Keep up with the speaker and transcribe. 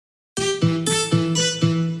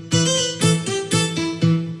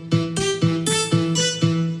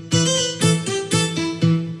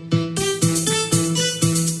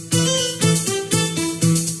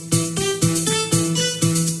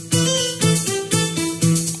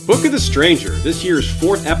Book of the Stranger, this year's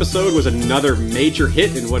 4th episode, was another major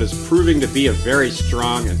hit in what is proving to be a very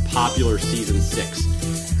strong and popular Season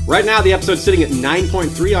 6. Right now, the episode's sitting at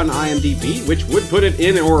 9.3 on IMDb, which would put it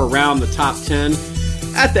in or around the top 10.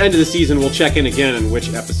 At the end of the season, we'll check in again on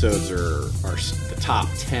which episodes are the top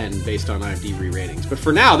 10 based on IMDb ratings. But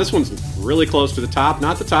for now, this one's really close to the top.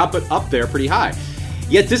 Not the top, but up there pretty high.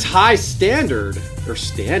 Yet this high standard, or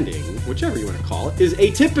standing, whichever you want to call it, is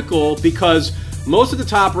atypical because most of the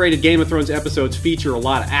top-rated Game of Thrones episodes feature a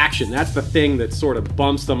lot of action. That's the thing that sort of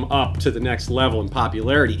bumps them up to the next level in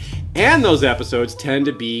popularity. And those episodes tend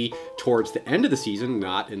to be towards the end of the season,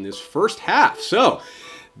 not in this first half. So,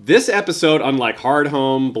 this episode, unlike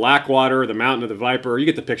Hardhome, Blackwater, The Mountain of the Viper, you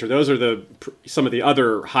get the picture. Those are some of the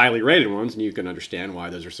other highly rated ones, and you can understand why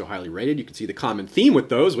those are so highly rated. You can see the common theme with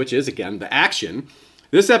those, which is, again, the action.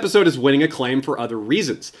 This episode is winning acclaim for other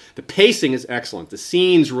reasons. The pacing is excellent. The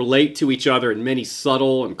scenes relate to each other in many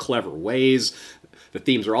subtle and clever ways. The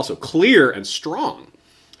themes are also clear and strong.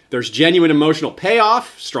 There's genuine emotional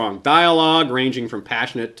payoff, strong dialogue ranging from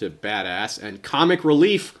passionate to badass, and comic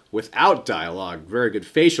relief without dialogue. Very good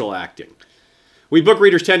facial acting. We book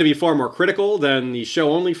readers tend to be far more critical than the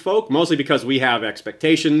show-only folk, mostly because we have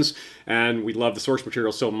expectations, and we love the source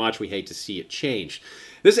material so much we hate to see it change.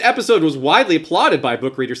 This episode was widely applauded by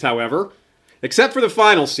book readers, however, except for the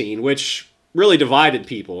final scene, which really divided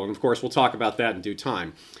people, and of course we'll talk about that in due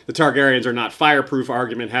time. The Targaryens are not fireproof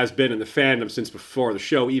argument has been in the fandom since before the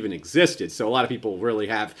show even existed, so a lot of people really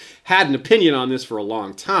have had an opinion on this for a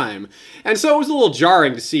long time, and so it was a little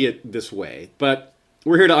jarring to see it this way, but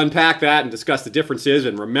we're here to unpack that and discuss the differences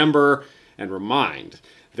and remember and remind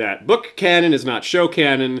that book canon is not show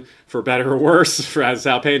canon, for better or worse, for as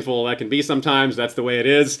how painful that can be sometimes. That's the way it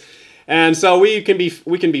is. And so we can be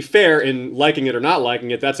fair in liking it or not liking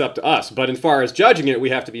it. That's up to us. But as far as judging it, we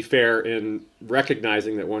have to be fair in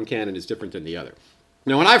recognizing that one canon is different than the other.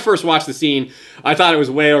 Now, when I first watched the scene, I thought it was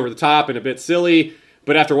way over the top and a bit silly.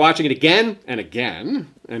 But after watching it again and again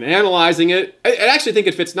and analyzing it, I actually think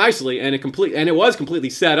it fits nicely, and it was completely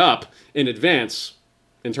set up in advance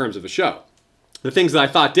in terms of the show. The things that I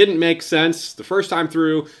thought didn't make sense the first time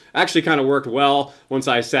through actually kind of worked well once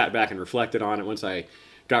I sat back and reflected on it, once I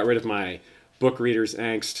got rid of my book reader's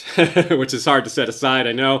angst, which is hard to set aside,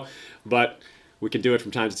 I know, but we can do it from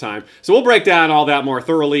time to time. So we'll break down all that more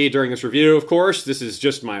thoroughly during this review, of course. This is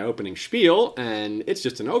just my opening spiel, and it's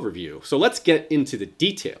just an overview. So let's get into the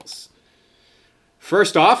details.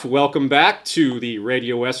 First off, welcome back to the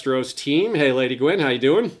Radio Westeros team. Hey, Lady Gwyn, how you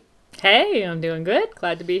doing? Hey, I'm doing good.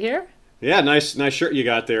 Glad to be here. Yeah, nice shirt you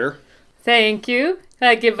got there. Thank you.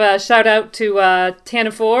 I give a shout out to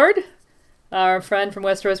Tana Ford, our friend from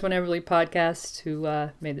Westeros Wheneverly podcast,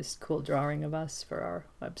 who made this cool drawing of us for our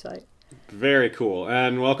website. Very cool.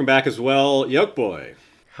 And welcome back as well, Yolkboy.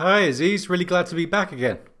 Hi, Aziz. Really glad to be back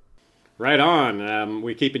again. Right on.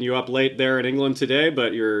 We're keeping you up late there in England today,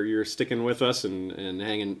 but you're sticking with us and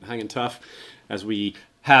hanging tough as we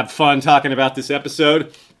have fun talking about this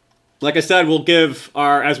episode. Like I said,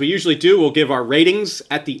 as we usually do, we'll give our ratings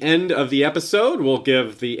at the end of the episode. We'll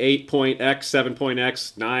give the 8.x,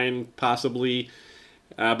 7.x, 9 possibly.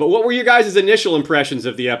 But what were your guys' initial impressions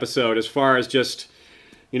of the episode as far as just,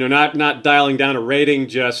 not dialing down a rating,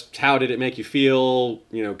 just how did it make you feel?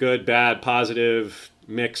 Good, bad, positive,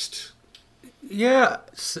 mixed? Yeah,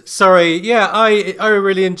 sorry. Yeah, I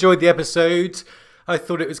really enjoyed the episode. I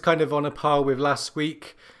thought it was kind of on a par with last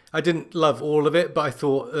week. I didn't love all of it, but I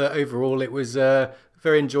thought overall it was a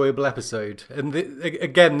very enjoyable episode. And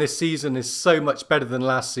again, this season is so much better than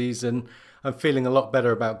last season. I'm feeling a lot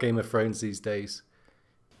better about Game of Thrones these days.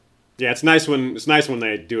 Yeah, it's nice when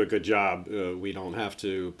they do a good job. We don't have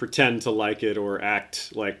to pretend to like it or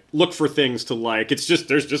act like look for things to like.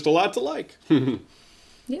 There's just a lot to like.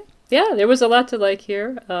 Yeah, there was a lot to like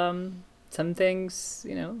here. Some things,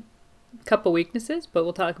 a couple weaknesses, but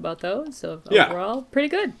we'll talk about those. So overall, pretty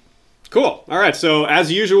good. Cool. All right. So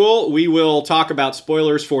as usual, we will talk about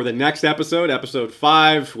spoilers for the next episode, episode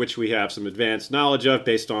 5, which we have some advanced knowledge of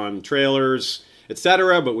based on trailers,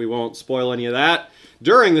 etc. But we won't spoil any of that.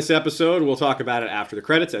 During this episode, we'll talk about it after the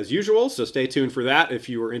credits as usual. So stay tuned for that if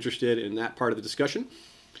you are interested in that part of the discussion.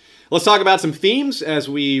 Let's talk about some themes as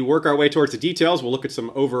we work our way towards the details. We'll look at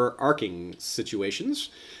some overarching situations.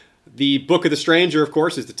 The Book of the Stranger, of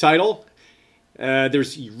course, is the title.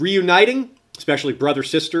 There's reuniting, especially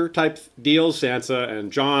brother-sister type deals. Sansa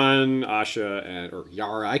and Jon, Asha or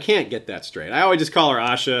Yara. I can't get that straight. I always just call her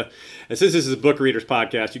Asha. And since this is a book readers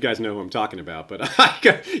podcast, you guys know who I'm talking about. But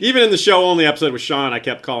even in the show-only episode with Sean, I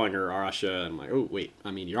kept calling her Asha. And I'm like, oh, wait,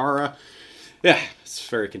 I mean Yara. Yeah, it's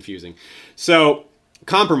very confusing. So,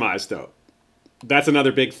 compromise, though. that's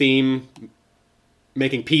another big theme,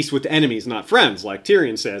 making peace with enemies, not friends, like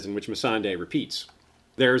Tyrion says, and which Missandei repeats.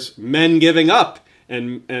 There's men giving up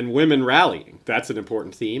and women rallying. That's an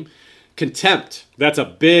important theme. Contempt, that's a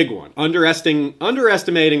big one.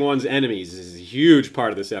 Underestimating one's enemies is a huge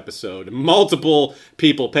part of this episode. Multiple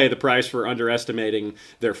people pay the price for underestimating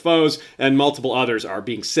their foes, and multiple others are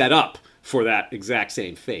being set up for that exact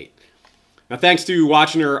same fate. Now, thanks to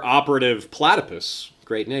Watchner Operative Platypus,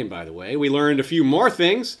 great name by the way, we learned a few more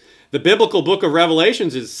things. The biblical book of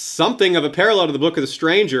Revelations is something of a parallel to the book of the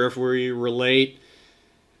Stranger if we relate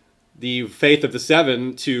the faith of the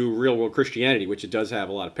seven to real-world Christianity, which it does have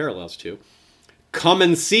a lot of parallels to. Come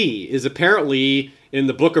and see is apparently in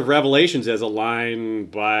the book of Revelations as a line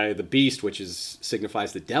by the beast, which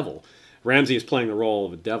signifies the devil. Ramsey is playing the role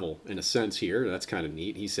of a devil in a sense here. That's kind of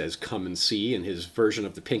neat. He says come and see in his version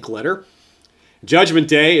of the pink letter. Judgment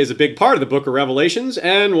Day is a big part of the book of Revelations,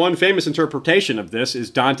 and one famous interpretation of this is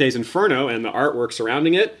Dante's Inferno and the artwork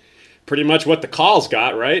surrounding it. Pretty much what the Call's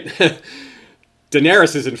got, right?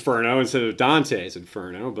 Daenerys' Inferno instead of Dante's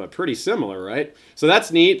Inferno, but pretty similar, right? So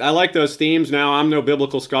that's neat. I like those themes. Now, I'm no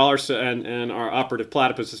biblical scholar, and our operative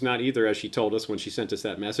platypus is not either, as she told us when she sent us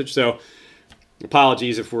that message. So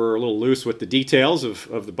apologies if we're a little loose with the details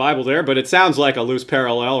of the Bible there, but it sounds like a loose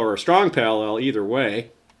parallel or a strong parallel either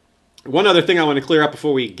way. One other thing I want to clear up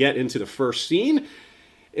before we get into the first scene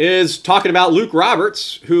is talking about Luke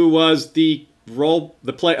Roberts, who was the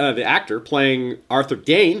actor playing Arthur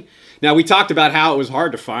Dane. Now, we talked about how it was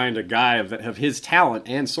hard to find a guy of his talent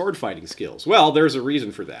and sword fighting skills. Well, there's a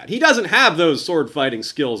reason for that. He doesn't have those sword fighting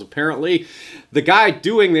skills, apparently. The guy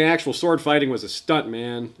doing the actual sword fighting was a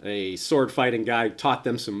stuntman, a sword fighting guy who taught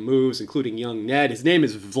them some moves, including young Ned. His name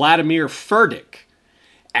is Vladimir Furdik,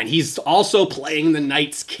 and he's also playing the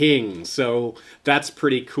Night's King, so that's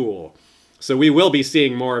pretty cool. So we will be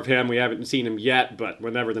seeing more of him. We haven't seen him yet, but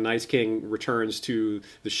whenever the Night's King returns to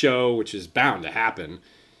the show, which is bound to happen,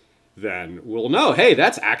 then we'll know,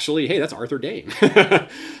 that's Arthur Dane.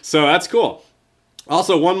 So that's cool.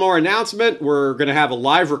 Also, one more announcement. We're going to have a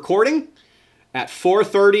live recording at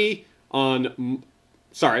 4:30 on,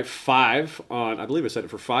 5 on, I believe I said it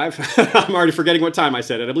for 5. I'm already forgetting what time I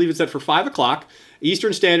said it. I believe it's set for 5 o'clock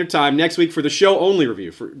Eastern Standard Time next week for the show-only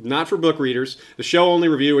review, not for book readers, the show-only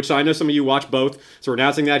review, which I know some of you watch both, so we're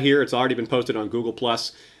announcing that here. It's already been posted on Google+,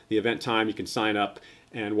 the event time. You can sign up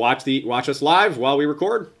and watch us live while we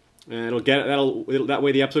record. And that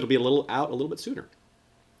way the episode will be a little bit sooner.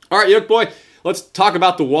 All right, yolkboy, let's talk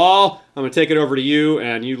about the wall. I'm going to take it over to you,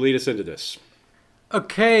 and you lead us into this.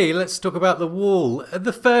 Okay, let's talk about the wall.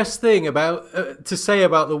 The first thing to say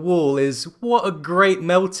about the wall is what a great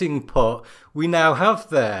melting pot we now have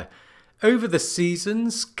there. Over the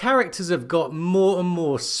seasons, characters have got more and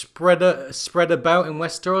more spread about in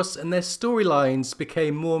Westeros, and their storylines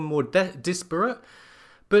became more and more disparate.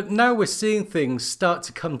 But now we're seeing things start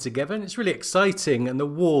to come together, and it's really exciting, and the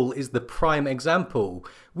wall is the prime example.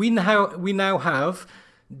 We now have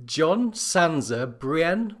Jon, Sansa,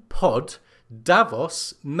 Brienne, Pod,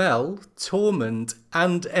 Davos, Mel, Tormund,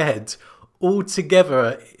 and Ed all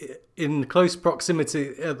together in close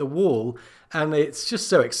proximity at the wall, and it's just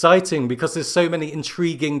so exciting because there's so many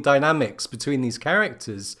intriguing dynamics between these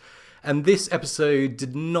characters, and this episode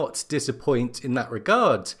did not disappoint in that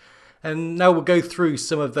regard. And now we'll go through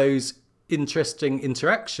some of those interesting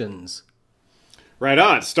interactions. Right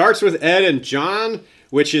on. It starts with Ed and Jon,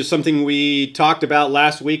 which is something we talked about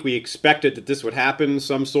last week. We expected that this would happen,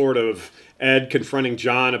 some sort of Ed confronting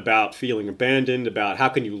Jon about feeling abandoned, about how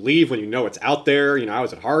can you leave when you know it's out there. I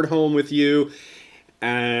was at Hardhome with you.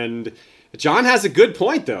 And Jon has a good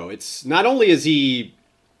point, though. It's not only is he,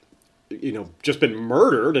 just been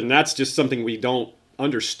murdered, and that's just something we don't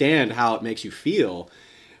understand how it makes you feel.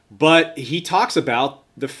 But he talks about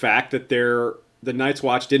the fact that the Night's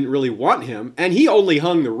Watch didn't really want him, and he only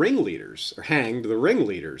hanged the ringleaders.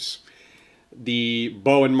 The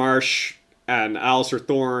Bowen Marsh and Alistair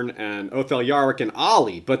Thorne and Othel Yarwick and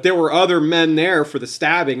Ollie. But there were other men there for the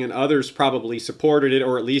stabbing, and others probably supported it,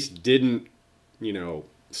 or at least didn't,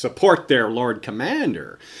 support their Lord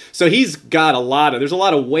Commander. So there's a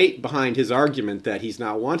lot of weight behind his argument that he's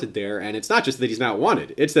not wanted there, and it's not just that he's not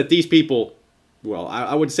wanted, it's that these people, well,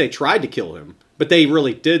 I wouldn't say tried to kill him, but they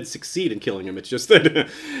really did succeed in killing him. It's just that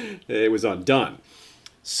it was undone.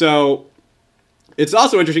 So it's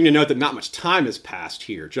also interesting to note that not much time has passed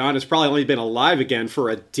here. Jon has probably only been alive again for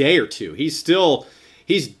a day or two. He's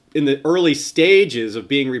in the early stages of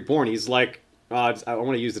being reborn. He's like, I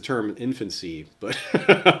want to use the term infancy, but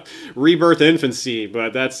rebirth infancy,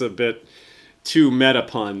 but that's a bit too meta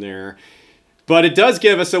pun there. But it does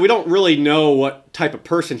give us, so we don't really know what type of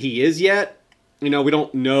person he is yet. we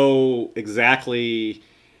don't know exactly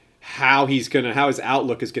how his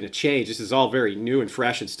outlook is going to change. This is all very new and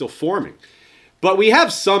fresh and still forming. But we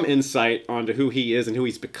have some insight onto who he is and who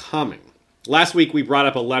he's becoming. Last week, we brought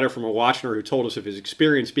up a letter from a Watcher who told us of his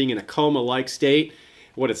experience being in a coma-like state,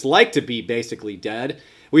 what it's like to be basically dead.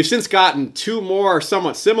 We've since gotten 2 more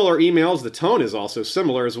somewhat similar emails. The tone is also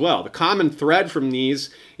similar as well. The common thread from these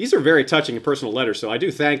are very touching and personal letters, so I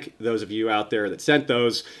do thank those of you out there that sent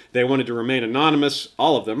those. They wanted to remain anonymous,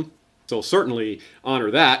 all of them, so certainly honor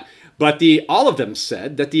that. But all of them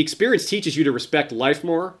said that the experience teaches you to respect life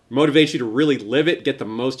more, motivates you to really live it, get the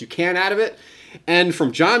most you can out of it. And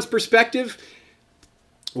from John's perspective,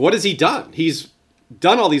 what has he done? He's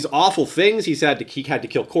done all these awful things. He had to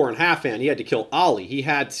kill Corin Halfan. He had to kill Ollie. He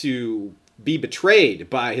had to be betrayed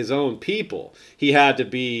by his own people. He had to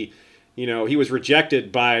be, he was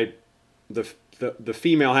rejected by the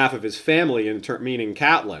female half of his family, meaning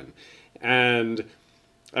Catelyn. And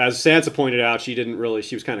as Sansa pointed out, she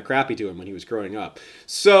was kind of crappy to him when he was growing up.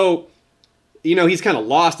 So, he's kind of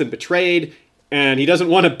lost and betrayed, and he doesn't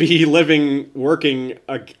want to be working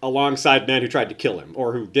alongside men who tried to kill him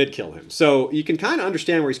or who did kill him. So you can kind of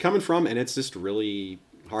understand where he's coming from, and it's just really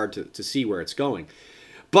hard to see where it's going.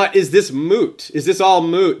 But is this moot? Is this all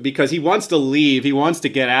moot? Because he wants to leave, he wants to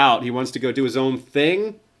get out, he wants to go do his own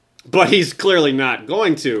thing, but he's clearly not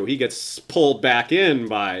going to. He gets pulled back in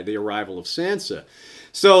by the arrival of Sansa.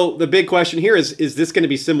 So the big question here is this going to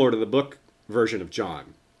be similar to the book version of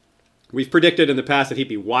Jon? We've predicted in the past that he'd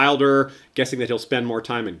be wilder, guessing that he'll spend more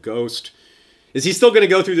time in Ghost. Is he still going to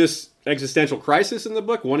go through this existential crisis in the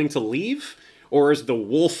book, wanting to leave? Or is the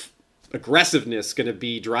wolf aggressiveness going to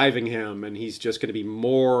be driving him, and he's just going to be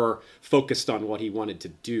more focused on what he wanted to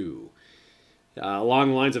do? Along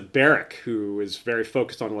the lines of Beric, who is very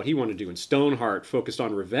focused on what he wanted to do, and Stoneheart focused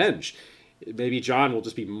on revenge. Maybe Jon will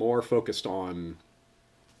just be more focused on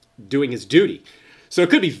doing his duty. So it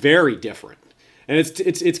could be very different. And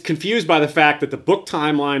it's confused by the fact that the book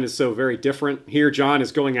timeline is so very different. Here, Jon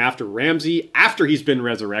is going after Ramsay after he's been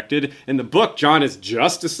resurrected. In the book, Jon has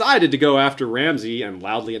just decided to go after Ramsay and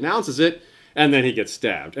loudly announces it, and then he gets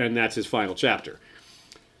stabbed, and that's his final chapter.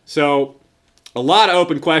 So a lot of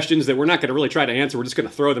open questions that we're not going to really try to answer. We're just going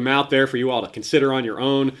to throw them out there for you all to consider on your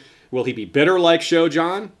own. Will he be bitter like Show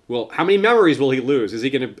Jon? Well, how many memories will he lose? Is he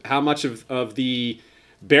going to? How much of the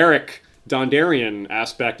Beric Dondarrion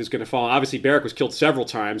aspect is going to fall? Obviously, Beric was killed several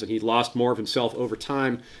times, and he lost more of himself over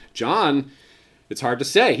time. Jon, it's hard to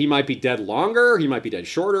say. He might be dead longer. He might be dead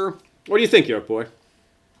shorter. What do you think, Yolkboy?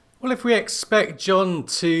 Well, if we expect Jon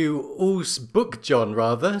to also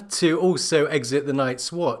exit the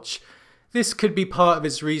Night's Watch, this could be part of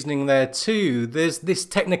his reasoning there too. There's this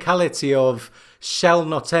technicality of shall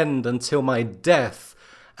not end until my death,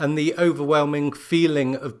 and the overwhelming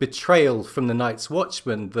feeling of betrayal from the Night's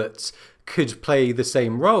Watchman that could play the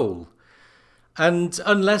same role. And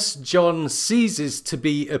unless Jon ceases to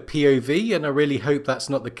be a POV, and I really hope that's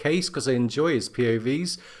not the case because I enjoy his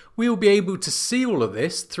POVs, we'll be able to see all of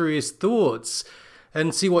this through his thoughts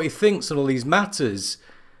and see what he thinks on all these matters.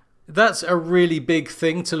 That's a really big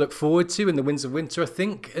thing to look forward to in the Winds of Winter, I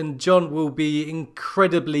think, and Jon will be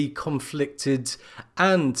incredibly conflicted,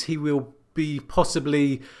 and he will be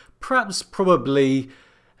probably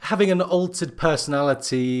having an altered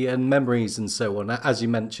personality and memories and so on, as you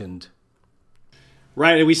mentioned.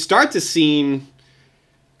 Right, and we start the scene,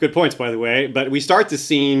 good points by the way, but we start the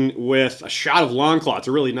scene with a shot of Longclaw. It's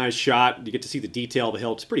a really nice shot. You get to see the detail of the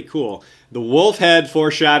hilt. It's pretty cool. The wolf head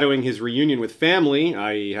foreshadowing his reunion with family,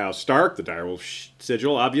 i.e. House Stark, the direwolf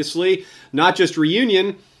sigil, obviously. Not just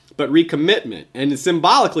reunion, but recommitment. And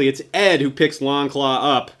symbolically, it's Ed who picks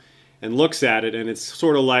Longclaw up and looks at it, and it's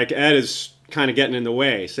sort of like Ed is kind of getting in the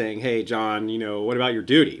way, saying, hey, Jon, what about your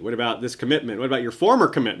duty? What about this commitment? What about your former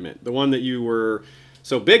commitment, the one that you were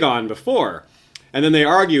so big on before? And then they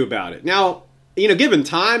argue about it. Now, given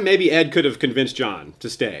time, maybe Ed could have convinced Jon to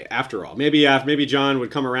stay, after all. Maybe Jon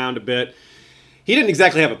would come around a bit. He didn't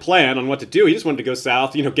exactly have a plan on what to do. He just wanted to go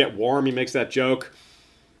south, get warm. He makes that joke.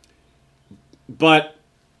 But,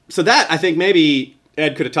 so that, I think, maybe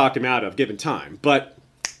Ed could have talked him out of, given time. But,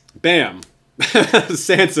 bam.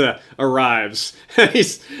 Sansa arrives.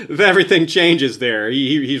 Everything changes there.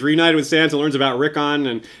 He's reunited with Sansa, learns about Rickon,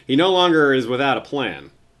 and he no longer is without a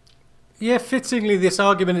plan. Yeah, fittingly, this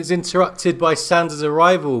argument is interrupted by Sansa's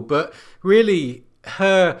arrival, but really,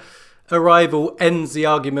 her arrival ends the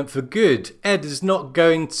argument for good. Ed is not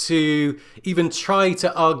going to even try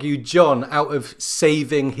to argue Jon out of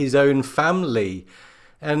saving his own family.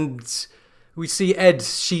 And we see Ed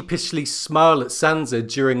sheepishly smile at Sansa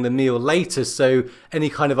during the meal later, so any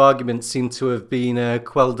kind of argument seemed to have been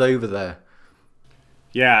quelled over there.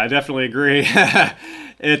 Yeah, I definitely agree.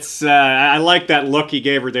 It's I like that look he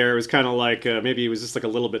gave her there. It was kind of like maybe he was just like a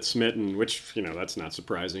little bit smitten, which that's not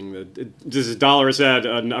surprising. Just as Dolores said,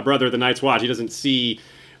 a brother of the Night's Watch. He doesn't see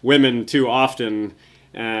women too often,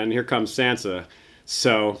 and here comes Sansa.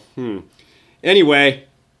 So anyway,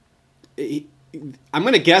 I'm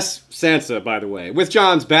going to guess Sansa. By the way, with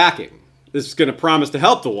Jon's backing, this is going to promise to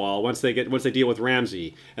help the Wall once they deal with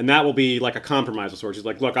Ramsay, and that will be like a compromise of sorts. She's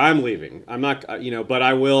like, look, I'm leaving. I'm not, but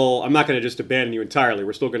I will. I'm not going to just abandon you entirely.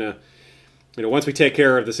 We're still going to, once we take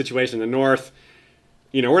care of the situation in the North,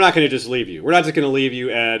 we're not going to just leave you. We're not just going to leave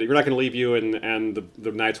you, Ed. We're not going to leave you and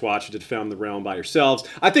the Night's Watch to defend the realm by yourselves.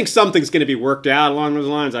 I think something's going to be worked out along those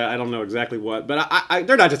lines. I don't know exactly what, but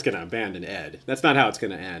they're not just going to abandon Ed. That's not how it's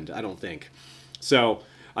going to end, I don't think. So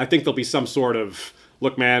I think there'll be some sort of,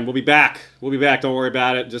 look, man, we'll be back. We'll be back. Don't worry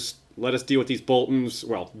about it. Just let us deal with these Boltons.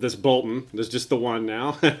 Well, this Bolton. There's just the one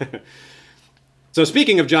now. So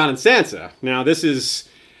speaking of Jon and Sansa, now this is...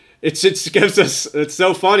 It gives us... It's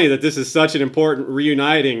so funny that this is such an important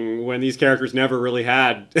reuniting when these characters never really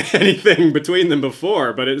had anything between them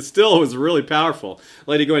before, but it still was really powerful.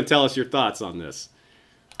 Lady, go ahead and tell us your thoughts on this.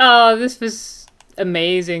 Oh, this was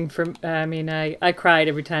amazing. I cried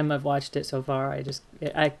every time I've watched it so far.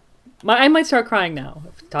 I might start crying now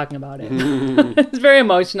talking about it. It's very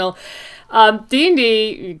emotional.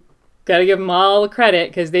 D&D, got to give them all the credit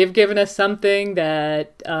because they've given us something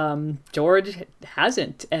that George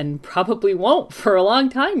hasn't and probably won't for a long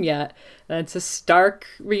time yet. It's a Stark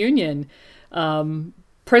reunion.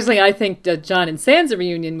 Personally, I think the Jon and Sansa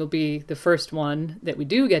reunion will be the first one that we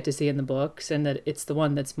do get to see in the books, and that it's the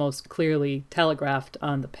one that's most clearly telegraphed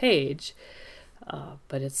on the page.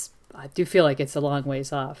 But I do feel like it's a long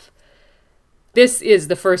ways off. This is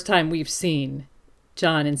the first time we've seen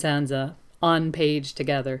Jon and Sansa on page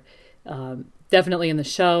together. Definitely in the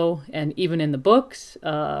show and even in the books.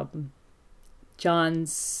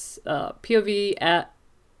 Jon's POV at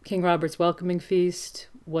King Robert's welcoming feast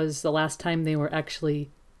was the last time they were actually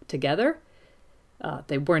together.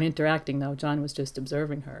 They weren't interacting, though. Jon was just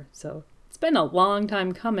observing her. So it's been a long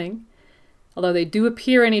time coming. Although they do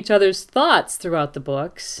appear in each other's thoughts throughout the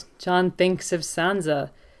books. Jon thinks of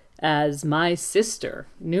Sansa as my sister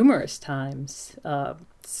numerous times,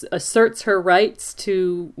 asserts her rights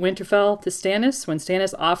to Winterfell to Stannis. When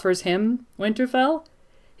Stannis offers him Winterfell,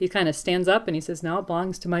 he kind of stands up and he says, no, it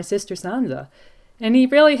belongs to my sister Sansa. And he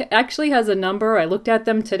really actually has a number, I looked at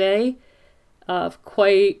them today, of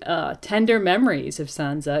quite tender memories of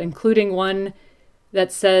Sansa, including one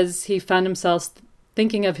that says he found himself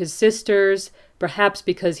thinking of his sisters, perhaps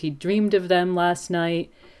because he dreamed of them last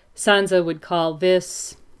night. Sansa would call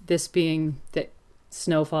this being the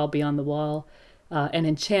snowfall beyond the wall, an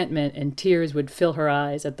enchantment, and tears would fill her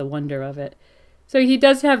eyes at the wonder of it. So he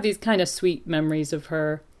does have these kind of sweet memories of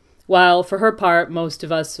her, while for her part, most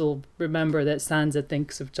of us will remember that Sansa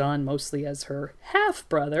thinks of Jon mostly as her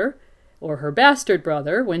half-brother, or her bastard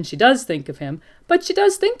brother, when she does think of him. But she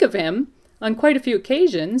does think of him on quite a few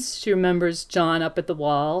occasions. She remembers Jon up at the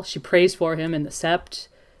wall. She prays for him in the Sept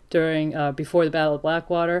before the Battle of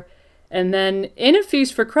Blackwater. And then in A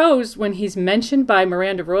Feast for Crows, when he's mentioned by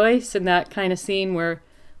Miranda Royce in that kind of scene where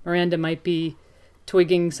Miranda might be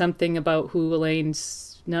twigging something about who Elaine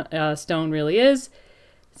Stone really is,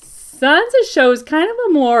 Sansa shows kind of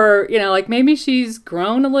a more, like maybe she's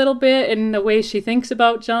grown a little bit in the way she thinks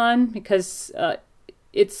about Jon, because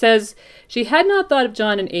it says she had not thought of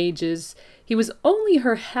Jon in ages. He was only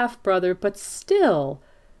her half-brother, but still,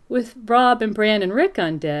 with Robb and Bran and Rick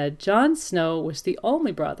undead, Jon Snow was the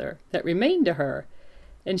only brother that remained to her.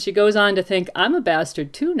 And she goes on to think, I'm a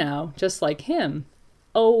bastard too now, just like him.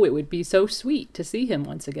 Oh, it would be so sweet to see him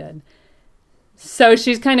once again. So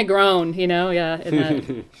she's kind of grown, in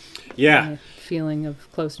that yeah, feeling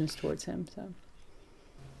of closeness towards him. So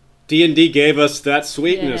D&D gave us that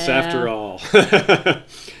sweetness after all.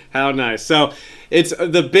 How nice. So it's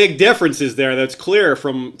the big differences there that's clear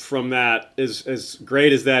from that, is as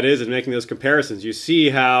great as that is in making those comparisons. You see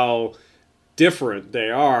how different they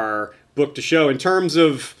are book to show in terms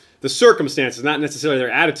of the circumstances, not necessarily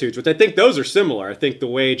their attitudes, which I think those are similar. I think the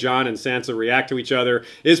way Jon and Sansa react to each other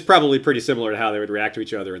is probably pretty similar to how they would react to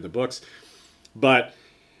each other in the books. But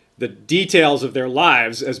the details of their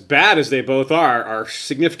lives, as bad as they both are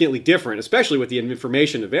significantly different, especially with the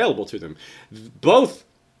information available to them. Both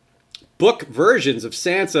book versions of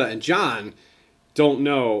Sansa and Jon don't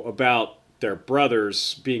know about their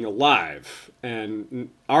brothers being alive,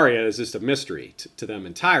 and Arya is just a mystery to them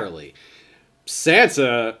entirely.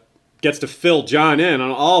 Sansa gets to fill Jon in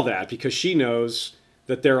on all that because she knows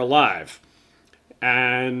that they're alive.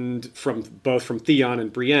 and from Theon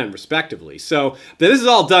and Brienne, respectively. So this is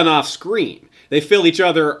all done off screen. They fill each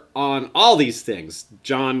other on all these things.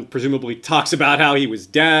 Jon presumably talks about how he was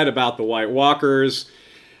dead, about the White Walkers,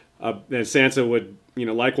 and Sansa would,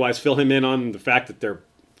 likewise fill him in on the fact that their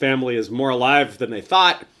family is more alive than they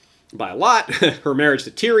thought by a lot. Her marriage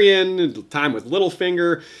to Tyrion, time with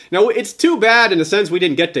Littlefinger. Now, it's too bad in a sense we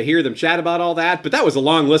didn't get to hear them chat about all that, but that was a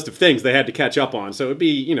long list of things they had to catch up on. So it'd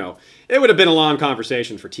be, it would have been a long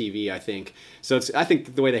conversation for TV, I think. So I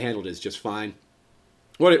think the way they handled it is just fine.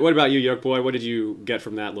 What about you, Yolkboy? What did you get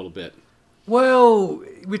from that little bit? Well,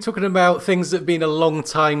 we're talking about things that have been a long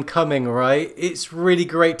time coming, right? It's really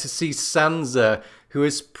great to see Sansa, who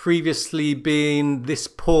has previously been this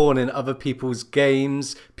pawn in other people's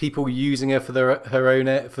games, people using her for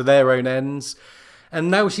their own ends. And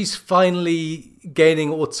now she's finally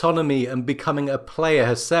gaining autonomy and becoming a player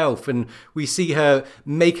herself. And we see her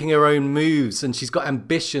making her own moves, and she's got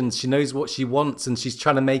ambitions. She knows what she wants, and she's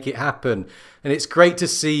trying to make it happen. And it's great to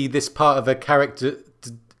see this part of her character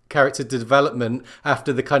development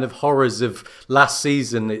after the kind of horrors of last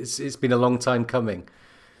season. It's been a long time coming.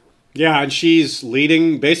 Yeah, and she's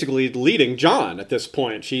basically leading Jon at this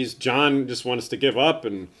point. Jon just wants to give up,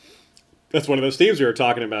 and that's one of those themes we were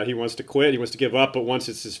talking about. He wants to quit, he wants to give up, but once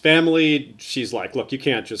it's his family, she's like, look,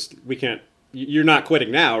 you're not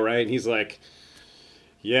quitting now, right? And he's like,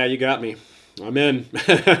 yeah, you got me. I'm in.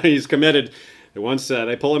 He's committed. And once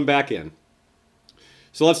they pull him back in.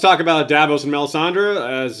 So let's talk about Davos and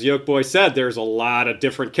Melisandre. As Yolkboy said, there's a lot of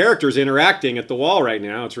different characters interacting at the Wall right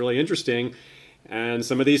now. It's really interesting. And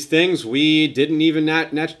some of these things we didn't even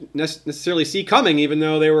necessarily see coming, even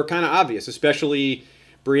though they were kind of obvious, especially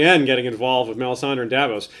Brienne getting involved with Melisandre and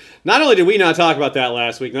Davos. Not only did we not talk about that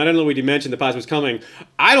last week, not only did we mention the possibility was coming,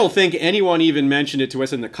 I don't think anyone even mentioned it to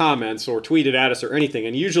us in the comments or tweeted at us or anything.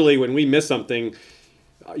 And usually when we miss something,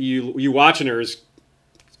 you watchingers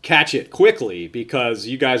catch it quickly because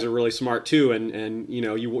you guys are really smart too, and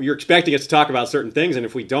you're expecting us to talk about certain things, and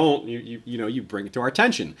if we don't, you bring it to our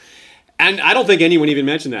attention. And I don't think anyone even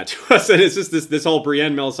mentioned that to us. And it's just this whole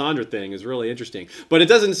Brienne Melisandre thing is really interesting. But it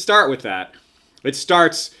doesn't start with that. It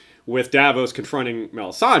starts with Davos confronting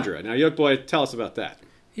Melisandre. Now, Yolkboy, tell us about that.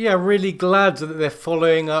 Yeah, really glad that they're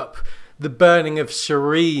following up the burning of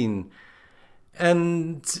Shireen.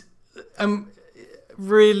 And I'm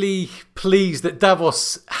really pleased that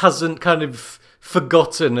Davos hasn't kind of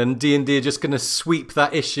forgotten, and D&D are just going to sweep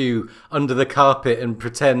that issue under the carpet and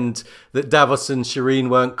pretend that Davos and Shireen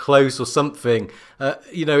weren't close or something.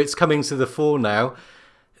 It's coming to the fore now.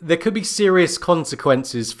 There could be serious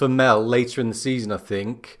consequences for Mel later in the season, I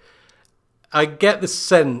think. I get the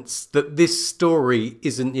sense that this story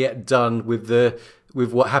isn't yet done with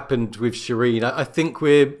what happened with Shireen. I think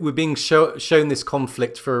we're being shown this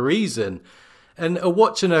conflict for a reason. And a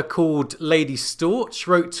watcher called Lady Storch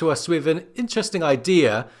wrote to us with an interesting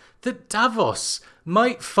idea that Davos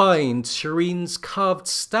might find Shireen's carved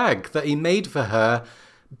stag that he made for her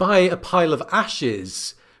by a pile of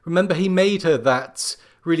ashes. Remember, he made her that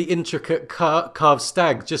really intricate carved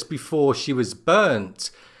stag just before she was burnt.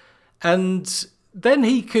 And then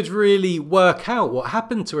he could really work out what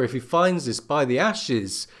happened to her if he finds this by the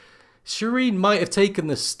ashes. Shireen might have taken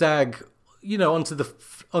the stag,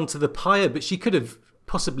 onto the pyre, but she could have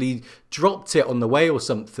possibly dropped it on the way or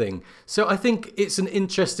something. So I think it's an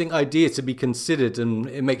interesting idea to be considered, and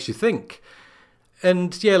it makes you think.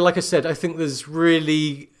 And yeah, like I said, I think there's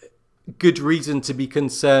really good reason to be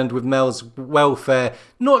concerned with Mel's welfare.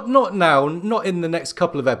 Not now, not in the next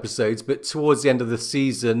couple of episodes, but towards the end of the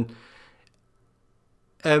season.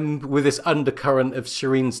 With this undercurrent of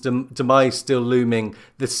Shireen's demise still looming,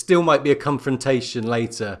 there still might be a confrontation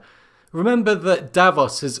later. Remember that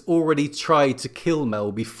Davos has already tried to kill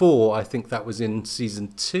Mel before. I think that was in season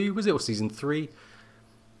 2, was it, or season 3?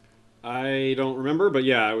 I don't remember, but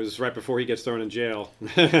yeah, it was right before he gets thrown in jail.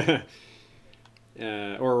 Right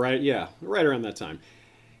around that time.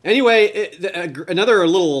 Anyway, another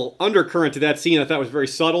little undercurrent to that scene I thought was very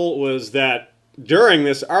subtle was that during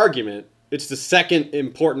this argument, it's the second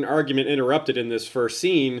important argument interrupted in this first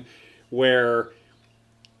scene where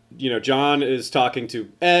Jon is talking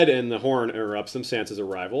to Ed, and the horn interrupts them, Sansa's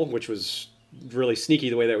arrival, which was really sneaky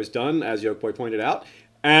the way that was done, as Yolkboy pointed out.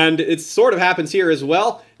 And it sort of happens here as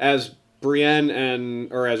well, as Brienne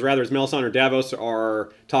as Melisandre and Davos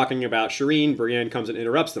are talking about Shireen. Brienne comes and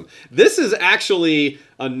interrupts them. This is actually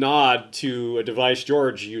a nod to a device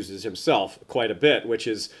George uses himself quite a bit, which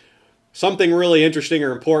is something really interesting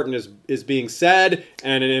or important is being said,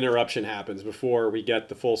 and an interruption happens before we get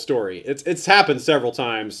the full story. It's happened several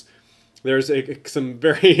times there's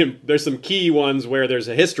some key ones where there's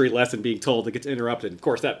a history lesson being told that gets interrupted. Of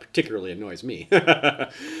course, that particularly annoys me,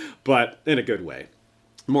 but in a good way.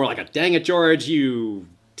 More like a dang it, George, you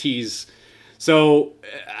tease. So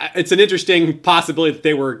it's an interesting possibility that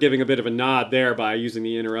they were giving a bit of a nod there by using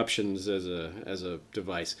the interruptions as a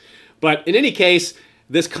device. But in any case,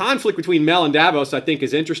 this conflict between Mel and Davos, I think,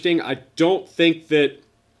 is interesting. I don't think that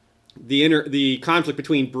the conflict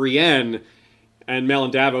between Brienne and Mel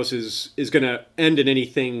and Davos is going to end in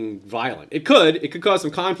anything violent. It could cause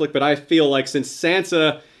some conflict, but I feel like since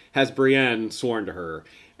Sansa has Brienne sworn to her,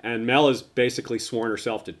 and Mel has basically sworn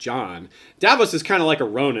herself to Jon, Davos is kind of like a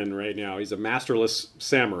Ronin right now. He's a masterless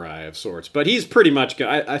samurai of sorts, but he's pretty much,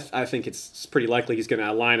 I think it's pretty likely he's going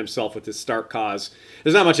to align himself with this Stark cause.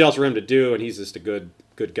 There's not much else for him to do, and he's just a good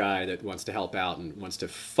guy that wants to help out and wants to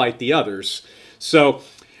fight the others. So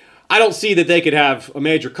I don't see that they could have a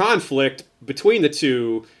major conflict between the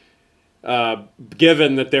two,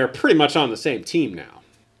 given that they're pretty much on the same team now.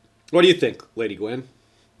 What do you think, Lady Gwyn?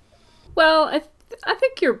 Well, I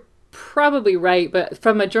think you're probably right, but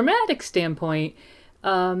from a dramatic standpoint,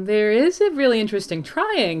 there is a really interesting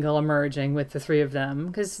triangle emerging with the three of them,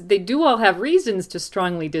 because they do all have reasons to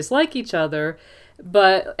strongly dislike each other,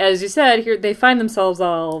 but as you said, here they find themselves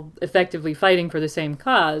all effectively fighting for the same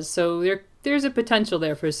cause, so there's a potential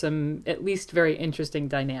there for some at least very interesting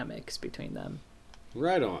dynamics between them.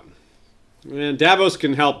 Right on. And Davos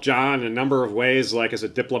can help Jon in a number of ways, like as a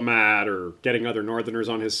diplomat or getting other Northerners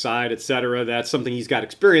on his side, etc. That's something he's got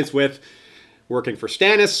experience with, working for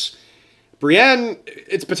Stannis. Brienne,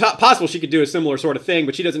 it's possible she could do a similar sort of thing,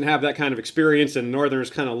 but she doesn't have that kind of experience, and Northerners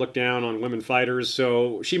kind of look down on women fighters,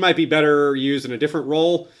 so she might be better used in a different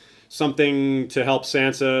role. Something to help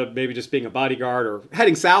Sansa, maybe just being a bodyguard or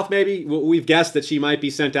heading south, maybe. We've guessed that she might be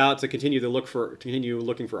sent out to continue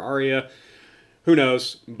looking for Arya. Who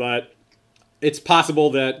knows? But it's possible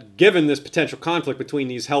that given this potential conflict between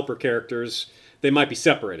these helper characters, they might be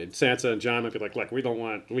separated. Sansa and Jon might be like,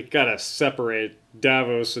 we gotta separate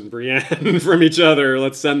Davos and Brienne from each other.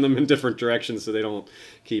 Let's send them in different directions so they don't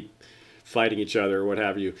keep fighting each other or what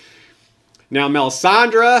have you. Now,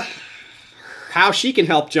 Melisandre, how she can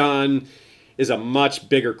help Jon is a much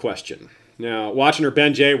bigger question. Now, watching her,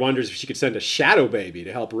 Ben J wonders if she could send a shadow baby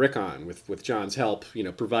to help Rickon with Jon's help,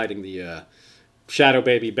 providing the shadow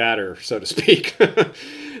baby batter, so to speak.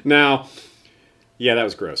 Now, yeah, that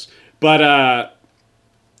was gross. But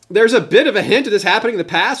there's a bit of a hint of this happening in the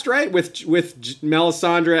past, right? With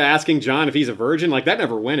Melisandre asking Jon if he's a virgin. Like, that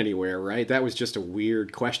never went anywhere, right? That was just a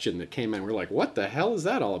weird question that came in. We're like, what the hell is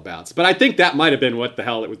that all about? But I think that might have been what the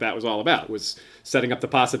hell that was all about, was setting up the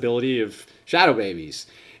possibility of shadow babies.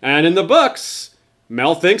 And in the books,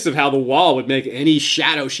 Mel thinks of how the wall would make any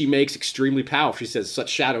shadow she makes extremely powerful. She says, such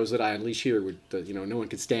shadows that I unleash here would, no one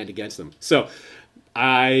could stand against them. So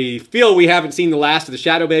I feel we haven't seen the last of the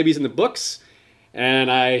shadow babies in the books.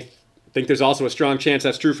 And I think there's also a strong chance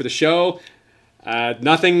that's true for the show.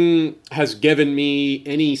 Nothing has given me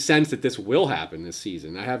any sense that this will happen this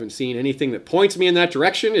season. I haven't seen anything that points me in that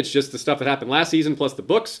direction. It's just the stuff that happened last season plus the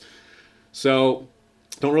books. So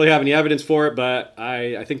don't really have any evidence for it, but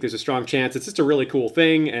I think there's a strong chance. It's just a really cool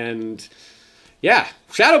thing. And yeah,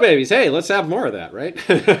 shadow babies. Hey, let's have more of that, right?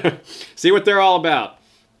 See what they're all about.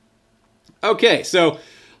 Okay, so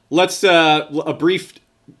let's a brief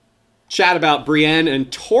chat about Brienne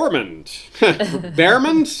and Tormund.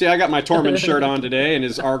 Bearmond? See, I got my Tormund shirt on today and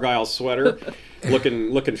his Argyle sweater.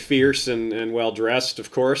 Looking fierce and well-dressed,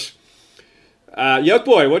 of course.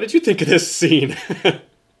 Yolkboy, what did you think of this scene?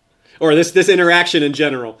 Or this interaction in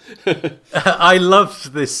general? I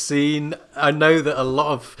loved this scene. I know that a lot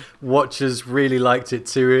of watchers really liked it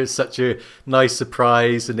too. It was such a nice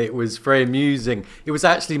surprise and it was very amusing. It was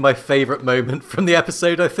actually my favourite moment from the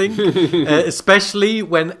episode, I think. Especially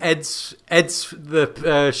when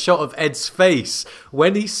the shot of Ed's face,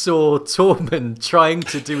 when he saw Tormund trying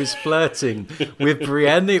to do his flirting with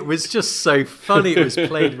Brienne. It was just so funny. It was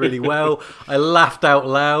played really well. I laughed out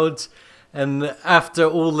loud. And after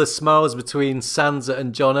all the smiles between Sansa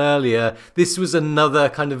and Jon earlier, this was another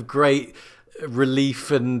kind of great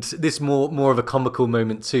relief, and this more of a comical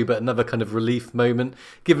moment too, but another kind of relief moment.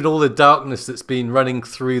 Given all the darkness that's been running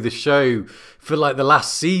through the show for like the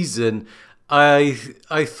last season, I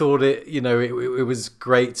thought it was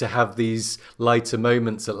great to have these lighter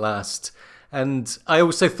moments at last. And I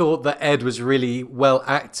also thought that Ed was really well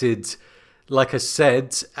acted, like I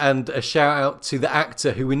said, and a shout out to the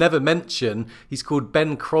actor who we never mention. He's called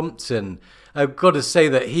Ben Crompton. I've got to say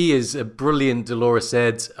that he is a brilliant Dolorous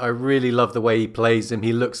Ed. I really love the way he plays him.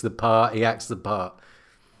 He looks the part, he acts the part.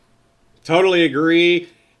 Totally agree.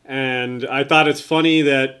 And I thought it's funny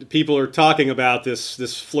that people are talking about this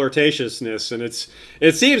flirtatiousness, and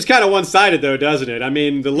it seems kind of one-sided though, doesn't it? I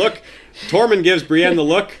mean, the look, Tormund gives Brienne the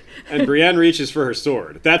look, and Brienne reaches for her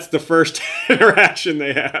sword. That's the first interaction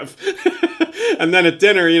they have. And then at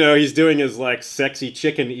dinner, he's doing his like sexy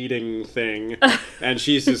chicken eating thing, and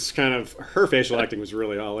she's just kind of, her facial acting was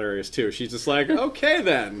really hilarious too. She's just like, okay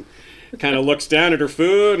then, kind of looks down at her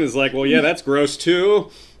food and is like, well, yeah, that's gross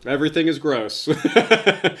too. Everything is gross.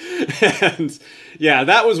 And yeah,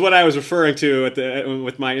 that was what I was referring to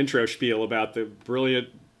with my intro spiel about the brilliant,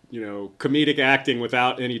 comedic acting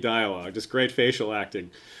without any dialogue, just great facial acting.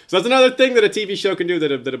 So that's another thing that a TV show can do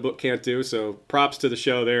that a book can't do. So props to the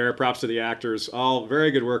show there, props to the actors, all very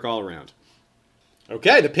good work all around.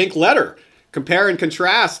 Okay, the pink letter. Compare and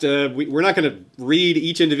contrast. We're not going to read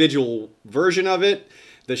each individual version of it.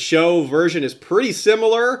 The show version is pretty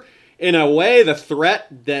similar. In a way, the threat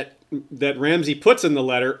that Ramsay puts in the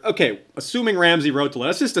letter, okay, assuming Ramsay wrote the letter,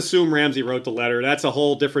 let's just assume Ramsay wrote the letter. That's a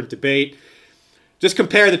whole different debate. Just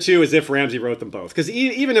compare the two as if Ramsay wrote them both. Because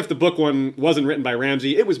even if the book one wasn't written by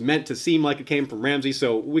Ramsay, it was meant to seem like it came from Ramsay,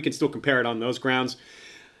 so we can still compare it on those grounds.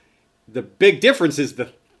 The big difference is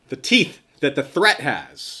the teeth that the threat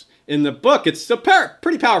has. In the book, it's a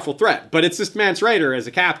pretty powerful threat, but it's just Mance Rayder as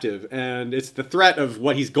a captive, and it's the threat of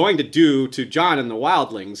what he's going to do to Jon and the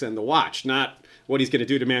Wildlings and the Watch, not what he's going to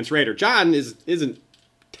do to Mance Rayder. Jon isn't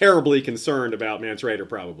terribly concerned about Mance Rayder,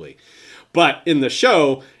 probably. But in the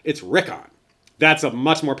show, it's Rickon. That's a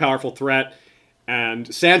much more powerful threat, and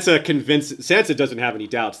Sansa doesn't have any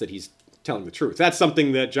doubts that he's telling the truth. That's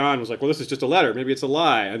something that Jon was like, well, this is just a letter. Maybe it's a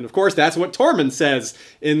lie. And of course, that's what Tormund says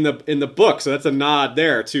in the book. So that's a nod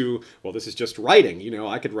there to, well, this is just writing.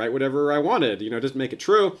 I could write whatever I wanted, just make it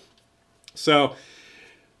true. So,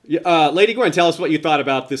 Lady Gwyn, tell us what you thought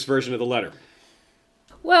about this version of the letter.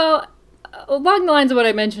 Well, along the lines of what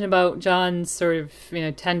I mentioned about Jon's sort of,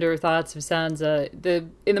 tender thoughts of Sansa,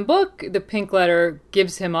 in the book, the pink letter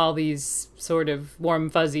gives him all these sort of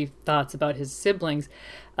warm, fuzzy thoughts about his siblings.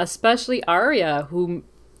 Especially Arya, who,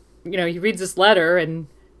 he reads this letter and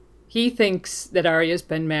he thinks that Arya's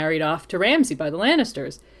been married off to Ramsay by the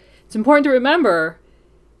Lannisters. It's important to remember,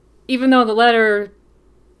 even though the letter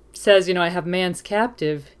says, I have Mance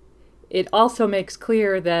captive, it also makes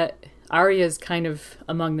clear that Arya's kind of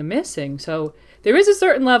among the missing. So there is a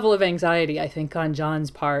certain level of anxiety, I think, on Jon's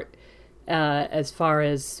part as far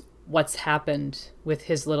as what's happened with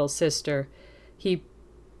his little sister. He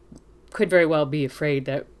could very well be afraid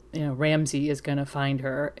that Ramsay is going to find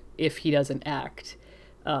her if he doesn't act.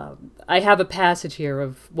 I have a passage here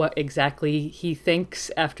of what exactly he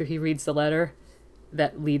thinks after he reads the letter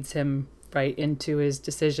that leads him right into his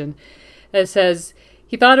decision. It says,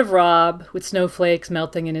 he thought of Robb with snowflakes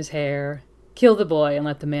melting in his hair. Kill the boy and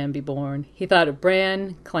let the man be born. He thought of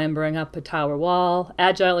Bran clambering up a tower wall,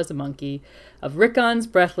 agile as a monkey, of Rickon's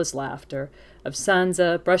breathless laughter, of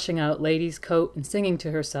Sansa brushing out Lady's coat and singing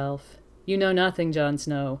to herself. You know nothing, Jon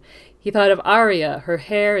Snow. He thought of Arya, her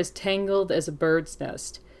hair as tangled as a bird's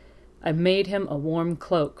nest. I made him a warm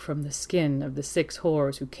cloak from the skin of the 6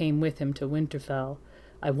 whores who came with him to Winterfell.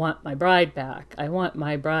 I want my bride back. I want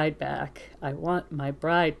my bride back. I want my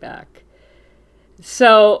bride back.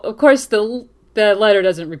 So, of course, the letter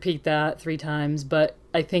doesn't repeat that 3 times, but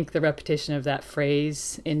I think the repetition of that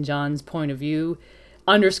phrase in Jon's point of view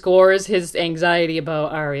underscores his anxiety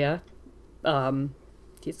about Arya.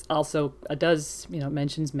 He's also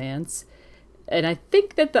mentions Mance, and I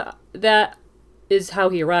think that is how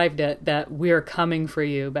he arrived at that "we're coming for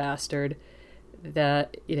you, bastard."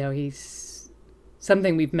 That he's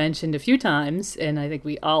something we've mentioned a few times, and I think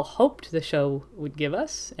we all hoped the show would give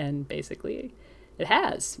us, and basically, it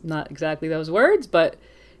has. Not exactly those words, but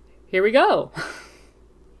here we go.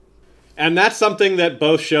 And that's something that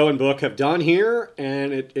both show and book have done here,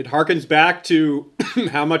 and it harkens back to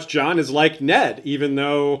how much Jon is like Ned, even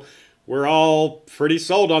though we're all pretty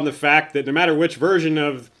sold on the fact that no matter which version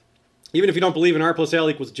of, even if you don't believe in R plus L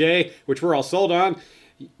equals J, which we're all sold on,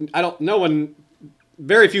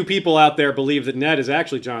 very few people out there believe that Ned is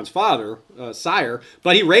actually Jon's father, sire,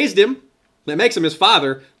 but he raised him. That makes him his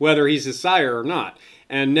father, whether he's his sire or not.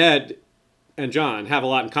 And Ned and Jon have a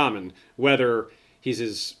lot in common, whether he's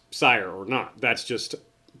his sire or not. That's just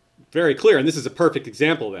very clear, and this is a perfect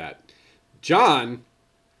example of that. Jon,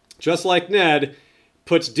 just like Ned,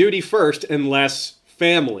 puts duty first unless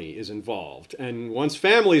family is involved. And once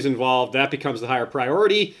family is involved, that becomes the higher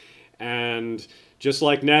priority. And just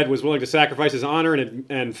like Ned was willing to sacrifice his honor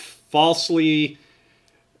and falsely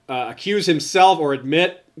accuse himself or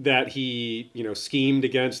admit that he, schemed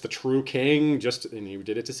against the true king, and he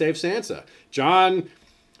did it to save Sansa. Jon,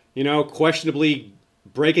 questionably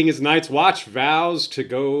breaking his Night's Watch vows to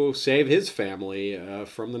go save his family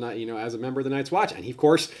from the night, as a member of the Night's Watch. And he, of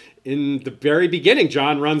course, in the very beginning,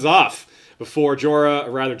 Jon runs off before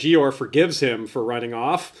Gior forgives him for running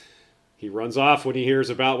off. He runs off when he hears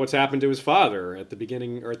about what's happened to his father at the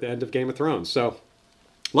beginning or at the end of Game of Thrones. So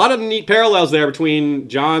a lot of neat parallels there between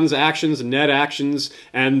Jon's actions and Ned actions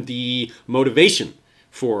and the motivation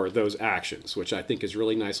for those actions, which I think is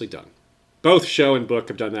really nicely done. Both show and book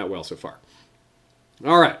have done that well so far.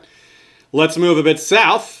 All right, let's move a bit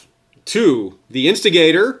south to the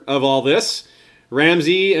instigator of all this,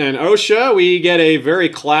 Ramsay and Osha. We get a very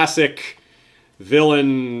classic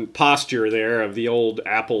villain posture there of the old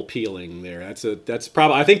apple peeling there. I think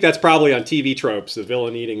that's probably on TV tropes, the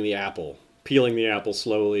villain eating the apple, peeling the apple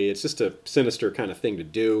slowly. It's just a sinister kind of thing to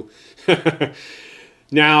do.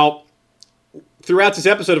 Now, throughout this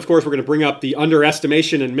episode, of course, we're going to bring up the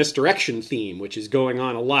underestimation and misdirection theme, which is going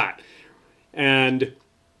on a lot. And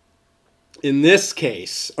in this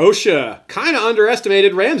case, Osha kind of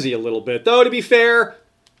underestimated Ramsay a little bit. Though, to be fair,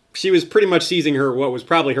 she was pretty much seizing what was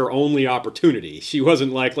probably her only opportunity. She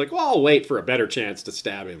wasn't like, well, I'll wait for a better chance to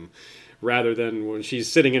stab him, rather than when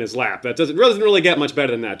she's sitting in his lap. That doesn't really get much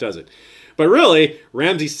better than that, does it? But really,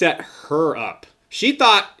 Ramsay set her up. She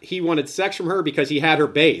thought he wanted sex from her because he had her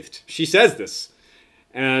bathed. She says this.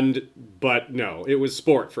 But no, it was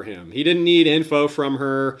sport for him. He didn't need info from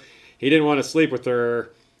her. He didn't want to sleep with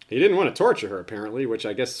her. He didn't want to torture her, apparently, which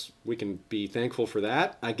I guess we can be thankful for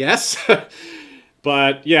that, I guess.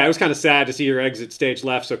 But yeah, it was kind of sad to see her exit stage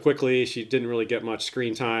left so quickly. She didn't really get much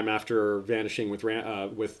screen time after vanishing with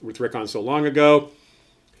Rickon so long ago.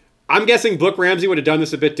 I'm guessing Book Ramsay would have done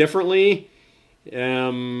this a bit differently.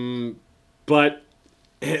 But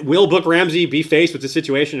will Book Ramsay be faced with the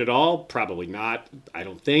situation at all? Probably not. I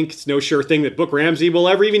don't think. It's no sure thing that Book Ramsay will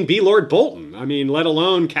ever even be Lord Bolton. I mean, let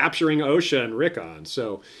alone capturing Osha and Rickon.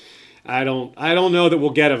 So I don't know that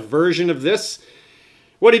we'll get a version of this.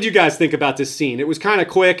 What did you guys think about this scene? It was kind of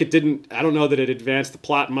quick. I don't know that it advanced the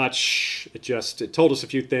plot much. It told us a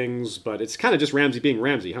few things, but it's kind of just Ramsay being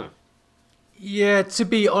Ramsay, huh? Yeah, to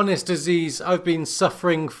be honest, Aziz, I've been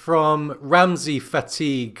suffering from Ramsay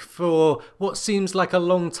fatigue for what seems like a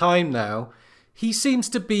long time now. He seems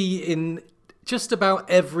to be in just about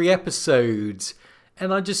every episode,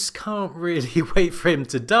 and I just can't really wait for him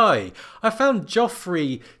to die. I found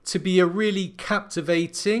Joffrey to be a really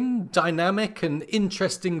captivating, dynamic, and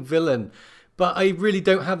interesting villain, but I really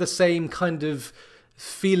don't have the same kind of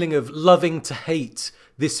feeling of loving to hate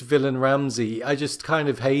this villain Ramsay. I just kind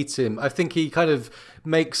of hate him. I think he kind of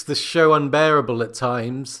makes the show unbearable at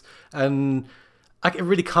times, and I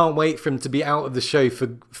really can't wait for him to be out of the show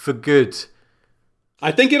for good.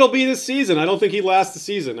 I think it'll be this season. I don't think he lasts the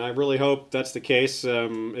season. I really hope that's the case.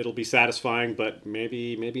 It'll be satisfying, but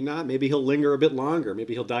maybe not. Maybe he'll linger a bit longer.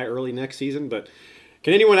 Maybe he'll die early next season. But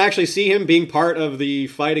can anyone actually see him being part of the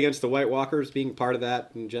fight against the White Walkers, being part of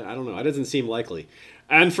that? I don't know. It doesn't seem likely.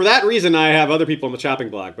 And for that reason, I have other people on the chopping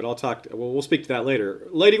block, but we'll speak to that later.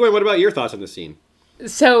 Lady Gwyn, what about your thoughts on this scene?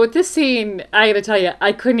 So with this scene, I gotta tell you,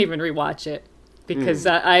 I couldn't even rewatch it because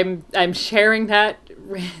I'm sharing that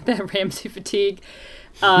Ramsay fatigue.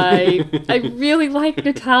 I really like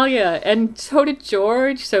Natalia, and so did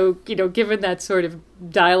George. So, given that sort of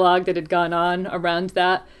dialogue that had gone on around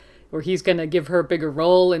that, where he's going to give her a bigger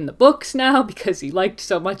role in the books now because he liked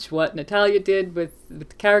so much what Natalia did with the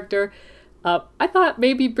character, I thought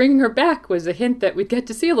maybe bringing her back was a hint that we'd get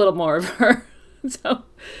to see a little more of her. So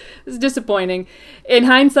it's disappointing. In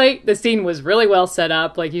hindsight, the scene was really well set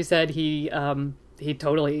up. Like you said, he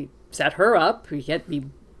totally set her up. He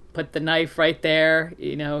put the knife right there.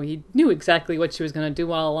 He knew exactly what she was going to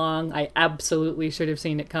do all along. I absolutely should have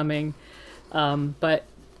seen it coming. But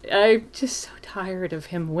I'm just so tired of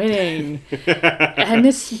him winning. And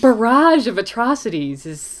this barrage of atrocities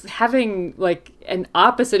is having like an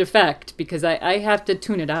opposite effect because I have to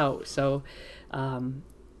tune it out. So, I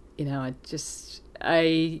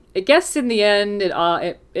guess in the end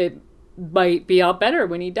it might be all better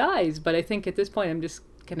when he dies. But I think at this point I'm just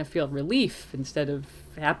going to feel relief instead of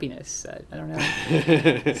happiness. I don't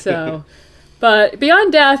know. So, but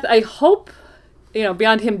beyond death, I hope,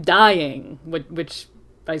 beyond him dying, which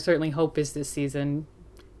I certainly hope is this season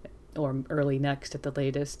or early next at the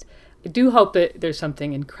latest. I do hope that there's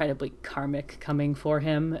something incredibly karmic coming for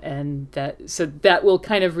him, and that will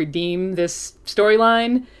kind of redeem this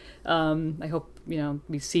storyline. I hope,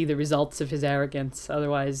 we see the results of his arrogance.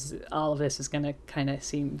 Otherwise, all of this is going to kind of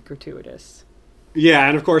seem gratuitous. Yeah,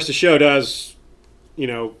 and of course the show does,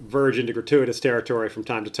 verge into gratuitous territory from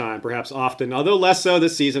time to time, perhaps often, although less so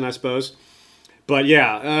this season, I suppose. But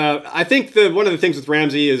yeah, I think one of the things with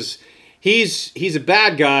Ramsay is he's a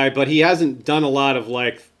bad guy, but he hasn't done a lot of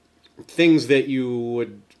like things that you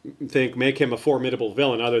would think make him a formidable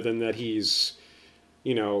villain, other than that he's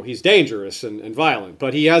dangerous and violent.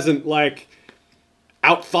 But he hasn't like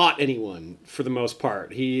outthought anyone for the most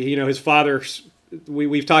part. His father.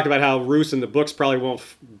 We've talked about how Roose in the books probably won't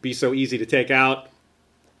be so easy to take out.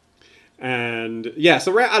 And yeah,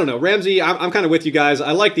 so I don't know, Ramsey. I'm kind of with you guys.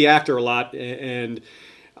 I like the actor a lot, and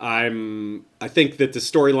I think that the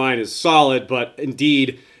storyline is solid. But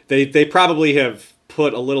indeed, they probably have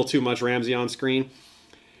put a little too much Ramsey on screen.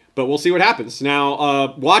 But we'll see what happens.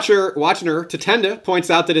 Now, Watcher Tatenda points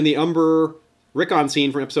out that in the Umber Rickon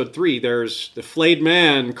scene from episode 3, there's the flayed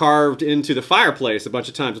man carved into the fireplace a bunch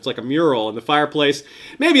of times. It's like a mural in the fireplace.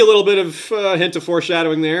 Maybe a little bit of hint of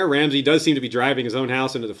foreshadowing there. Ramsey does seem to be driving his own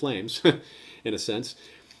house into the flames, in a sense.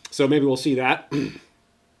 So maybe we'll see that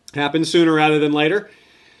happen sooner rather than later.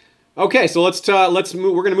 Okay, so let's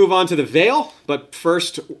move. We're going to move on to the Veil, but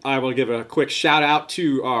first I will give a quick shout out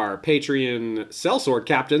to our Patreon sellsword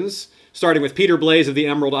captains. Starting with Peter Blaze of the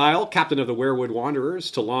Emerald Isle, captain of the Werewood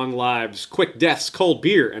Wanderers, to long lives, quick deaths, cold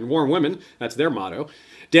beer, and warm women. That's their motto.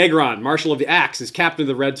 Dagron, Marshal of the Axe, is captain of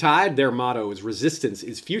the Red Tide. Their motto is resistance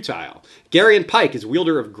is futile. Garion Pike is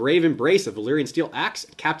wielder of Grave Embrace of Valyrian Steel Axe,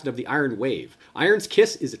 and captain of the Iron Wave. Iron's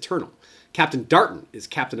Kiss is eternal. Captain Darton is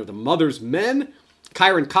captain of the Mother's Men.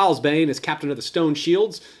 Kyron Callsbane is captain of the Stone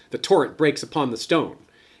Shields. The torrent breaks upon the stone.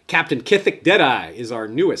 Captain Kithik Deadeye is our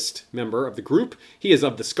newest member of the group. He is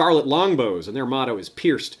of the Scarlet Longbows, and their motto is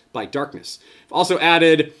Pierced by Darkness. I've also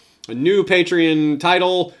added a new Patreon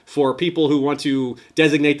title for people who want to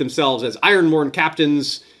designate themselves as Ironborn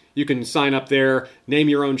captains. You can sign up there, name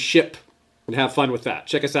your own ship, and have fun with that.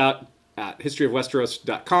 Check us out at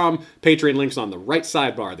historyofwesteros.com. Patreon links on the right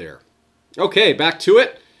sidebar there. Okay, back to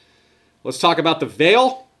it. Let's talk about the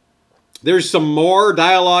Veil. There's some more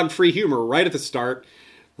dialogue-free humor right at the start.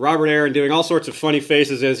 Robert Aaron doing all sorts of funny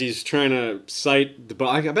faces as he's trying to sight the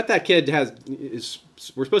bug. I bet that kid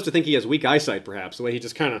we're supposed to think he has weak eyesight, perhaps, the way he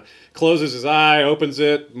just kind of closes his eye, opens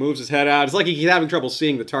it, moves his head out. It's like he's having trouble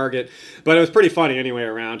seeing the target, but it was pretty funny anyway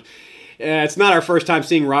around. It's not our first time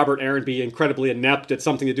seeing Robert Aaron be incredibly inept at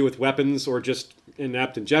something to do with weapons or just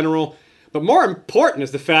inept in general. But more important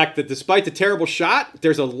is the fact that despite the terrible shot,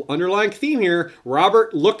 there's an underlying theme here.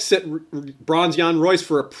 Robert looks at Bronze Jan Royce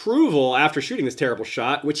for approval after shooting this terrible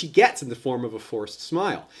shot, which he gets in the form of a forced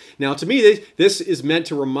smile. Now, to me, this is meant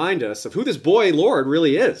to remind us of who this boy Lord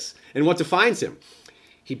really is and what defines him.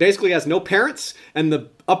 He basically has no parents, and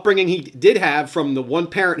the upbringing he did have from the one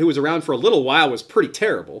parent who was around for a little while was pretty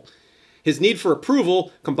terrible. His need for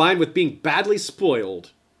approval, combined with being badly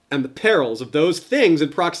spoiled, and the perils of those things in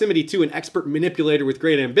proximity to an expert manipulator with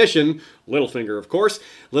great ambition, Littlefinger, of course.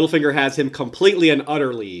 Littlefinger has him completely and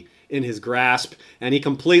utterly in his grasp, and he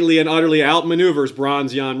completely and utterly outmaneuvers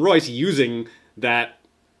Bronze Jan Royce using that,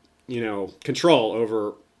 control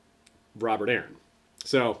over Robert Aaron.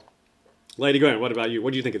 So, Lady Gwyn, what about you?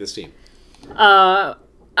 What do you think of this scene? I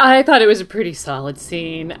thought it was a pretty solid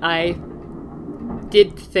scene. I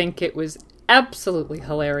did think it was absolutely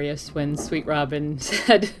hilarious when Sweet Robin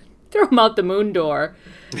said, "Throw him out the moon door."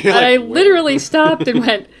 And I literally stopped and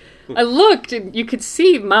went, I looked, and you could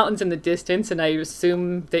see mountains in the distance, and I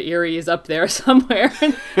assume the Erie is up there somewhere.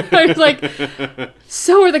 And I was like,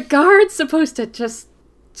 so are the guards supposed to just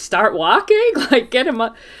start walking? Like, get him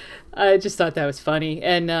up? I just thought that was funny.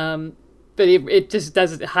 And but it just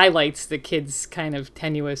highlights the kid's kind of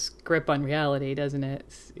tenuous grip on reality, doesn't it?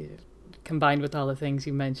 Combined with all the things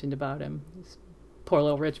you mentioned about him. This poor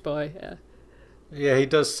little rich boy, yeah. Yeah, he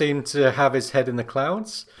does seem to have his head in the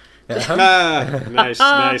clouds. Nice.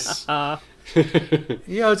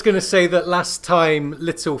 Yeah, I was going to say that last time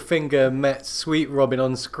Littlefinger met Sweet Robin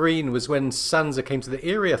on screen was when Sansa came to the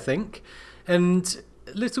Eyrie, I think. And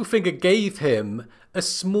Littlefinger gave him a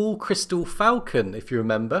small crystal falcon, if you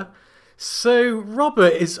remember. So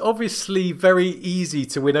Robert is obviously very easy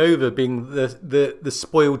to win over, being the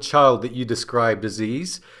spoiled child that you described,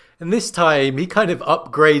 Aziz. And this time he kind of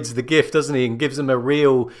upgrades the gift, doesn't he, and gives him a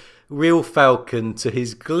real falcon to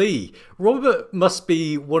his glee. Robert must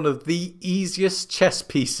be one of the easiest chess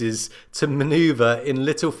pieces to maneuver in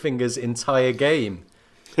Littlefinger's entire game.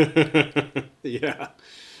 Yeah.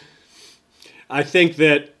 I think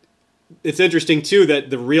that it's interesting, too, that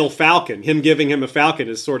the real Falcon, him giving him a Falcon,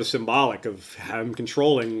 is sort of symbolic of him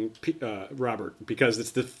controlling Robert, because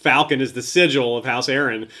it's the Falcon is the sigil of House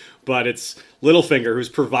Aaron, but it's Littlefinger who's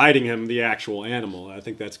providing him the actual animal. I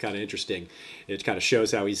think that's kind of interesting. It kind of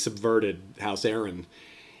shows how he's subverted House Aaron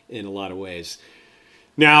in a lot of ways.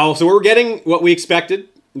 Now, so we're getting what we expected.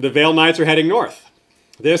 The Vale Knights are heading north.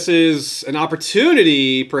 this is an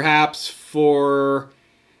opportunity, perhaps, for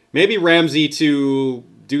maybe Ramsay to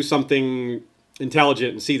do something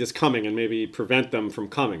intelligent and see this coming and maybe prevent them from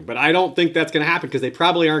coming. But I don't think that's going to happen because they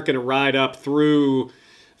probably aren't going to ride up through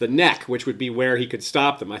the neck, which would be where he could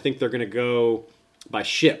stop them. I think they're going to go by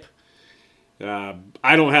ship. I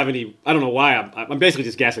don't know why. I'm basically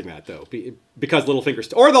just guessing that, though, because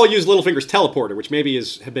Littlefinger's... Or they'll use Littlefinger's teleporter, which maybe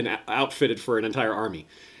have been outfitted for an entire army.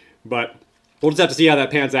 But we'll just have to see how that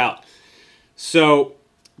pans out. So,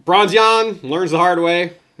 Bronzion learns the hard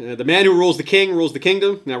way. The man who rules the king rules the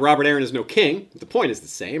kingdom. Now, Robert Arryn is no king, but the point is the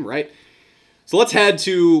same, right? So let's head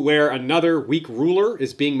to where another weak ruler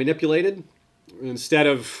is being manipulated. Instead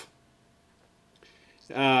of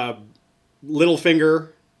Littlefinger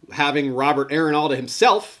having Robert Arryn all to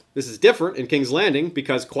himself, this is different in King's Landing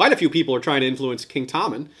because quite a few people are trying to influence King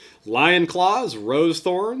Tommen. Lion claws, rose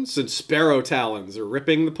thorns, and sparrow talons are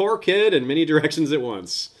ripping the poor kid in many directions at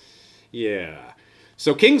once. Yeah.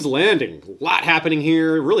 So King's Landing, a lot happening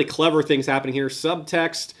here, really clever things happening here,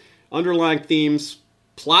 subtext, underlying themes,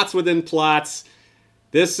 plots within plots.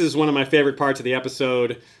 This is one of my favorite parts of the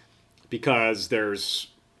episode because there's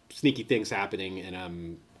sneaky things happening, and I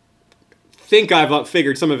think I've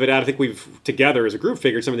figured some of it out. I think we've, together as a group,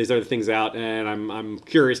 figured some of these other things out, and I'm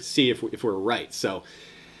curious to see if we're right. So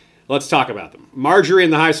let's talk about them. Marjorie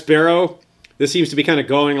and the High Sparrow, this seems to be kind of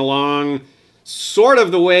going along sort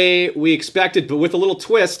of the way we expected, but with a little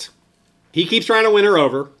twist. He keeps trying to win her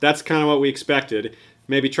over. That's kind of what we expected.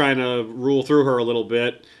 Maybe trying to rule through her a little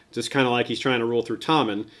bit, just kind of like he's trying to rule through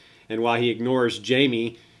Tommen. And while he ignores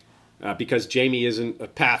Jaime, because Jaime isn't a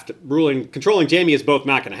path to controlling Jaime is both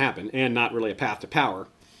not going to happen and not really a path to power.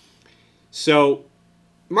 So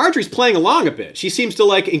Marjorie's playing along a bit. She seems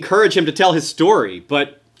to encourage him to tell his story,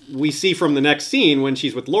 but we see from the next scene when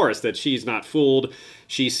she's with Loras that she's not fooled.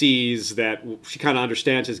 She sees that she kind of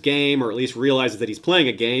understands his game, or at least realizes that he's playing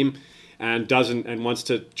a game, and wants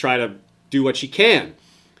to try to do what she can.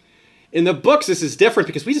 In the books, this is different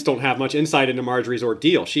because we just don't have much insight into Marjorie's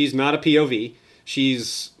ordeal. She's not a POV.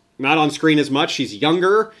 She's not on screen as much. She's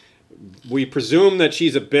younger. We presume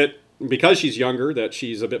that because she's younger, that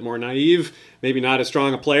she's a bit more naive, maybe not as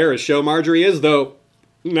strong a player as Show Marjorie is, though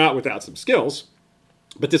not without some skills.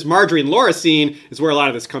 But this Marjorie and Loras scene is where a lot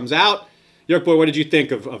of this comes out. Yolkboy, what did you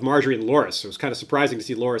think of Marjorie and Loras? It was kind of surprising to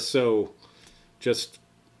see Loras so just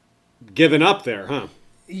given up there, huh?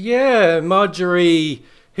 Yeah, Marjorie,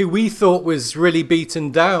 who we thought was really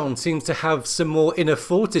beaten down, seems to have some more inner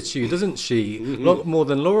fortitude, doesn't she? Mm-hmm. A lot more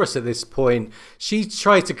than Loras at this point. She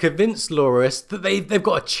tried to convince Loras that they've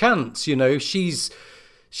got a chance, you know. She's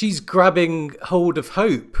grabbing hold of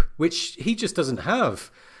hope, which he just doesn't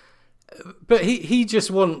have. But he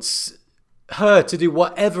just wants her to do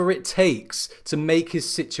whatever it takes to make his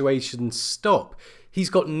situation stop. He's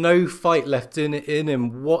got no fight left in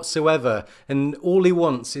him whatsoever, and all he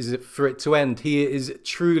wants is for it to end. He is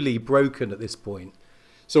truly broken at this point.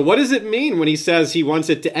 So what does it mean when he says he wants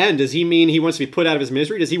it to end? Does he mean he wants to be put out of his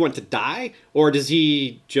misery? Does he want to die? Or is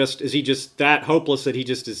he just that hopeless that he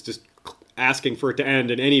is just asking for it to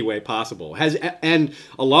end in any way possible? And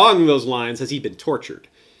along those lines, has he been tortured?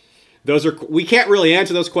 We can't really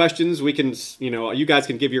answer those questions. We can, you guys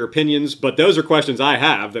can give your opinions, but those are questions I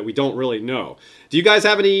have that we don't really know. Do you guys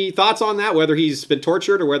have any thoughts on that? Whether he's been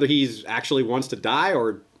tortured or whether he's actually wants to die,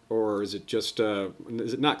 or is it just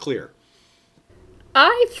is it not clear?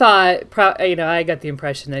 I thought, I got the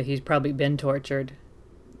impression that he's probably been tortured,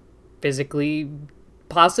 physically,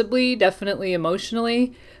 possibly, definitely,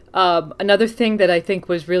 emotionally. Another thing that I think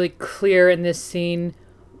was really clear in this scene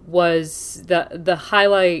was the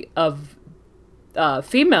highlight of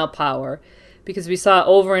female power, because we saw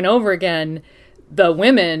over and over again the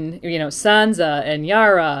women, Sansa and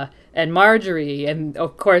Yara and Marjorie, and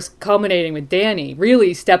of course culminating with Dany,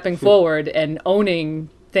 really stepping forward and owning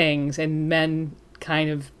things, and men kind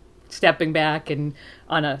of stepping back and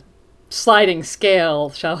on a sliding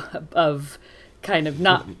scale of kind of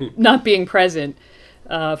not being present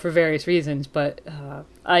for various reasons. But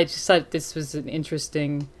I just thought this was an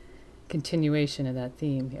interesting continuation of that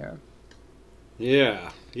theme here.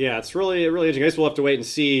 Yeah, it's really interesting. I guess we'll have to wait and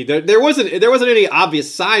see. There wasn't any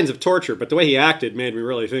obvious signs of torture, but the way he acted made me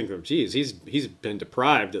really think of, geez, he's been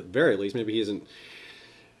deprived at the very least. Maybe he isn't.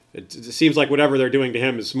 It seems like whatever they're doing to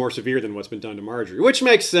him is more severe than what's been done to Marjorie, which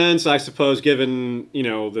makes sense, I suppose, given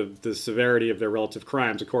the severity of their relative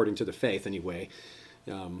crimes, according to the faith, anyway.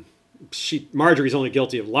 Marjorie's only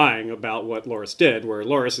guilty of lying about what Loras did, where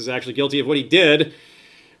Loras is actually guilty of what he did,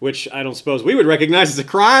 which I don't suppose we would recognize as a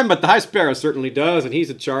crime, but the High Sparrow certainly does, and he's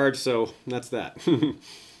in charge, so that's that.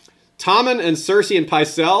 Tommen and Cersei and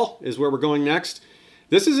Pycelle is where we're going next.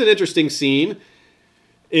 This is an interesting scene.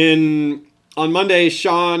 On Monday,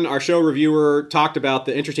 Sean, our show reviewer, talked about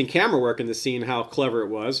the interesting camera work in the scene, how clever it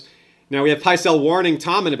was. Now we have Pycelle warning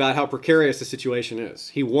Tommen about how precarious the situation is.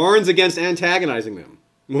 He warns against antagonizing them,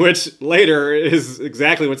 which later is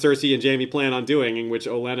exactly what Cersei and Jaime plan on doing, in which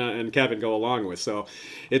Olenna and Kevin go along with. So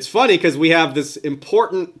it's funny because we have this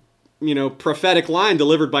important, prophetic line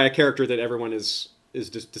delivered by a character that everyone just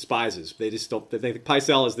despises. They just don't. They think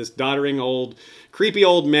Pycelle is this doddering old, creepy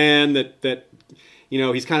old man that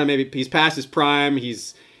he's kind of he's past his prime.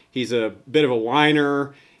 He's a bit of a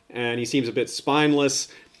whiner, and he seems a bit spineless.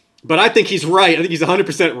 But I think he's right. I think he's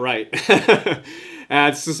 100% right.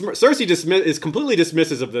 And Cersei is completely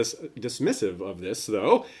dismissive of this,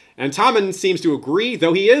 though. And Tommen seems to agree,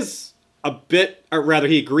 though he is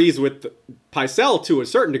he agrees with Pycelle to a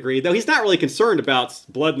certain degree, though he's not really concerned about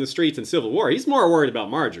blood in the streets and civil war. He's more worried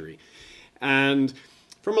about Marjorie. And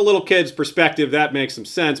from a little kid's perspective, that makes some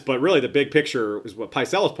sense. But really, the big picture is what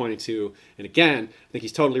Pycelle is pointing to. And again, I think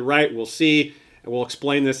he's totally right. We'll see. And we'll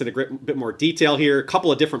explain this in a bit more detail here. A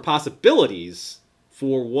couple of different possibilities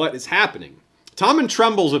for what is happening. Tommen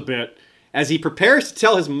trembles a bit as he prepares to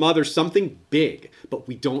tell his mother something big, but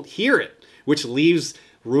we don't hear it, which leaves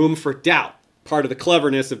room for doubt. Part of the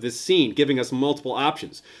cleverness of this scene, giving us multiple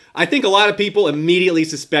options. I think a lot of people immediately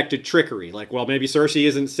suspected trickery, like, well, maybe Cersei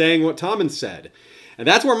isn't saying what Tommen said. And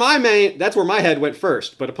that's where my head went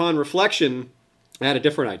first, but upon reflection, I had a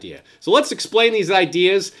different idea. So let's explain these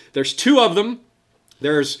ideas. There's two of them.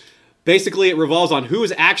 Basically, it revolves on who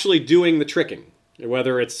is actually doing the tricking.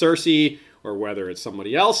 Whether it's Cersei or whether it's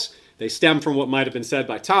somebody else, they stem from what might have been said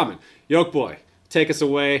by Tommen. Yolkboy, take us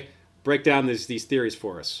away. Break down these theories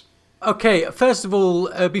for us. Okay, first of all,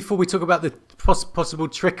 before we talk about the possible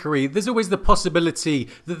trickery, there's always the possibility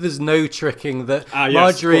that there's no tricking, that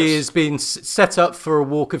Marjorie is being set up for a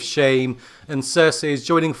walk of shame, and Cersei is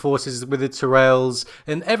joining forces with the Tyrells,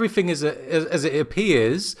 and everything is as it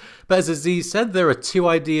appears. But as Aziz said, there are two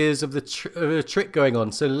ideas of the trick going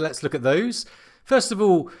on, so let's look at those. First of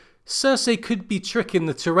all, Cersei could be tricking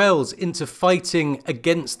the Tyrells into fighting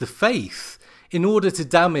against the faith in order to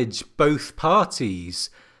damage both parties.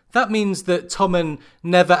 That means that Tommen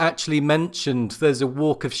never actually mentioned there's a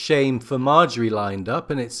walk of shame for Marjorie lined up,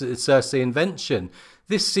 and it's a Cersei invention.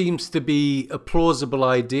 This seems to be a plausible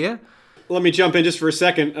idea. Let me jump in just for a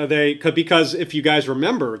second. Because if you guys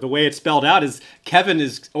remember, the way it's spelled out is Kevin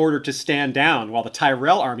is ordered to stand down while the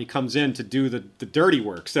Tyrell army comes in to do the dirty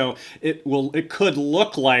work. So it could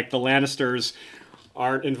look like the Lannisters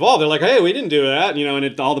aren't involved. They're like, hey, we didn't do that,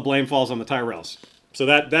 and all the blame falls on the Tyrells. So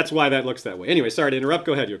that's why that looks that way. Anyway, sorry to interrupt.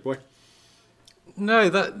 Go ahead, Yolkboy. No,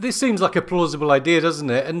 this seems like a plausible idea, doesn't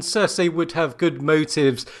it? And Cersei would have good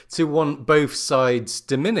motives to want both sides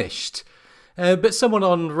diminished. But someone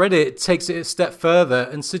on Reddit takes it a step further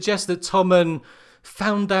and suggests that Tommen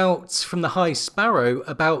found out from the High Sparrow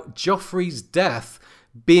about Joffrey's death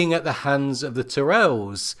being at the hands of the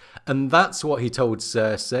Tyrells. And that's what he told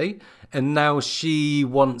Cersei. And now she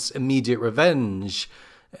wants immediate revenge.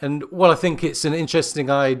 And while I think it's an interesting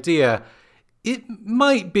idea, it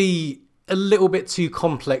might be a little bit too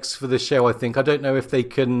complex for the show, I think. I don't know if they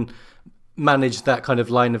can manage that kind of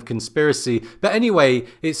line of conspiracy. But anyway,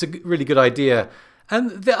 it's a really good idea. And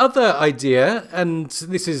the other idea, and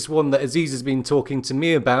this is one that Aziz has been talking to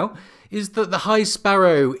me about, is that the High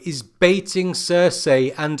Sparrow is baiting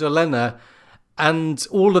Cersei and Olenna and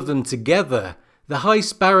all of them together. The High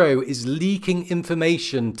Sparrow is leaking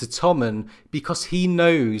information to Tommen because he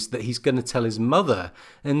knows that he's going to tell his mother.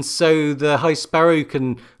 And so the High Sparrow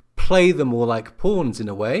can play them all like pawns in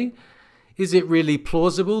a way. Is it really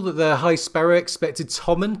plausible that the High Sparrow expected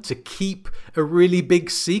Tommen to keep a really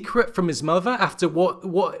big secret from his mother after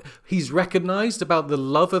what he's recognised about the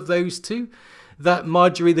love of those two? That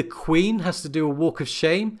Marjorie the Queen has to do a walk of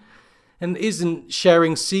shame? And isn't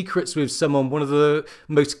sharing secrets with someone one of the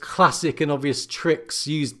most classic and obvious tricks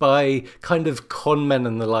used by kind of con men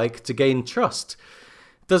and the like to gain trust?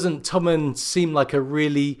 Doesn't Tommen seem like a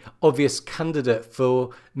really obvious candidate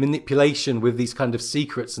for manipulation with these kind of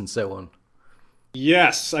secrets and so on?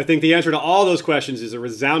 Yes, I think the answer to all those questions is a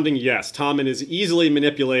resounding yes. Tommen is easily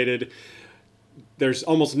manipulated. There's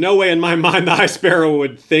almost no way in my mind the High Sparrow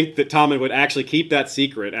would think that Tommen would actually keep that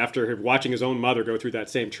secret after watching his own mother go through that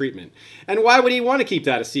same treatment. And why would he want to keep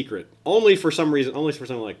that a secret? Only for some reason, only for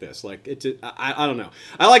something like this. I don't know.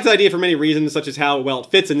 I like the idea for many reasons, such as how well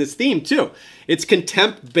it fits in this theme, too. It's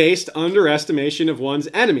contempt-based underestimation of one's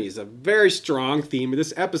enemies, a very strong theme of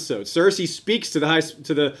this episode. Cersei speaks to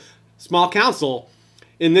the small council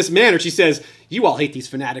in this manner. She says, "You all hate these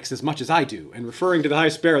fanatics as much as I do," and referring to the High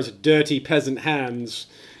Sparrow's dirty peasant hands,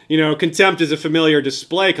 contempt is a familiar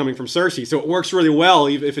display coming from Cersei, so it works really well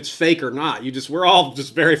even if it's fake or not. We're all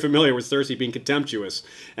just very familiar with Cersei being contemptuous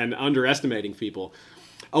and underestimating people.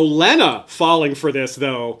 Olenna falling for this,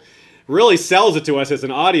 though, really sells it to us as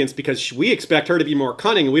an audience because we expect her to be more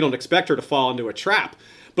cunning and we don't expect her to fall into a trap.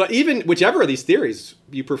 But even whichever of these theories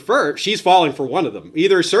you prefer, she's falling for one of them.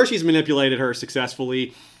 Either Cersei's manipulated her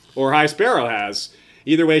successfully or High Sparrow has.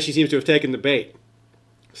 Either way, she seems to have taken the bait.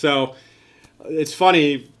 So it's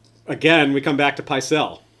funny, again, we come back to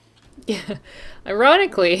Pycelle. Yeah.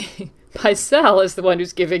 Ironically, Pycelle is the one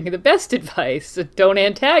who's giving the best advice. So don't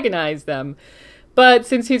antagonize them. But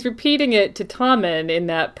since he's repeating it to Tommen in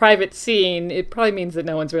that private scene, it probably means that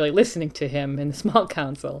no one's really listening to him in the small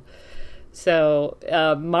council. So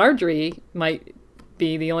Marjorie might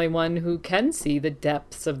be the only one who can see the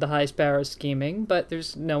depths of the High Sparrow scheming, but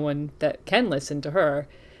there's no one that can listen to her.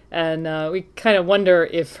 And we kind of wonder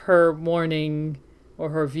if her warning or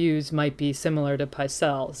her views might be similar to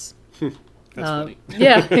Pycelle's. That's funny.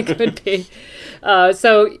 Yeah, it could be.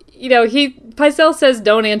 Pycelle says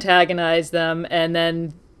don't antagonize them, and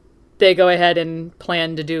then they go ahead and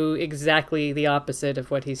plan to do exactly the opposite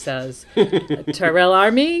of what he says. A Tyrell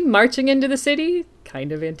army marching into the city?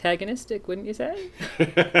 Kind of antagonistic, wouldn't you say?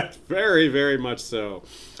 Very, very much so.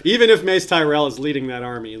 Even if Mace Tyrell is leading that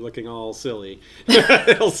army looking all silly,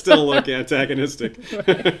 it'll still look antagonistic.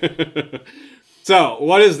 So,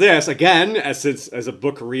 what is this? Again, as a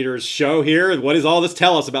book reader's show here, what does all this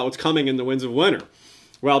tell us about what's coming in the Winds of Winter?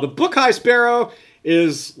 Well, the book High Sparrow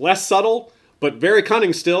is less subtle, but very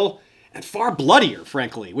cunning still, and far bloodier,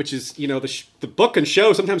 frankly, which is, the book and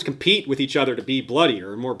show sometimes compete with each other to be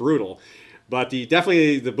bloodier and more brutal. But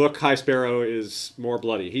definitely the book High Sparrow is more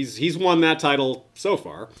bloody. He's won that title so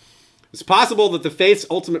far. It's possible that the Faith's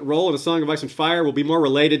ultimate role in A Song of Ice and Fire will be more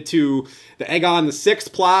related to the Aegon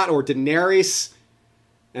VI plot or Daenerys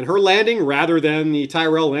and her landing rather than the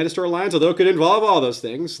Tyrell-Lannister alliance, although it could involve all those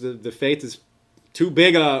things. The Faith is too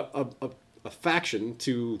big a faction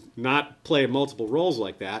to not play multiple roles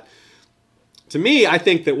like that. To me, I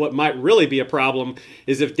think that what might really be a problem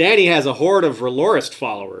is if Dany has a horde of R'hllorist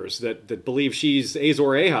followers that believe she's Azor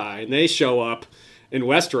Ahai, and they show up in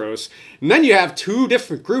Westeros, and then you have two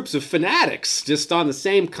different groups of fanatics just on the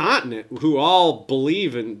same continent who all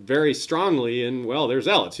believe in very strongly in, well, they're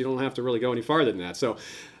zealots. You don't have to really go any farther than that. So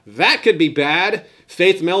that could be bad.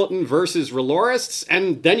 Faith Militant versus R'hllorists,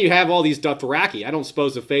 and then you have all these Dothraki. I don't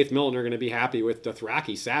suppose the Faith Militant are going to be happy with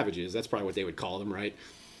Dothraki savages. That's probably what they would call them, right?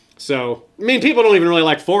 So, people don't even really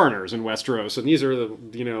like foreigners in Westeros, and these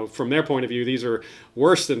are from their point of view, these are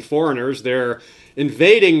worse than foreigners. They're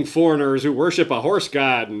invading foreigners who worship a horse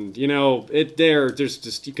god, and you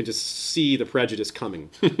can just see the prejudice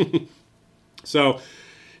coming. So,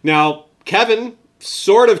 now Kevin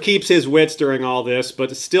sort of keeps his wits during all this,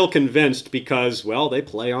 but is still convinced because, well, they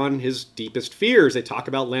play on his deepest fears. They talk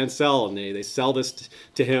about Lancel, and they sell this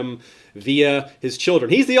to him via his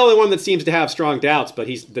children. He's the only one that seems to have strong doubts, but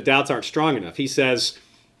the doubts aren't strong enough. He says,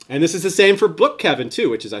 and this is the same for book Kevin too,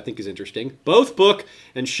 which I think is interesting. Both book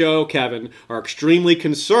and show Kevin are extremely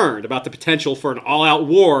concerned about the potential for an all-out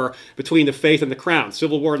war between the Faith and the Crown,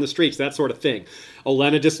 civil war in the streets, that sort of thing.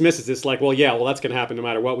 Olenna dismisses this like, well, that's going to happen no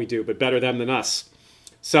matter what we do, but better them than us.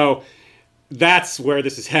 So that's where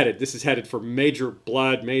this is headed. This is headed for major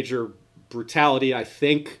blood, major brutality, I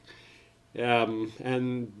think.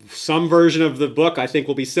 And some version of the book I think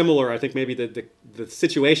will be similar. I think maybe the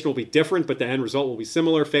situation will be different, but the end result will be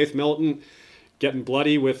similar. Faith Militant getting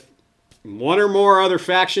bloody with one or more other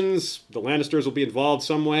factions. The Lannisters will be involved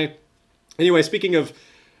some way. Anyway, speaking of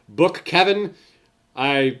book Kevin,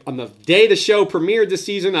 on the day the show premiered this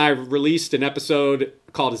season, I released an episode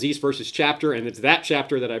called Aziz versus Chapter, and it's that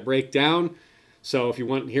chapter that I break down. So if you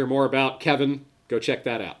want to hear more about Kevin, go check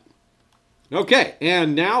that out. Okay,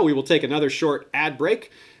 and now we will take another short ad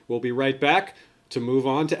break. We'll be right back to move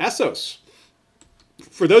on to Essos.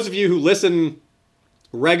 For those of you who listen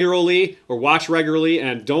regularly or watch regularly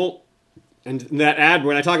and that ad,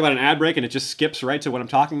 when I talk about an ad break and it just skips right to what I'm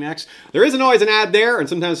talking next, there isn't always an ad there, and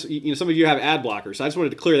sometimes some of you have ad blockers. So I just wanted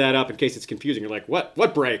to clear that up in case it's confusing. You're like,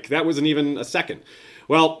 what break? That wasn't even a second.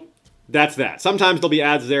 Well, that's that. Sometimes there'll be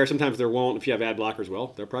ads there, sometimes there won't. If you have ad blockers,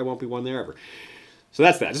 well, there probably won't be one there ever. So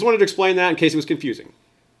that's that. Just wanted to explain that in case it was confusing.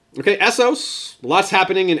 Okay, Essos. Lots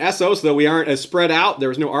happening in Essos, though we aren't as spread out. There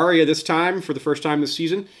was no Arya this time for the first time this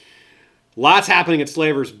season. Lots happening at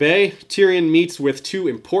Slaver's Bay. Tyrion meets with two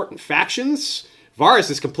important factions. Varys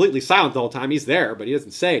is completely silent the whole time. He's there, but he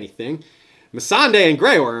doesn't say anything. Missandei and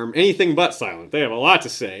Grey Worm, anything but silent. They have a lot to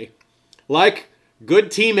say. Like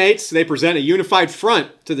good teammates, they present a unified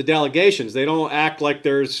front to the delegations. They don't act like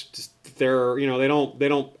there's just they're, they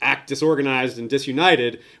don't act disorganized and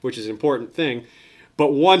disunited, which is an important thing.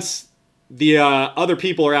 But once the other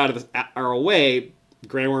people are away,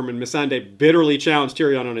 Grey Worm and Missandei bitterly challenge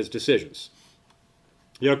Tyrion on his decisions.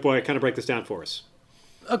 Yolkboy, kind of break this down for us.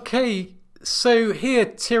 Okay, so here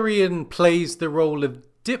Tyrion plays the role of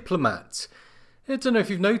diplomat. I don't know if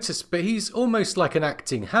you've noticed, but he's almost like an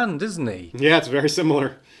acting hand, isn't he? Yeah, it's very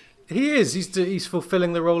similar. He is. He's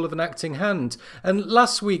fulfilling the role of an acting hand. And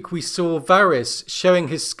last week we saw Varys showing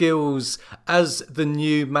his skills as the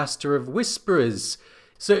new Master of Whisperers.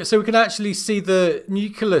 So we can actually see the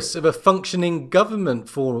nucleus of a functioning government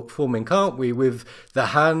forming, can't we? With the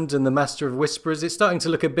Hand and the Master of Whisperers. It's starting to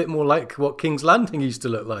look a bit more like what King's Landing used to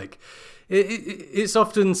look like. It's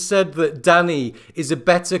often said that Dany is a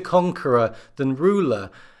better conqueror than ruler.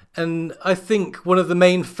 And I think one of the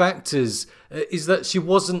main factors is that she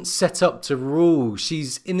wasn't set up to rule.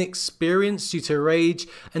 She's inexperienced due to her age,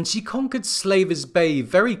 and she conquered Slaver's Bay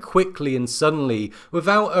very quickly and suddenly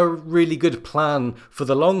without a really good plan for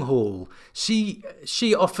the long haul. She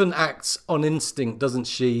often acts on instinct, doesn't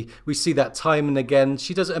she? We see that time and again.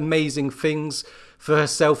 She does amazing things for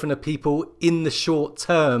herself and her people in the short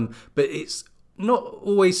term, but it's not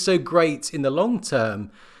always so great in the long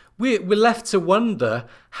term. We're left to wonder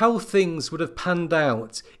how things would have panned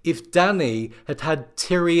out if Dany had had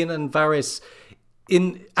Tyrion and Varys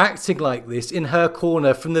acting like this in her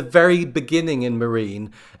corner from the very beginning in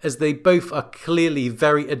Meereen, as they both are clearly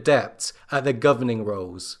very adept at their governing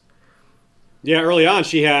roles. Yeah, early on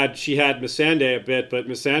she had Missandei a bit, but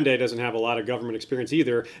Missandei doesn't have a lot of government experience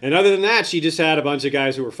either. And other than that, she just had a bunch of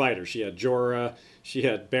guys who were fighters. She had Jorah, she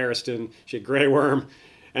had Barristan, she had Grey Worm,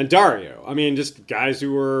 and Daario. I mean, just guys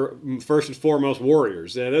who were first and foremost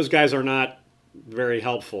warriors. Those guys are not very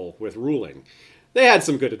helpful with ruling. They had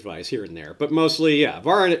some good advice here and there, but mostly, yeah.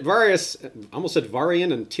 Varys, I almost said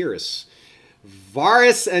Varian and Tyrus.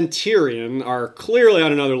 Varys and Tyrion are clearly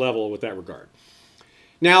on another level with that regard.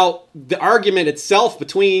 Now, the argument itself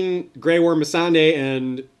between Grey Worm, Missandei,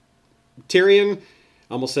 and Tyrion,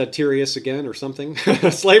 I almost said Tyrius again or something.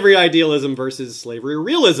 Slavery idealism versus slavery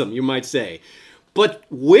realism, you might say. But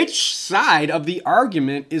which side of the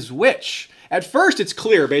argument is which? At first, it's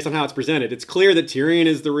clear, based on how it's presented, it's clear that Tyrion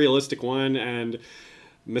is the realistic one and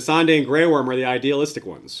Missandei and Grey Worm are the idealistic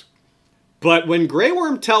ones. But when Grey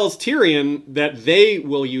Worm tells Tyrion that they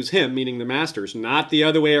will use him, meaning the Masters, not the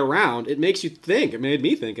other way around, it makes you think, it made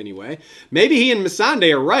me think anyway, maybe he and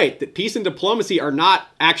Missandei are right, that peace and diplomacy are not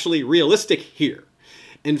actually realistic here.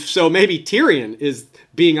 And so maybe Tyrion is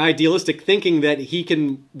being idealistic, thinking that he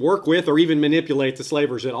can work with or even manipulate the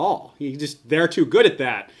slavers at all. They're too good at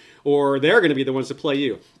that, or they're going to be the ones to play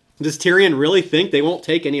you. Does Tyrion really think they won't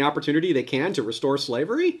take any opportunity they can to restore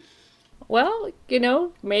slavery? Well,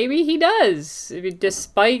 maybe he does. I mean,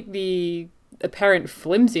 despite the apparent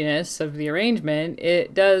flimsiness of the arrangement,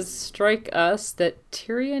 it does strike us that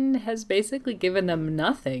Tyrion has basically given them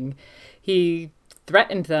nothing. He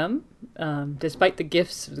threatened them, despite the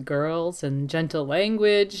gifts of the girls and gentle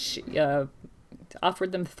language,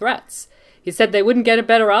 offered them threats. He said they wouldn't get a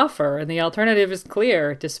better offer, and the alternative is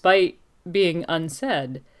clear, despite being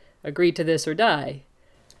unsaid. Agree to this or die.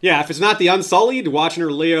 Yeah, if it's not the Unsullied,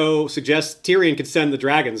 Watchner Leo suggests Tyrion could send the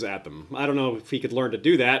dragons at them. I don't know if he could learn to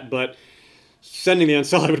do that, but sending the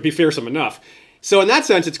Unsullied would be fearsome enough. So in that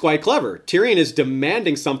sense, it's quite clever. Tyrion is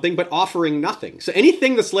demanding something, but offering nothing. So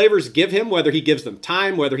anything the slavers give him, whether he gives them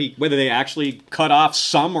time, whether they actually cut off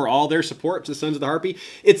some or all their support to the Sons of the Harpy,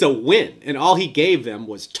 it's a win. And all he gave them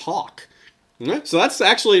was talk. So that's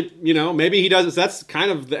actually, maybe he does. That's kind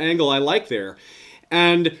of the angle I like there.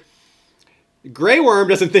 And Grey Worm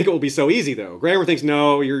doesn't think it will be so easy, though. Grey Worm thinks,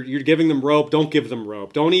 no, you're giving them rope. Don't give them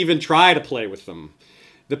rope. Don't even try to play with them.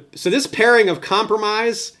 So this pairing of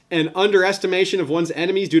compromise and underestimation of one's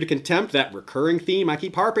enemies due to contempt, that recurring theme I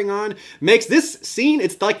keep harping on, makes this scene,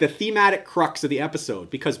 it's like the thematic crux of the episode,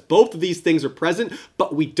 because both of these things are present,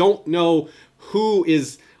 but we don't know who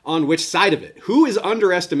is on which side of it. Who is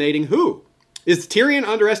underestimating who? Is Tyrion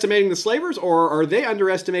underestimating the slavers, or are they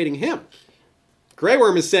underestimating him? Grey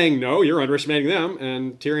Worm is saying, no, you're underestimating them,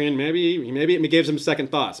 and Tyrion, maybe it gives him second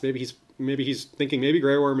thoughts. Maybe he's thinking maybe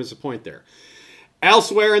Grey Worm is a point there.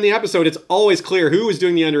 Elsewhere in the episode, it's always clear who is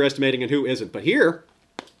doing the underestimating and who isn't. But here,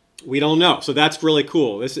 we don't know. So that's really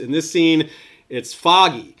cool. In this scene, it's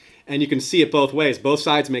foggy, and you can see it both ways. Both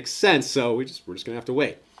sides make sense, so we're just going to have to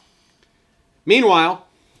wait. Meanwhile,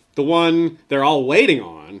 the one they're all waiting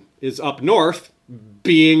on is up north,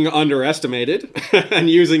 being underestimated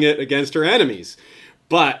and using it against her enemies.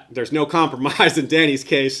 But there's no compromise in Dany's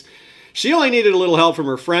case. She only needed a little help from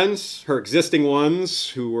her friends, her existing ones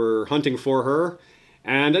who were hunting for her,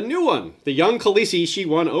 And a new one. The young Khaleesi she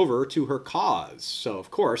won over to her cause. So, of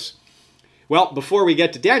course. Well, before we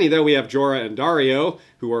get to Dany, though, we have Jorah and Daario,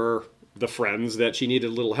 who are the friends that she needed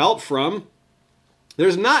a little help from.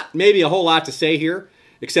 There's not maybe a whole lot to say here,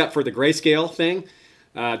 except for the grayscale thing.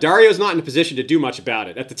 Daario's not in a position to do much about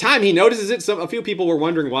it. At the time he notices it, a few people were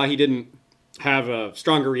wondering why he didn't have a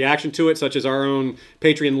stronger reaction to it, such as our own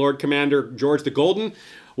Patreon Lord Commander, George the Golden,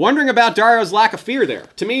 wondering about Daario's lack of fear there.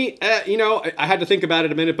 To me, I had to think about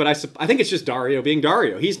it a minute, but I think it's just Daario being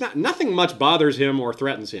Daario. Nothing much bothers him or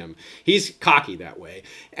threatens him. He's cocky that way.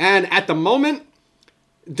 And at the moment,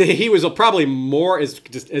 he was probably more, as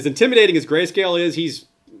intimidating as Grayscale is,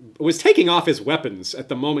 was taking off his weapons at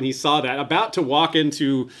the moment he saw that, about to walk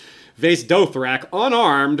into Vaes Dothrak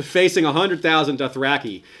unarmed, facing 100,000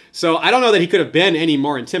 Dothraki. So I don't know that he could have been any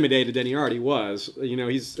more intimidated than he already was.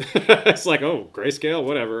 He's it's like, oh, Grayscale,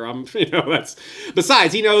 whatever.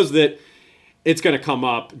 Besides, he knows that it's going to come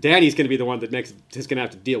up. Dany's going to be the one that is going to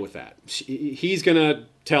have to deal with that. He's going to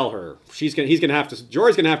tell her. Jorah's going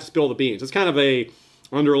to have to spill the beans. It's kind of a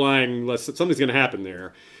underlying, something's going to happen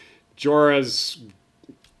there.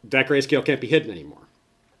 That Grayscale can't be hidden anymore.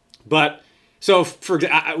 But, so,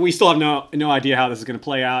 we still have no idea how this is going to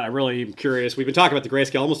play out. I really am curious. We've been talking about the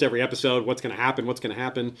Grayscale almost every episode. What's going to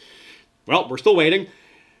happen? Well, we're still waiting.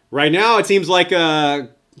 Right now, it seems like, what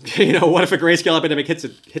if a Grayscale epidemic hits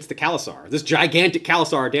the Khalasar? This gigantic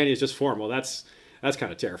Khalasar Dany has just formed. Well, that's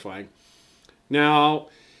kind of terrifying. Now,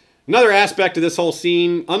 another aspect of this whole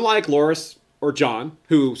scene, unlike Loras or Jon,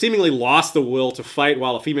 who seemingly lost the will to fight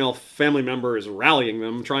while a female family member is rallying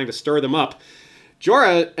them, trying to stir them up,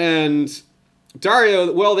 Jorah and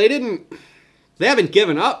Daario, well, they haven't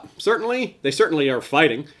given up, certainly. They certainly are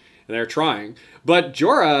fighting, and they're trying. But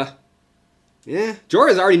Jorah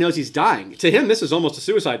already knows he's dying. To him, this is almost a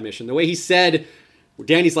suicide mission. The way he said,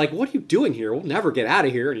 Dany's like, what are you doing here? We'll never get out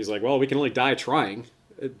of here. And he's like, well, we can only die trying.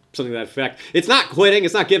 Something to that effect. It's not quitting,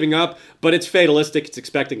 it's not giving up, but it's fatalistic. It's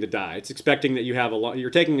expecting to die. It's expecting that you're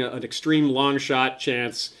taking an extreme long shot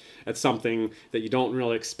chance at something that you don't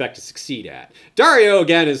really expect to succeed at. Daario,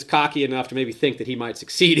 again, is cocky enough to maybe think that he might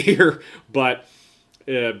succeed here, but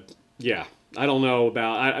I don't know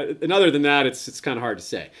about. And other than that, it's kind of hard to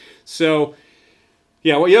say. So,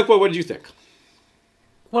 yeah, yolkboy, what did you think?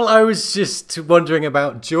 Well, I was just wondering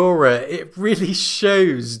about Jorah. It really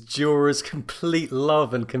shows Jorah's complete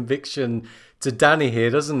love and conviction to Dany here,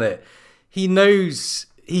 doesn't it? He knows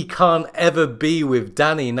he can't ever be with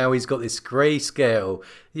Dany now he's got this grayscale,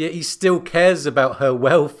 yet he still cares about her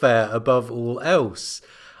welfare above all else.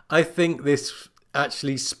 I think this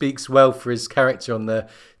actually speaks well for his character on the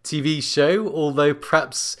TV show, although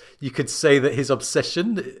perhaps you could say that his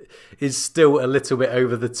obsession is still a little bit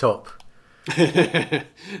over the top.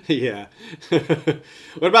 Yeah.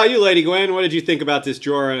 What about you, Lady Gwyn? What did you think about this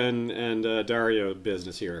Jorah and Daario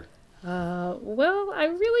business here? Well, I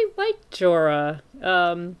really like Jorah.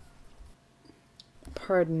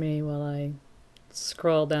 Pardon me while I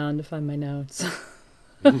scroll down to find my notes.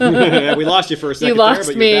 We lost you for a second. You lost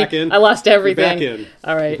there, but me. You're back in. I lost everything. You're back in.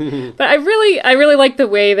 All right. But I really like the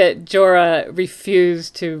way that Jorah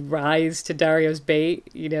refused to rise to Dario's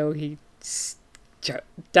bait.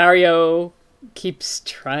 Daario keeps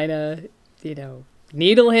trying to,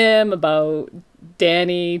 needle him about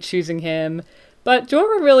Dany choosing him. But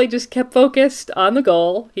Jorah really just kept focused on the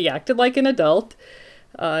goal. He acted like an adult.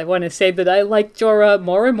 I want to say that I like Jorah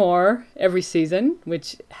more and more every season,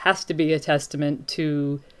 which has to be a testament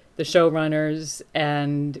to the showrunners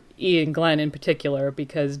and Ian Glenn in particular,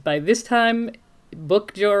 because by this time,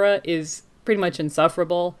 book Jorah is pretty much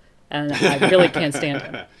insufferable. And I really can't stand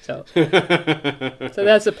him. So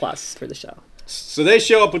that's a plus for the show. So they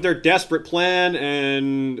show up with their desperate plan,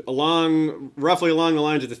 and roughly along the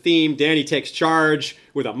lines of the theme, Dany takes charge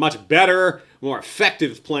with a much better, more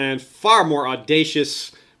effective plan, far more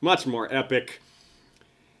audacious, much more epic.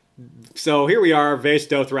 So here we are, Vaes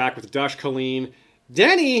Dothrak with Dush Colleen.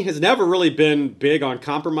 Dany has never really been big on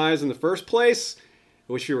compromise in the first place,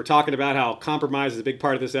 which we were talking about how compromise is a big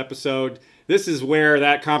part of this episode. This is where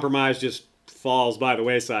that compromise just falls by the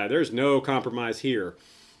wayside. There's no compromise here.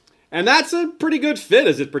 And that's a pretty good fit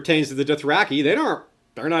as it pertains to the Dothraki.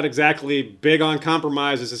 They're not exactly big on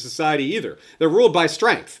compromise as a society either. They're ruled by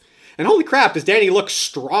strength. And holy crap, does Dany look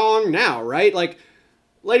strong now, right? Like,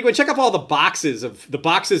 Lady Gwyn, check up all the boxes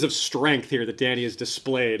of strength here that Dany has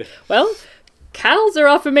displayed. Well, cows are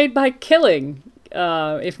often made by killing.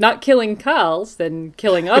 If not killing cows, then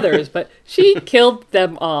killing others. But she killed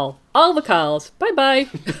them all. All the cows. Bye-bye.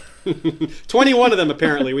 21 of them,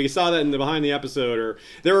 apparently. We saw that behind the episode. Or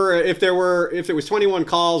if it was 21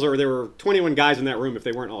 calls, or there were 21 guys in that room if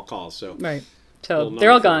they weren't all calls. So right. So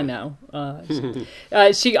they're all gone now.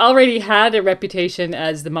 She already had a reputation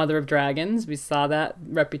as the mother of dragons. We saw that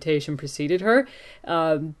reputation preceded her.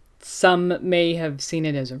 Some may have seen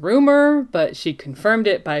it as a rumor, but she confirmed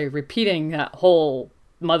it by repeating that whole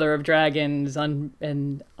mother of dragons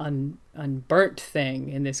unburnt thing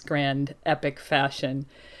in this grand epic fashion.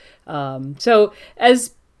 So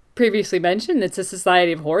as previously mentioned, it's a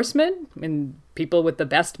society of horsemen, and people with the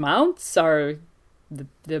best mounts are the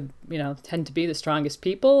tend to be the strongest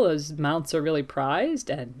people. Those mounts are really prized,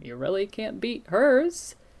 and you really can't beat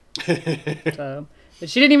hers. So, but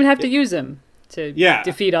she didn't even have to use them to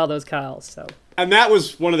defeat all those cows. So, and that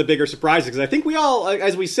was one of the bigger surprises, because I think we all,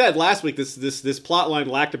 as we said last week, this plot line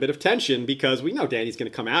lacked a bit of tension because we know Dany's going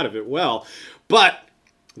to come out of it well. But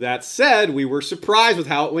that said, we were surprised with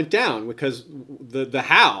how it went down, because the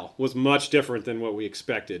how was much different than what we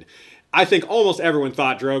expected. I think almost everyone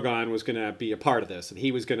thought Drogon was going to be a part of this, and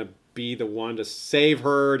he was going to be the one to save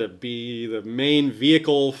her, to be the main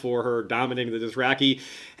vehicle for her dominating the Dothraki.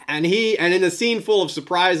 And in a scene full of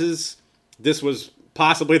surprises, this was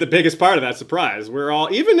possibly the biggest part of that surprise. We're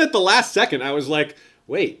all, even at the last second, I was like,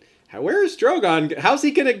 wait, where is Drogon? How's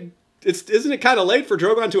he going to... Isn't it kind of late for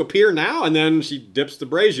Drogon to appear now? And then she dips the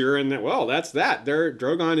brazier, and then, well, that's that.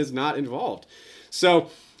 Drogon is not involved. So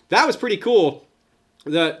that was pretty cool.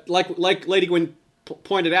 Like Lady Gwyn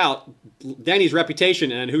pointed out, Dany's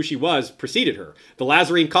reputation and who she was preceded her. The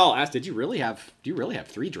Lazarine Call asked, "Do you really have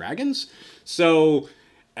 3 dragons?" So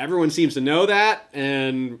everyone seems to know that,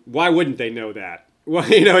 and why wouldn't they know that? Well,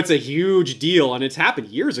 it's a huge deal, and it's happened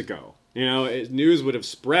years ago. News would have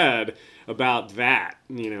spread about that.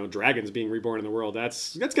 Dragons being reborn in the world.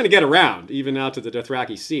 That's going to get around, even out to the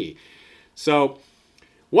Dothraki Sea. So,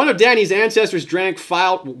 one of Dany's ancestors drank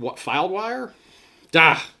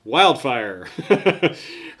wildfire.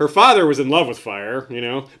 Her father was in love with fire,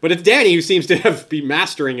 But it's Dany who seems to be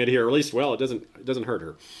mastering it here. Or at least, well, it doesn't hurt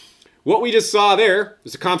her. What we just saw there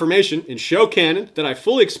is a confirmation in show canon that I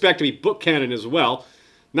fully expect to be book canon as well.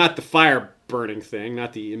 Not the fire burning thing,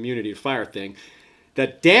 not the immunity to fire thing.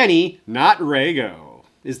 That Dany, not Rhaego,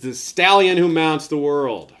 is the stallion who mounts the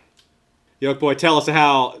world. Yolkboy, tell us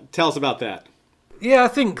about that. Yeah, I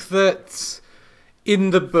think that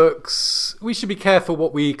in the books, we should be careful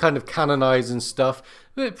what we kind of canonize and stuff.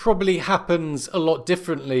 It probably happens a lot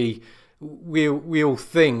differently, we all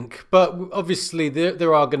think. But obviously,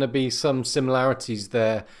 there are going to be some similarities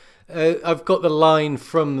there. I've got the line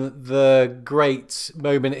from the great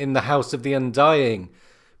moment in the House of the Undying.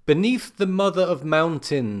 Beneath the mother of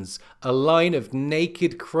mountains, a line of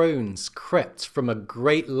naked crones crept from a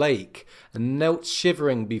great lake and knelt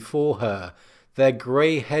shivering before her, their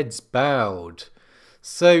grey heads bowed.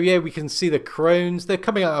 So yeah, we can see the crones. They're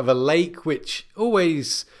coming out of a lake, which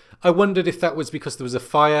always... I wondered if that was because there was a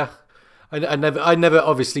fire. I never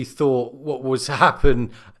obviously thought what was to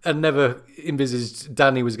happen. I never envisaged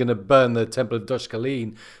Dany was going to burn the Temple of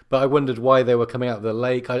Doshkalin, but I wondered why they were coming out of the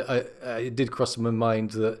lake. It did cross my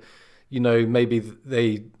mind that, maybe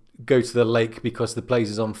they go to the lake because the place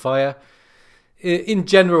is on fire. In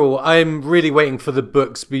general, I'm really waiting for the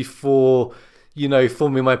books before,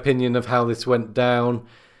 forming my opinion of how this went down.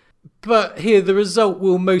 But here, the result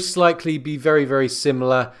will most likely be very, very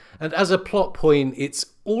similar. And as a plot point, it's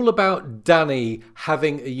all about Dany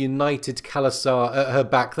having a united Khalasar at her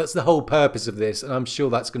back. That's the whole purpose of this, and I'm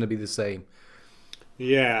sure that's going to be the same.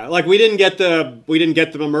 Yeah, like we didn't get them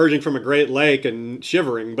emerging from a great lake and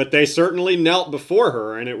shivering, but they certainly knelt before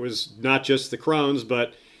her, and it was not just the crones,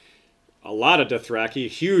 but a lot of Dothraki,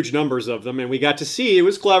 huge numbers of them, and we got to see, it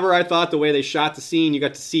was clever, I thought, the way they shot the scene. You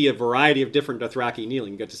got to see a variety of different Dothraki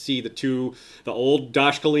kneeling. You got to see the old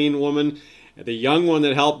Doshkalin woman, the young one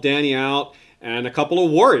that helped Dany out, and a couple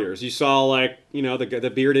of warriors. You saw,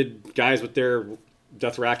 the bearded guys with their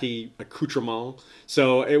Dothraki accoutrement.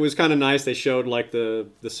 So it was kind of nice. They showed,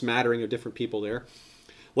 the smattering of different people there.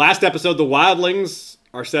 Last episode, the wildlings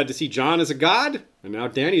are said to see Jon as a god, and now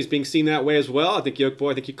Dany is being seen that way as well. I think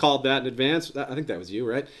Yolkboy, you called that in advance. I think that was you,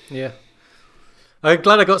 right? Yeah. I'm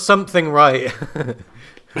glad I got something right.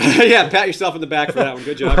 Yeah, pat yourself in the back for that one.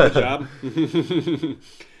 Good job.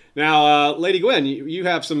 Now, Lady Gwyn, you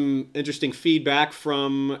have some interesting feedback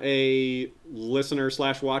from a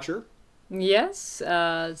listener/watcher. Yes.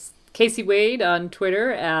 Casey Wade on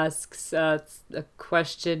Twitter asks a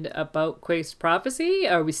question about Quait's prophecy.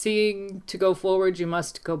 Are we seeing to go forward, you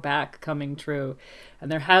must go back coming true? And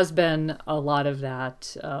there has been a lot of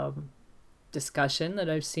that discussion that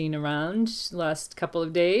I've seen around the last couple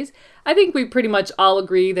of days. I think we pretty much all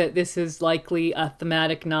agree that this is likely a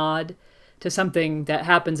thematic nod to something that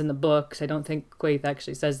happens in the books. I don't think Quaid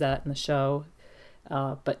actually says that in the show.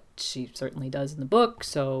 But she certainly does in the book,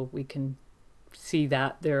 so we can see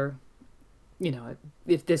that they're,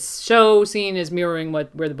 if this show scene is mirroring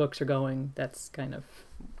where the books are going, that's kind of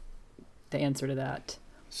the answer to that.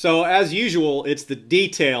 So, as usual, it's the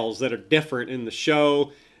details that are different in the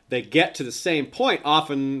show. They get to the same point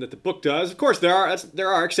often that the book does. Of course, there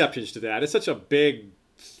are exceptions to that. It's such a big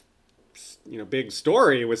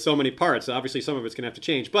story with so many parts. Obviously, some of it's going to have to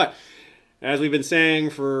change. But as we've been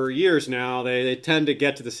saying for years now, they tend to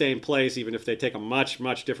get to the same place, even if they take a much,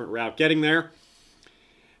 much different route getting there.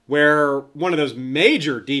 Where one of those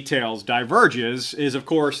major details diverges is, of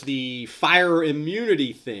course, the fire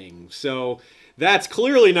immunity thing. So that's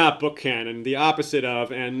clearly not book canon, the opposite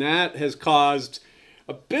of, and that has caused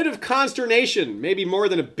a bit of consternation, maybe more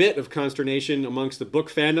than a bit of consternation amongst the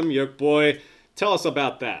book fandom. Yolkboy, tell us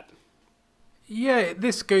about that. Yeah,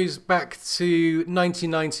 this goes back to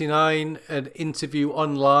 1999, an interview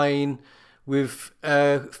online with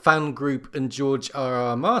a fan group and George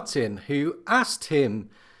R.R. Martin, who asked him,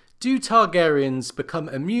 do Targaryens become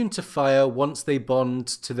immune to fire once they bond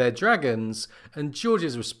to their dragons? And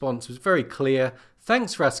George's response was very clear.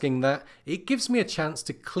 Thanks for asking that. It gives me a chance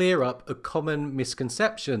to clear up a common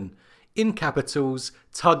misconception. In capitals,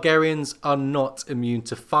 Targaryens are not immune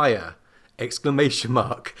to fire. Exclamation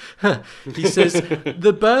mark. He says,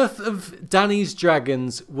 the birth of Dany's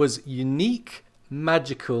dragons was unique,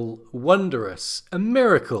 magical, wondrous, a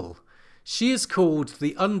miracle. She is called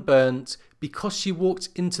the Unburnt because she walked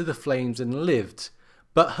into the flames and lived.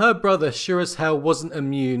 But her brother sure as hell wasn't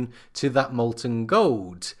immune to that molten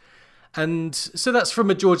gold. And so that's from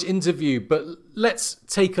a George interview, but let's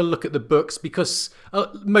take a look at the books because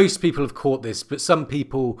most people have caught this, but some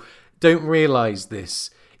people don't realise this.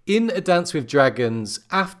 In A Dance with Dragons,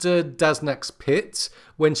 after Daznak's pit,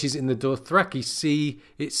 when she's in the Dothraki Sea,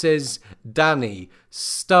 it says, Dany,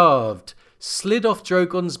 starved, slid off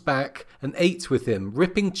Drogon's back and ate with him,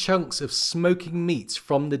 ripping chunks of smoking meat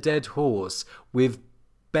from the dead horse with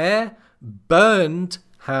bare, burned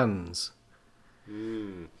hands.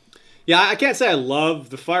 Yeah, I can't say I love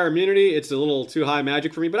the fire immunity. It's a little too high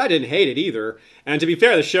magic for me, but I didn't hate it either. And to be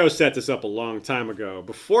fair, the show set this up a long time ago,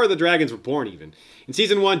 before the dragons were born even. In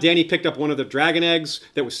season 1, Dany picked up one of the dragon eggs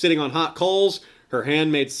that was sitting on hot coals. Her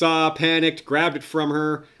handmaid saw, panicked, grabbed it from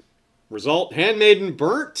her. Result, handmaiden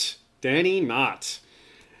burnt, Dany not.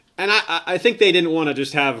 And I think they didn't want to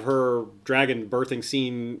just have her dragon birthing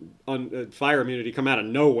scene on fire immunity come out of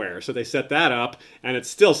nowhere. So they set that up, and it's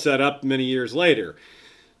still set up many years later.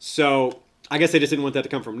 So I guess they just didn't want that to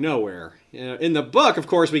come from nowhere. In the book, of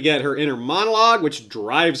course, we get her inner monologue, which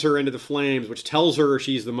drives her into the flames, which tells her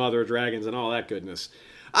she's the mother of dragons and all that goodness.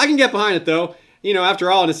 I can get behind it, though.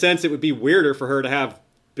 After all, in a sense, it would be weirder for her to have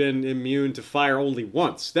been immune to fire only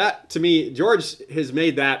once. That, to me, George has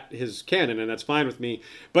made that his canon, and that's fine with me.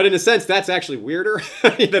 But in a sense, that's actually weirder,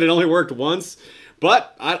 that it only worked once.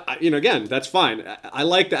 But, again, that's fine. I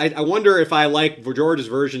like that. I wonder if I like George's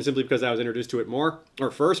version simply because I was introduced to it more,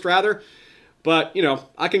 or first, rather. But,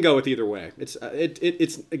 I can go with either way. It's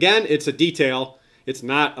a detail. It's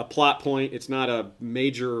not a plot point. It's not a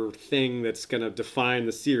major thing that's going to define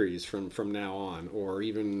the series from now on, or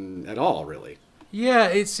even at all, really. Yeah,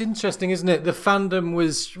 it's interesting, isn't it? The fandom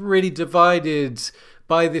was really divided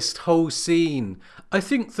by this whole scene. I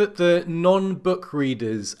think that the non-book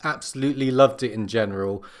readers absolutely loved it in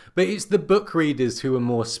general, but it's the book readers who are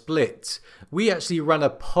more split. We actually ran a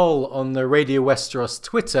poll on the Radio Westeros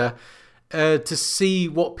Twitter to see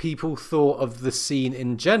what people thought of the scene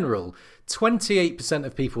in general. 28%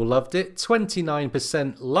 of people loved it,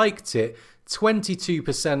 29% liked it,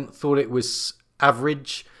 22% thought it was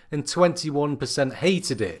average, and 21%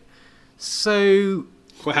 hated it. So...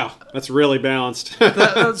 Wow, that's really balanced.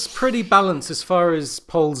 That's pretty balanced as far as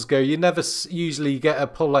polls go. You never usually get a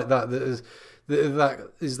poll like that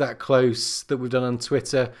is that close that we've done on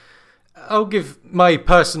Twitter. I'll give my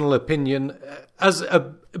personal opinion. As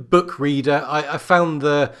a book reader, I found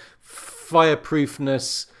the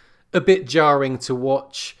fireproofness a bit jarring to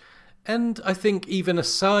watch. And I think even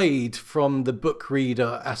aside from the book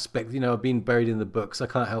reader aspect, I've been buried in the books, I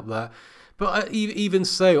can't help that. But even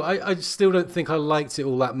so, I still don't think I liked it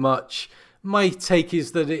all that much. My take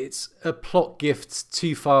is that it's a plot gift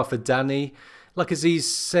too far for Dany. Like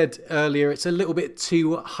Aziz said earlier, it's a little bit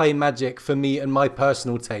too high magic for me and my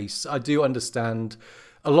personal tastes. I do understand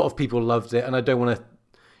a lot of people loved it, and I don't want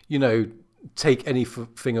to, take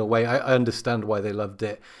anything away. I understand why they loved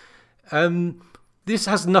it. This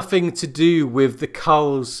has nothing to do with the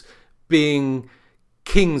Khals being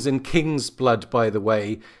kings and king's blood, by the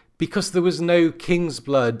way. because there was no king's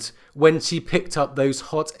blood when she picked up those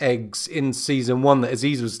hot eggs in season 1 that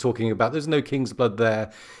Aziz was talking about. There's no king's blood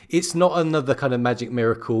there. It's not another kind of magic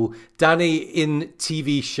miracle. Dany in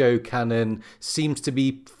TV show canon seems to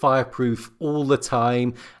be fireproof all the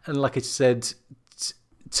time. And like I said,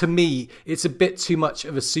 to me, it's a bit too much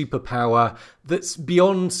of a superpower that's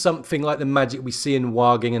beyond something like the magic we see in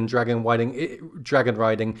warging and dragon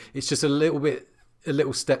riding. It's just a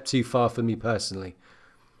little step too far for me personally.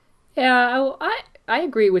 Yeah, I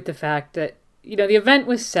agree with the fact that, the event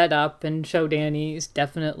was set up and show Dany is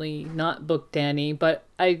definitely not book Dany, but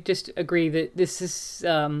I just agree that this is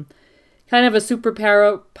kind of a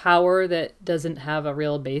superpower that doesn't have a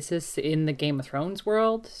real basis in the Game of Thrones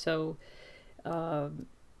world. So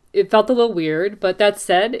it felt a little weird, but that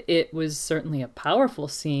said, it was certainly a powerful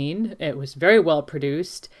scene. It was very well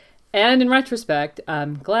produced. And in retrospect,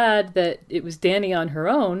 I'm glad that it was Dany on her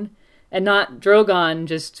own and not Drogon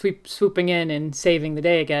just swooping in and saving the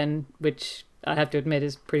day again, which I have to admit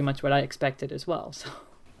is pretty much what I expected as well. So.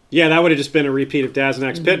 Yeah, that would have just been a repeat of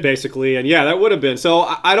Daznak's pit, basically. And yeah, that would have been. So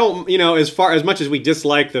I don't, as much as we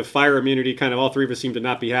dislike the fire immunity, kind of all three of us seem to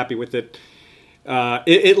not be happy with it.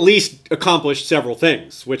 It at least accomplished several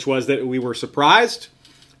things, which was that we were surprised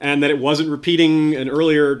and that it wasn't repeating an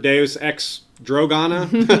earlier Deus Ex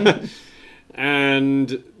Drogana.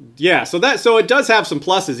 And yeah, so it does have some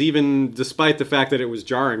pluses, even despite the fact that it was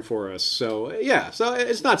jarring for us. So yeah, so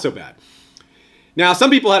it's not so bad. Now,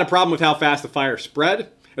 some people had a problem with how fast the fire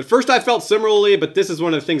spread. At first I felt similarly, but this is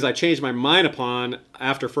one of the things I changed my mind upon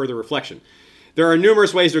after further reflection. There are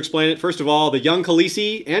numerous ways to explain it. First of all, the young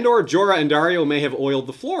Khaleesi and or Jorah and Daario may have oiled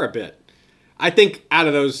the floor a bit. I think out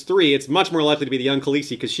of those three, it's much more likely to be the young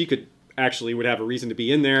Khaleesi because she would have a reason to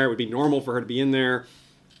be in there. It would be normal for her to be in there.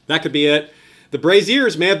 That could be it. The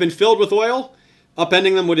braziers may have been filled with oil.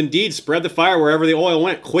 Upending them would indeed spread the fire wherever the oil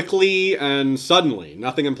went, quickly and suddenly.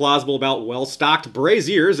 Nothing implausible about well-stocked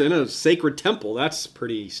braziers in a sacred temple. That's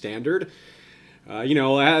pretty standard. A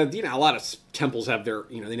lot of temples have their,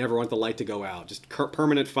 they never want the light to go out. Just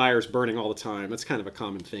permanent fires burning all the time. That's kind of a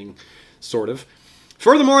common thing, sort of.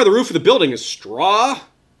 Furthermore, the roof of the building is straw.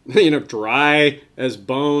 Dry as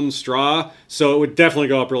bone straw. So it would definitely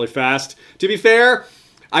go up really fast. To be fair,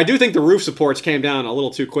 I do think the roof supports came down a little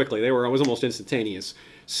too quickly. It was almost instantaneous.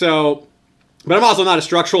 So, but I'm also not a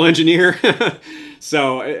structural engineer.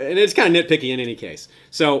 So, and it's kind of nitpicky in any case.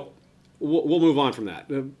 So, we'll move on from that.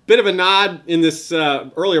 A bit of a nod in this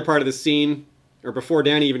earlier part of the scene, or before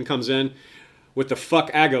Dany even comes in, with the "fuck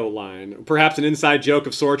Aggo" line. Perhaps an inside joke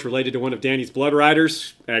of sorts related to one of Dany's blood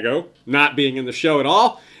riders, Aggo, not being in the show at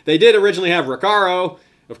all. They did originally have Rickaro,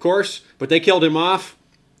 of course, but they killed him off,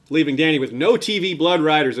 leaving Dany with no TV blood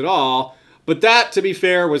riders at all. But that, to be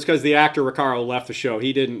fair, was because the actor Rickaro left the show.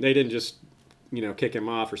 They didn't just, kick him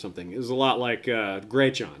off or something. It was a lot like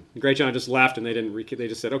Greatjon. Greatjon just left, and they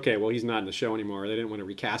just said, okay, well, he's not in the show anymore. They didn't want to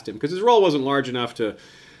recast him because his role wasn't large enough to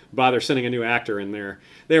bother sending a new actor in there.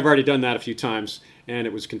 They've already done that a few times, and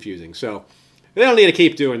it was confusing. So they don't need to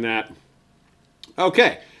keep doing that.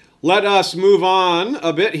 Okay. Let us move on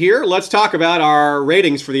a bit here. Let's talk about our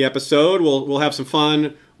ratings for the episode. We'll have some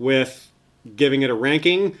fun with giving it a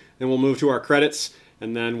ranking. Then we'll move to our credits,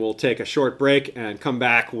 and then we'll take a short break and come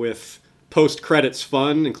back with post-credits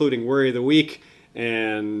fun, including Worry of the Week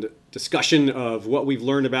and discussion of what we've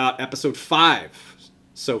learned about Episode 5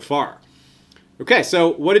 so far. Okay, so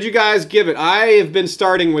what did you guys give it? I have been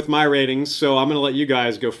starting with my ratings, so I'm going to let you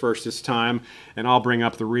guys go first this time, and I'll bring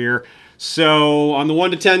up the rear. So, on the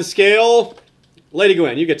 1 to 10 scale, Lady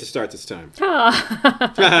Gwyn, you get to start this time.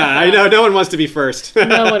 I know, no one wants to be first.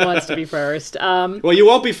 No one wants to be first. Well, you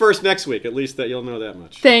won't be first next week, at least that you'll know that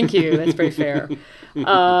much. Thank you, that's very fair.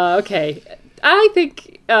 Okay, I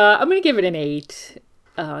think I'm going to give it an 8.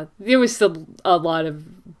 There was still a lot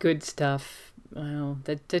of good stuff.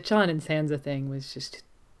 The Jon and Sansa thing was just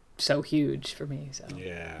so huge for me. So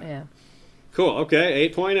yeah. Cool, okay,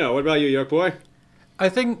 8.0. What about you, Yolkboy? I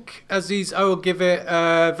think, Aziz, I will give it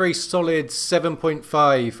a very solid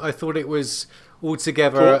 7.5. I thought it was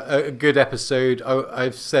altogether cool. a good episode.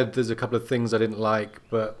 I've said there's a couple of things I didn't like,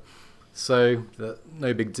 but no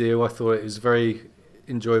big deal. I thought it was very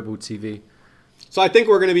enjoyable TV. So I think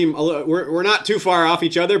we're going to be, we're not too far off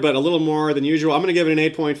each other, but a little more than usual. I'm going to give it an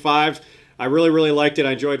 8.5. I really, really liked it.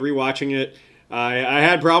 I enjoyed rewatching it. I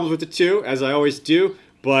had problems with it too, as I always do,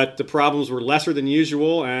 but the problems were lesser than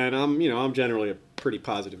usual, and I'm generally a pretty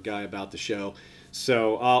positive guy about the show.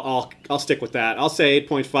 So I'll stick with that. I'll say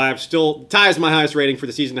 8.5. Still ties my highest rating for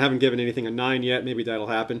the season. I haven't given anything a 9 yet. Maybe that'll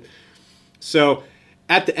happen. So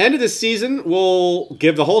at the end of this season, we'll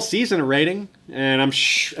give the whole season a rating. And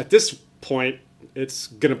at this point, it's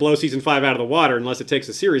going to blow season 5 out of the water unless it takes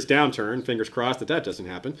a serious downturn. Fingers crossed that doesn't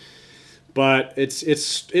happen. But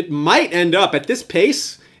it might end up, at this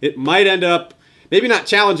pace, it might end up maybe not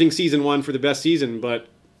challenging season 1 for the best season, but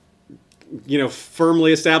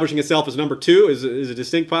firmly establishing itself as number 2 is a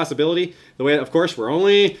distinct possibility. The way, of course, we're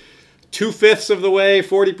only 2/5 of the way,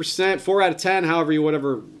 40%, 4 out of 10,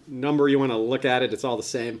 whatever number you want to look at it, it's all the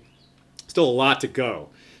same. Still a lot to go.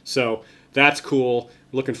 So that's cool.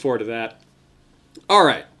 Looking forward to that. All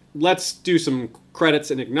right, let's do some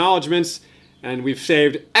credits and acknowledgments. And we've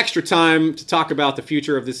saved extra time to talk about the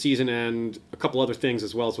future of this season and a couple other things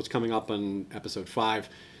as well as what's coming up on episode 5.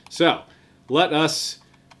 So let us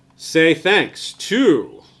say thanks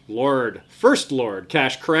to First Lord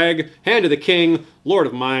Cash Craig, Hand of the King, Lord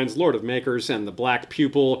of Minds, Lord of Makers, and the Black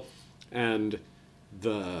Pupil, and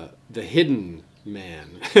the Hidden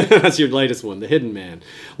Man. That's your latest one, the Hidden Man.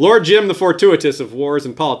 Lord Jim the Fortuitous of Wars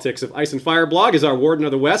and Politics of Ice and Fire blog is our Warden of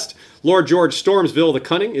the West. Lord George Stormsville the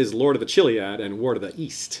Cunning is Lord of the Chiliad and Ward of the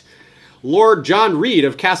East. Lord John Reed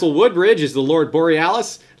of Castle Woodbridge is the Lord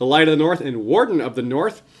Borealis, the Light of the North and Warden of the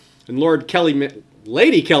North. And Lady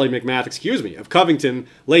Kelly McMath, of Covington,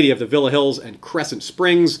 Lady of the Villa Hills and Crescent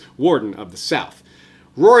Springs, Warden of the South.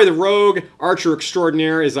 Rory the Rogue, Archer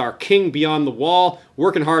Extraordinaire, is our King Beyond the Wall,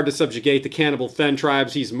 working hard to subjugate the cannibal Fen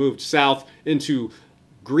tribes. He's moved south into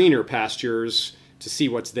greener pastures to see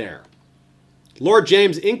what's there. Lord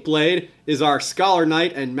James Inkblade is our Scholar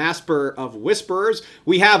Knight and Master of Whisperers.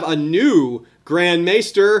 We have a new Grand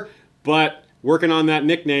Maester, but working on that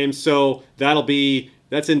nickname, so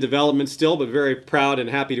that's in development still, but very proud and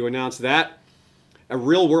happy to announce that. A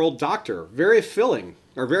real-world doctor, very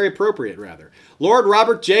appropriate, rather. Lord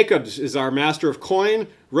Robert Jacobs is our Master of Coin.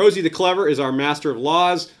 Rosie the Clever is our Master of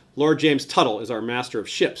Laws. Lord James Tuttle is our Master of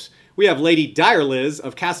Ships. We have Lady Direliz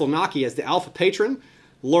of Castle Naki as the Alpha Patron.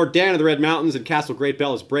 Lord Dan of the Red Mountains and Castle Great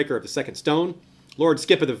Bell is Breaker of the Second Stone. Lord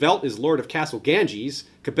Skip of the Veldt is Lord of Castle Ganges.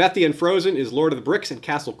 Cabethian Frozen is Lord of the Bricks and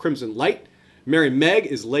Castle Crimson Light. Mary Meg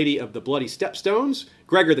is Lady of the Bloody Stepstones.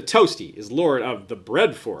 Gregor the Toasty is Lord of the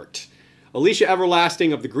Breadfort. Alicia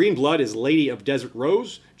Everlasting of the Green Blood is Lady of Desert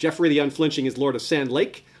Rose. Geoffrey the Unflinching is Lord of Sand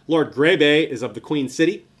Lake. Lord Greybay is of the Queen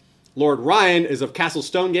City. Lord Ryan is of Castle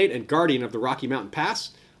Stonegate and Guardian of the Rocky Mountain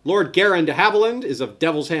Pass. Lord Garin de Haviland is of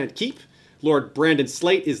Devil's Hand Keep. Lord Brandon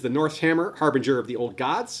Slate is the North Hammer, Harbinger of the Old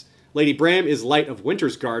Gods. Lady Bram is Light of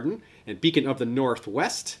Winter's Garden and Beacon of the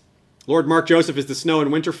Northwest. Lord Mark Joseph is the Snow in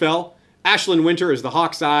Winterfell. Ashlyn Winter is the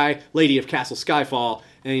Hawk's Eye, Lady of Castle Skyfall,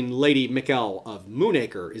 and Lady Mikkel of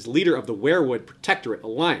Moonacre is leader of the Werewood Protectorate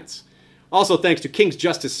Alliance. Also thanks to King's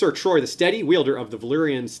Justice Sir Troy the Steady, wielder of the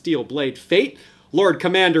Valyrian Steel Blade Fate, Lord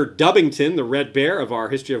Commander Dubbington, the Red Bear of our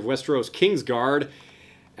History of Westeros Kingsguard,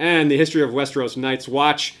 and the History of Westeros Night's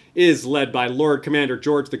Watch is led by Lord Commander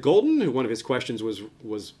George the Golden, who one of his questions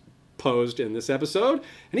was posed in this episode,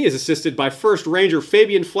 and he is assisted by First Ranger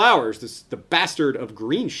Fabian Flowers, the Bastard of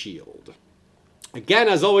Greenshield. Again,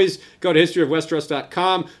 as always, go to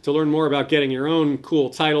historyofwesteros.com to learn more about getting your own cool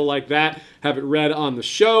title like that, have it read on the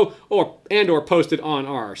show, or posted on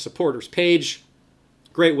our supporters page.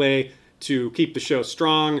 Great way to keep the show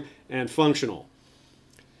strong and functional.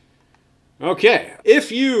 Okay,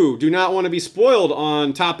 if you do not want to be spoiled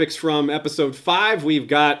on topics from episode 5, we've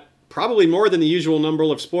got probably more than the usual number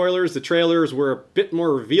of spoilers. The trailers were a bit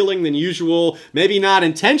more revealing than usual, maybe not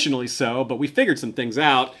intentionally so, but we figured some things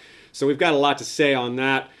out. So we've got a lot to say on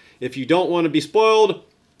that. If you don't want to be spoiled,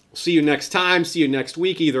 see you next time. See you next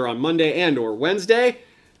week, either on Monday and or Wednesday.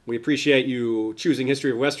 We appreciate you choosing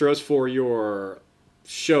History of Westeros for your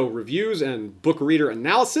show reviews and book reader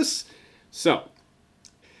analysis. So,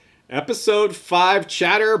 episode 5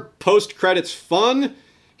 chatter, post-credits fun.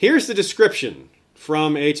 Here's the description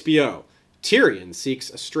from HBO. Tyrion seeks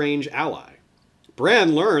a strange ally.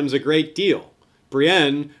 Bran learns a great deal.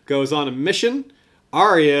 Brienne goes on a mission.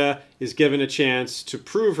 Arya is given a chance to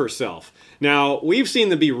prove herself. Now, we've seen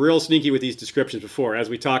them be real sneaky with these descriptions before. As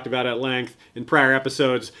we talked about at length in prior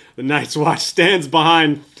episodes, the Night's Watch stands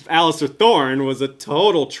behind Alistair Thorne was a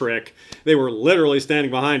total trick. They were literally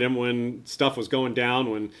standing behind him when stuff was going down,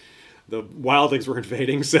 when the wildlings were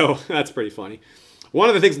invading, so that's pretty funny. One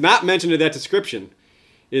of the things not mentioned in that description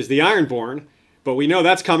is the Ironborn, but we know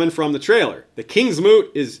that's coming from the trailer. The King's Moot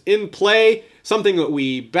is in play, something that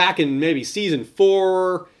we, back in maybe season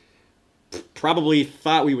 4, probably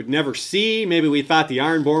thought we would never see. Maybe we thought the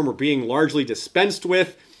Ironborn were being largely dispensed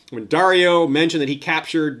with. When Dario mentioned that he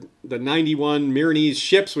captured the 91 Myronese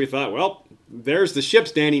ships, we thought, well, there's the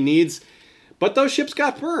ships Danny needs. But those ships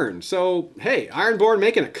got burned. So, hey, Ironborn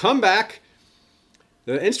making a comeback.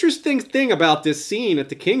 The interesting thing about this scene at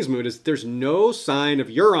the King's Moot is there's no sign of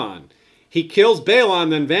Euron. He kills Balon,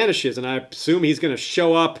 then vanishes, and I assume he's going to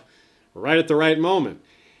show up right at the right moment.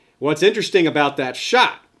 What's interesting about that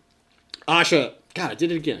shot, Asha, God, I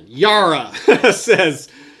did it again. Yara says,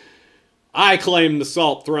 I claim the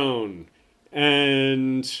Salt Throne.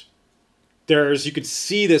 And you can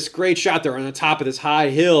see this great shot there on the top of this high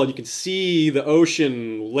hill, and you can see the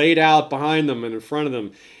ocean laid out behind them and in front of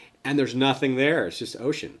them, and there's nothing there. It's just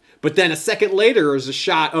ocean. But then a second later is a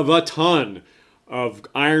shot of a ton of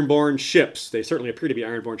Ironborn ships. They certainly appear to be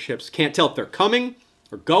Ironborn ships. Can't tell if they're coming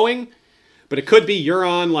or going, but it could be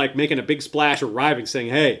Euron like making a big splash, arriving, saying,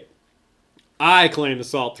 hey, I claim the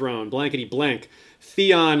Salt Throne, blankety blank.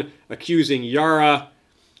 Theon accusing Yara.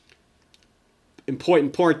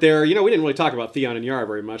 Important point there. You know, we didn't really talk about Theon and Yara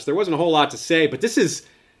very much. There wasn't a whole lot to say, but this is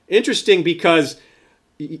interesting because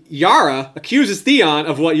Yara accuses Theon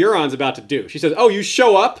of what Euron's about to do. She says, oh, you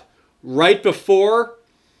show up right before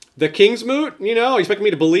the Kingsmoot? You know, expecting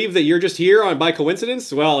me to believe that you're just here by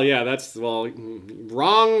coincidence? Well, yeah, that's,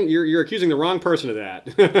 wrong. You're accusing the wrong person of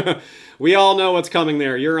that. We all know what's coming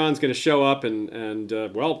there. Euron's going to show up and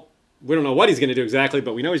we don't know what he's going to do exactly,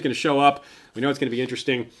 but we know he's going to show up. We know it's going to be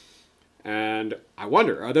interesting. And I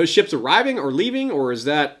wonder, are those ships arriving or leaving, or is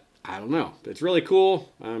that, I don't know. It's really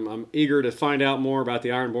cool. I'm eager to find out more about the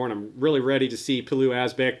Ironborn. I'm really ready to see Pilu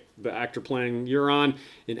Asbeck, the actor playing Euron,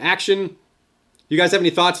 in action. You guys have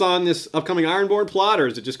any thoughts on this upcoming Ironborn plot, or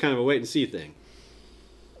is it just kind of a wait-and-see thing?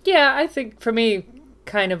 Yeah, I think for me,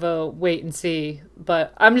 kind of a wait-and-see.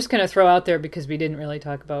 But I'm just going to throw out there, because we didn't really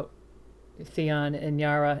talk about Theon and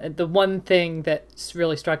Yara. The one thing that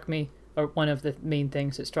really struck me, or one of the main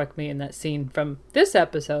things that struck me in that scene from this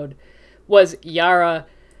episode, was Yara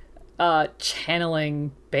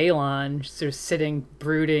channeling Balon, sort of sitting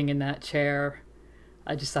brooding in that chair.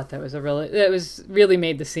 I just thought that was really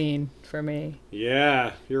made the scene for me.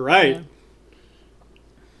 Yeah, you're right. Yeah.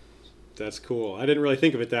 That's cool. I didn't really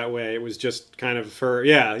think of it that way. It was just kind of her.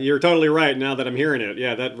 Yeah, you're totally right now that I'm hearing it.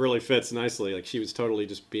 Yeah, that really fits nicely. Like, she was totally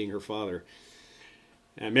just being her father.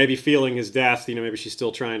 And maybe feeling his death, maybe she's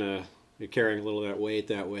still trying to be carrying a little of that weight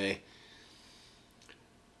that way.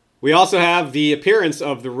 We also have the appearance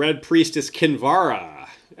of the Red Priestess Kinvara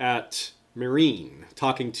at Meereen,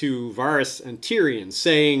 talking to Varys and Tyrion,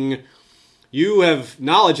 saying,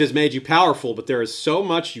 knowledge has made you powerful, but there is so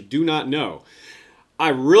much you do not know. I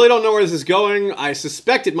really don't know where this is going. I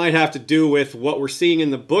suspect it might have to do with what we're seeing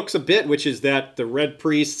in the books a bit, which is that the Red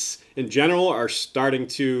Priests in general are starting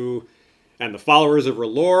to, and the followers of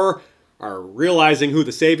R'hllor are realizing who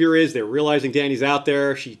the Savior is. They're realizing Dany's out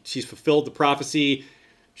there. She's fulfilled the prophecy.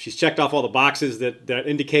 She's checked off all the boxes that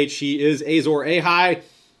indicate she is Azor Ahai.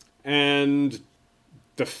 And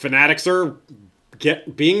the fanatics are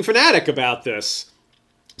being fanatic about this.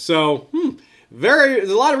 So, there's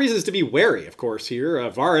a lot of reasons to be wary, of course, here.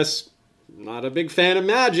 Varys, not a big fan of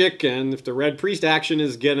magic, and if the Red Priest action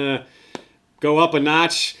is gonna go up a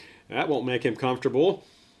notch, that won't make him comfortable.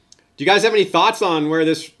 Do you guys have any thoughts on where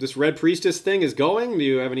this Red Priestess thing is going? Do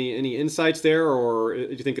you have any insights there, or do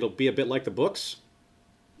you think it'll be a bit like the books?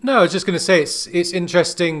 No, I was just going to say it's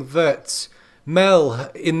interesting that Mel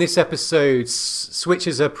in this episode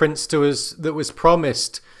switches her prince to us that was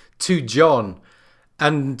promised to Jon,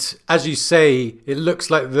 and as you say, it looks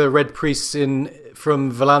like the Red Priests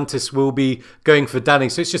from Volantis will be going for Dany.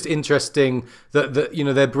 So it's just interesting that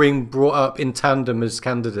they're being brought up in tandem as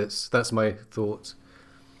candidates. That's my thoughts.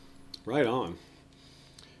 Right on.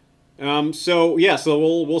 So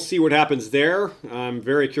we'll see what happens there. I'm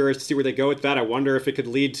very curious to see where they go with that. I wonder if it could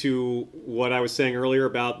lead to what I was saying earlier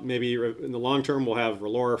about maybe in the long term we'll have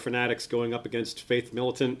R'hllor fanatics going up against Faith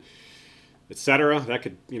militant, etc. That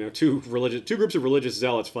could, two groups of religious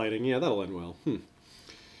zealots fighting. Yeah, that'll end well.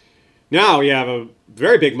 Now we have a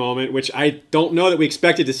very big moment, which I don't know that we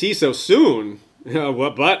expected to see so soon,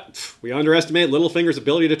 but we underestimate Littlefinger's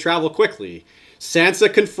ability to travel quickly.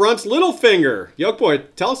 Sansa confronts Littlefinger.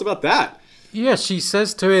 Yolkboy, tell us about that. Yeah, she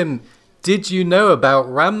says to him, did you know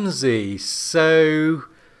about Ramsay? So,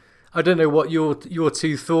 I don't know what your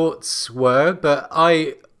two thoughts were, but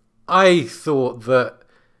I thought that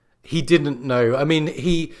he didn't know. I mean,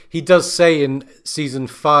 he does say in season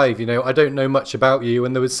 5, I don't know much about you,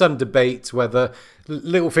 and there was some debate whether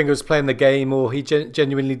Littlefinger was playing the game or he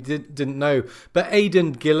genuinely didn't know. But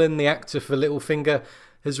Aidan Gillen, the actor for Littlefinger,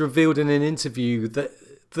 has revealed in an interview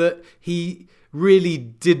that he really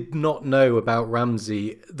did not know about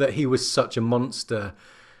Ramsay, that he was such a monster,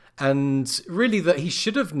 and really that he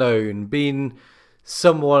should have known, being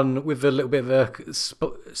someone with a little bit of a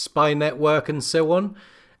spy network and so on.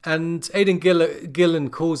 And Aidan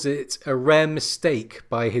Gillen calls it a rare mistake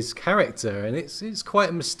by his character, and it's quite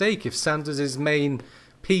a mistake if Sanders' main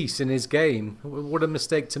piece in his game. What a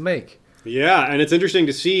mistake to make. Yeah, and it's interesting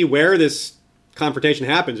to see where this confrontation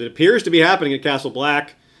happens. It appears to be happening at Castle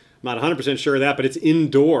Black. I'm not 100% sure of that, but it's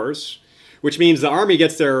indoors, which means the army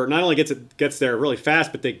gets there, not only gets there really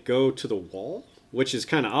fast, but they go to the wall, which is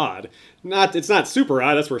kind of odd. It's not super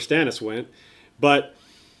odd. That's where Stannis went, but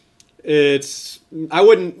I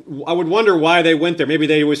would wonder why they went there. Maybe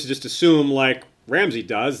they was just assume, like Ramsay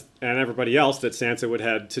does and everybody else, that Sansa would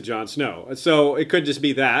head to Jon Snow. So it could just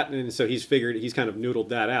be that, and so he's kind of noodled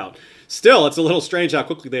that out. Still, it's a little strange how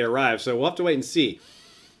quickly they arrive, so we'll have to wait and see.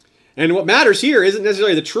 And what matters here isn't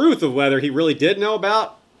necessarily the truth of whether he really did know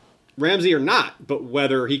about Ramsay or not, but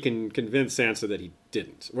whether he can convince Sansa that he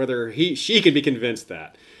didn't. Whether she can be convinced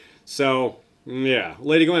that. So, yeah.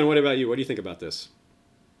 Lady Gwyn, what about you? What do you think about this?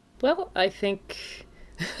 Well, I think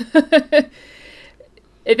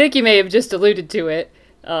you may have just alluded to it.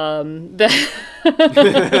 Yeah.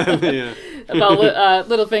 About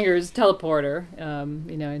Littlefinger's teleporter,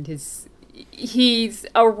 and he's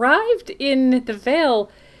arrived in the Vale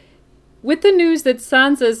with the news that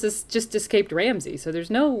Sansa's just escaped Ramsay. So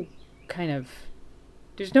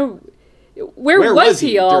where was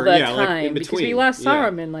he all that time? Like because we last saw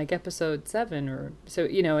him in like episode 7 or so,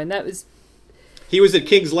 and that was. He was at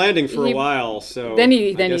King's Landing for a while, so then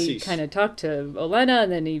he kind of talked to Olenna,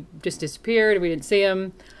 and then he just disappeared. We didn't see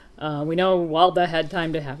him. We know Walda had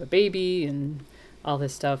time to have a baby and all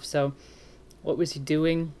this stuff. So, what was he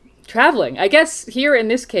doing? Traveling. I guess here in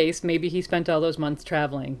this case, maybe he spent all those months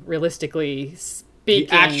traveling. Realistically speaking,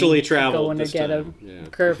 he actually traveled. Going to get a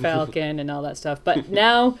Kerfalcon and all that stuff. But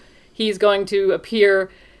now he's going to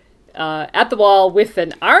appear at the Wall with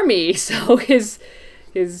an army. So his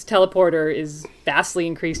teleporter is vastly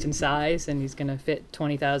increased in size, and he's going to fit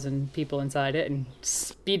 20,000 people inside it and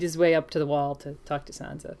speed his way up to the Wall to talk to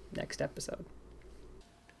Sansa next episode.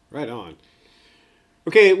 Right on.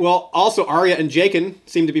 Okay, well, also Arya and Jaqen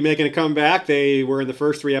seem to be making a comeback. They were in the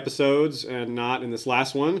first 3 episodes and not in this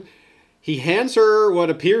last one. He hands her what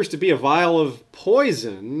appears to be a vial of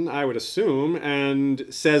poison, I would assume, and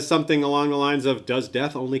says something along the lines of, "Does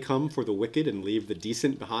death only come for the wicked and leave the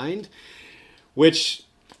decent behind?" Which,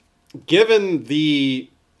 given the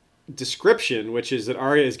description, which is that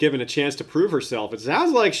Arya is given a chance to prove herself, it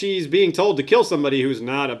sounds like she's being told to kill somebody who's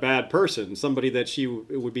not a bad person, somebody that she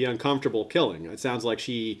would be uncomfortable killing. It sounds like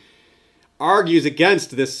she argues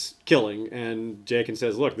against this killing, and Jaqen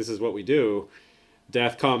says, look, this is what we do.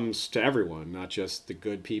 Death comes to everyone, not just the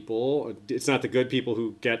good people. It's not the good people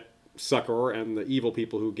who get succor and the evil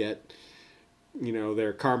people who get,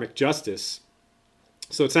 their karmic justice.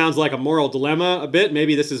 So it sounds like a moral dilemma a bit.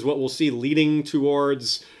 Maybe this is what we'll see leading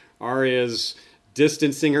towards Arya's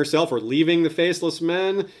distancing herself or leaving the Faceless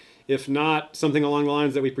Men, if not something along the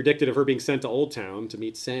lines that we predicted of her being sent to Old Town to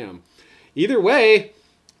meet Sam. Either way,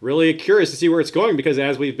 really curious to see where it's going, because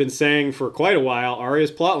as we've been saying for quite a while,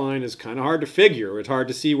 Arya's plotline is kind of hard to figure. It's hard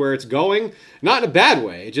to see where it's going. Not in a bad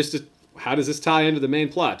way, just how does this tie into the main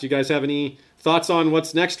plot? Do you guys have any thoughts on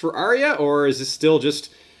what's next for Arya, or is this still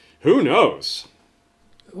just who knows?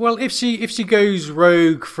 Well, if she goes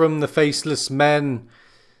rogue from the Faceless Men,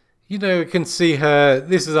 I can see her.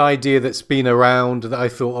 This is an idea that's been around that I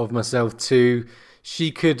thought of myself too. She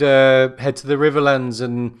could head to the Riverlands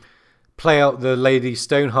and play out the Lady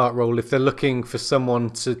Stoneheart role if they're looking for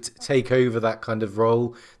someone to take over that kind of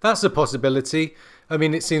role. That's a possibility. I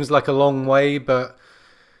mean, it seems like a long way, but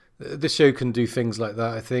the show can do things like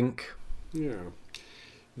that, I think. Yeah.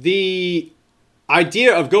 The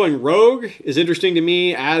idea of going rogue is interesting to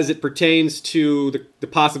me as it pertains to the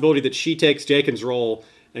possibility that she takes Jaqen's role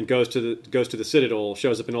and goes to the Citadel,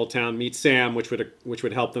 shows up in Old Town, meets Sam, which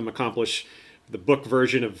would help them accomplish the book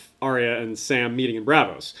version of Arya and Sam meeting in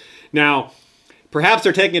Braavos. Now, perhaps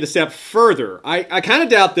they're taking it a step further. I kind of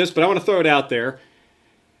doubt this, but I want to throw it out there.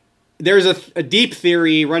 There's a deep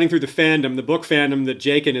theory running through the fandom, the book fandom, that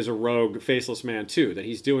Jaqen is a rogue Faceless Man too, that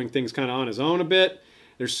he's doing things kind of on his own a bit.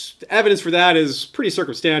 There's evidence for that is pretty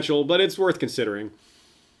circumstantial, but it's worth considering.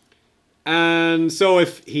 And so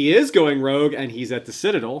if he is going rogue and he's at the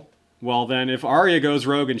Citadel, well then if Arya goes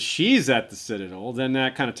rogue and she's at the Citadel, then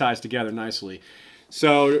that kind of ties together nicely.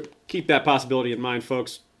 So keep that possibility in mind,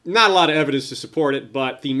 folks. Not a lot of evidence to support it,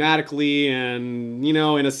 but thematically and,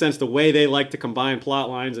 in a sense, the way they like to combine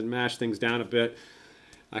plot lines and mash things down a bit,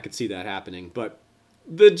 I could see that happening. But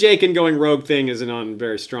the Jaqen going rogue thing isn't on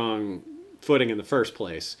very strong footing in the first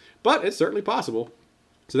place, but it's certainly possible.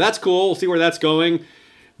 So that's cool. We'll see where that's going.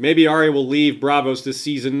 Maybe Arya will leave Braavos this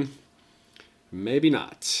season. Maybe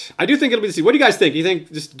not. I do think it'll be the season. What do you guys think? You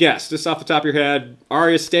think, just guess, just off the top of your head,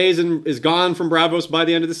 Arya stays and is gone from Braavos by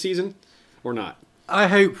the end of the season, or not? I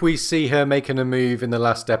hope we see her making a move in the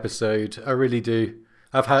last episode. I really do.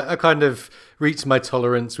 I kind of reached my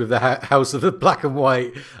tolerance with the House of the Black and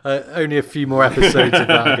White. Only a few more episodes of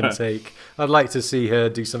that I can take. I'd like to see her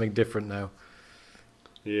do something different now.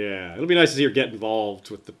 Yeah, it'll be nice to see her get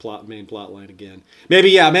involved with the main plot line again.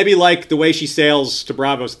 Maybe like the way she sails to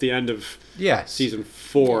Bravos at the end of season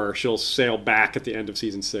 4, she'll sail back at the end of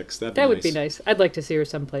season 6. That would be nice. I'd like to see her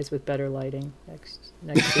someplace with better lighting next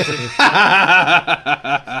season.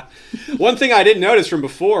 One thing I didn't notice from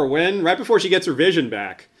before, right before she gets her vision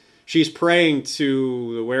back, she's praying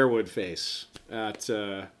to the werewood face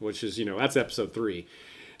which is, that's episode 3.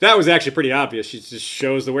 That was actually pretty obvious. She just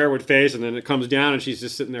shows the werewood face, and then it comes down, and she's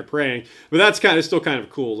just sitting there praying. But that's still kind of a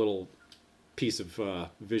cool little piece of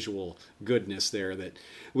visual goodness there that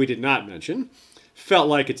we did not mention. Felt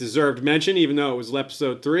like it deserved mention, even though it was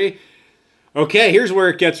episode 3. Okay, here's where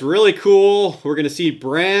it gets really cool. We're going to see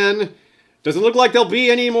Bran. Doesn't look like there'll be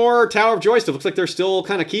any more Tower of Joy stuff. Looks like they're still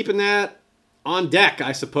kind of keeping that on deck,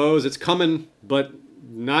 I suppose. It's coming, but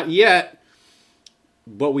not yet.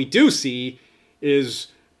 What we do see is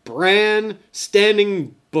Bran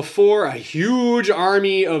standing before a huge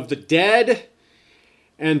army of the dead,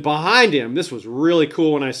 and behind him, this was really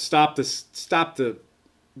cool when I stopped the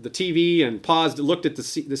TV and paused, looked at the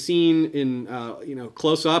scene in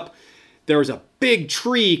close up. There was a big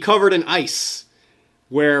tree covered in ice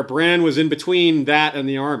where Bran was in between that and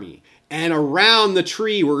the army. And around the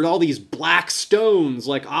tree were all these black stones,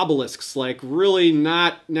 like obelisks, like really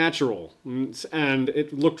not natural. And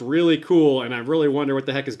it looked really cool, and I really wonder what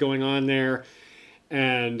the heck is going on there.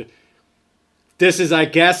 And this is, I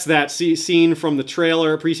guess, that scene from the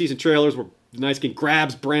trailer, preseason trailers, where the Night King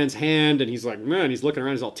grabs Bran's hand, and he's like, man, he's looking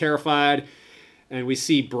around, he's all terrified. And we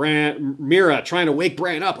see Mira trying to wake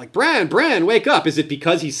Bran up. Like, Bran, wake up. Is it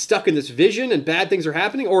because he's stuck in this vision and bad things are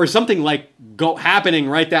happening? Or is something like happening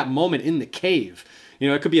right that moment in the cave?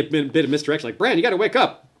 It could be a bit of misdirection. Like, Bran, you got to wake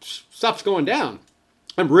up. Stuff's going down.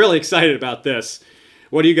 I'm really excited about this.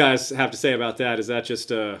 What do you guys have to say about that? Is that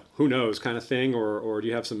just a who knows kind of thing? Or do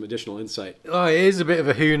you have some additional insight? Oh, it is a bit of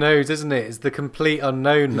a who knows, isn't it? It's the complete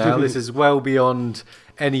unknown now. This is well beyond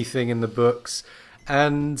anything in the books.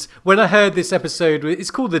 And when I heard this episode,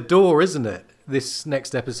 it's called The Door, isn't it? This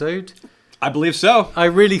next episode? I believe so. I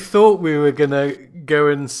really thought we were going to go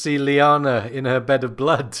and see Lyanna in her bed of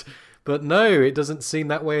blood. But no, it doesn't seem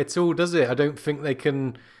that way at all, does it? I don't think they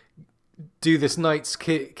can do this Night's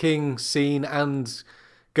King scene and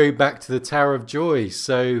go back to the Tower of Joy.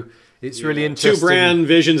 So it's really interesting. 2 Bran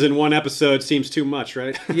visions in one episode seems too much,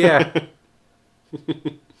 right? Yeah.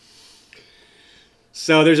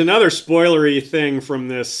 So there's another spoilery thing from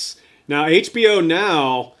this. Now, HBO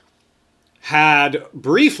Now had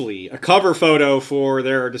briefly a cover photo for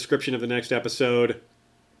their description of the next episode,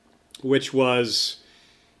 which was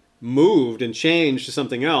moved and changed to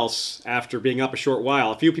something else after being up a short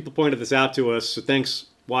while. A few people pointed this out to us, so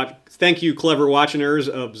thank you, clever watchers,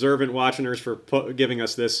 observant watchers, for giving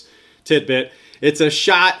us this tidbit. It's a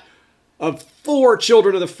shot of 4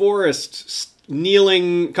 children of the forest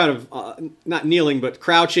kneeling, not kneeling, but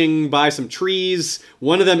crouching by some trees.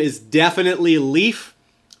 One of them is definitely Leaf.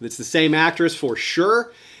 It's the same actress for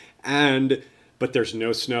sure. But there's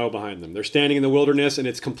no snow behind them. They're standing in the wilderness, and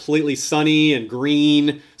it's completely sunny and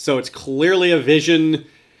green. So it's clearly a vision.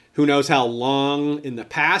 Who knows how long in the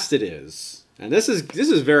past it is. And this is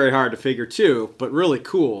very hard to figure too, but really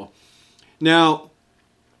cool. Now,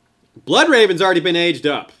 Bloodraven's already been aged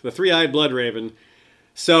up. The 3-eyed Bloodraven.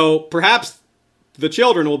 So perhaps the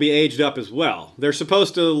children will be aged up as well. They're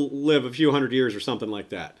supposed to live a few hundred years or something like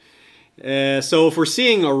that. So if we're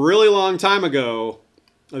seeing a really long time ago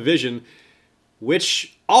a vision,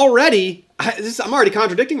 which already, I'm already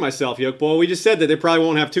contradicting myself, Yolkboy. We just said that they probably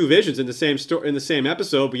won't have 2 visions in the same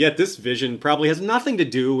episode, but yet this vision probably has nothing to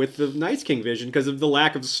do with the Night King vision because of the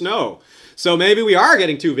lack of snow. So maybe we are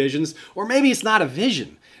getting 2 visions, or maybe it's not a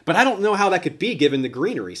vision. But I don't know how that could be given the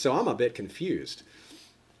greenery, so I'm a bit confused.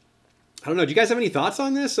 I don't know. Do you guys have any thoughts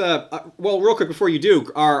on this? Well, real quick before you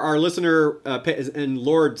do, our listener and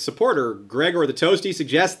Lord supporter, Gregor the Toasty,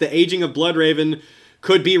 suggests the aging of Bloodraven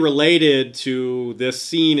could be related to this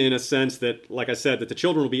scene in a sense that, like I said, that the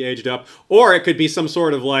children will be aged up. Or it could be some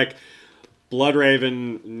sort of like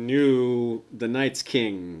Bloodraven knew the Night's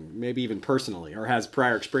King, maybe even personally, or has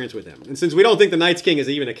prior experience with him. And since we don't think the Night's King is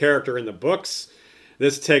even a character in the books,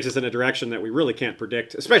 this takes us in a direction that we really can't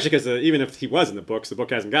predict, especially because even if he was in the books, the book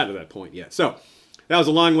hasn't gotten to that point yet. So that was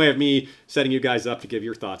a long way of me setting you guys up to give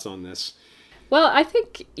your thoughts on this. Well, I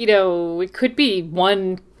think, it could be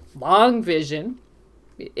one long vision.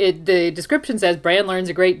 The description says Bran learns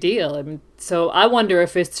a great deal. So I wonder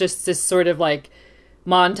if it's just this sort of like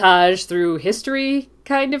montage through history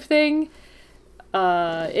kind of thing.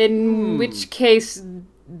 In which case,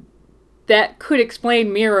 that could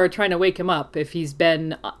explain Mirror trying to wake him up if he's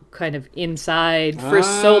been kind of inside for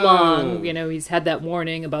so long. You know, he's had that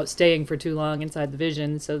warning about staying for too long inside the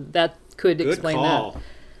vision, so that could explain that.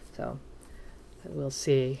 So, we'll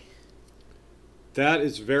see. That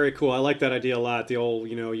is very cool. I like that idea a lot. The old,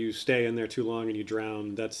 you stay in there too long and you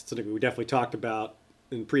drown. That's something we definitely talked about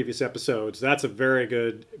in previous episodes. That's a very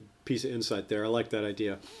good piece of insight there. I like that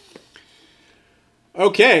idea.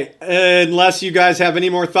 Okay, unless you guys have any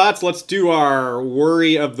more thoughts, let's do our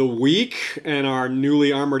worry of the week and our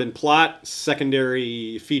newly armored and plot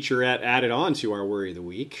secondary featurette added on to our worry of the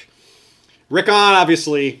week. Rickon,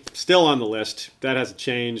 obviously, still on the list. That hasn't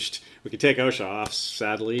changed. We could take OSHA off,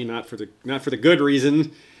 sadly, not for the good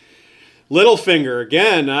reason. Littlefinger,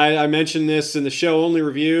 again, I mentioned this in the show only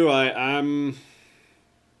review. I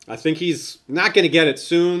think he's not going to get it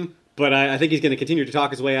soon. But I think he's going to continue to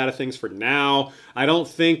talk his way out of things for now. I don't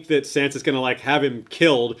think that Sansa's going to have him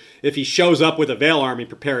killed if he shows up with a Vale army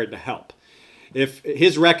prepared to help. If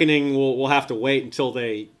his reckoning will have to wait until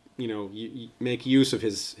they make use of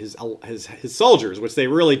his soldiers, which they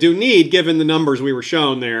really do need given the numbers we were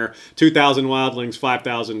shown there. 2,000 wildlings,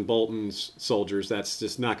 5,000 Bolton's soldiers. That's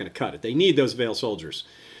just not going to cut it. They need those Vale soldiers.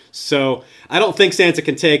 So I don't think Sansa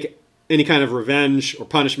can take any kind of revenge or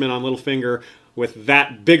punishment on Littlefinger with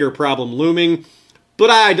that bigger problem looming. But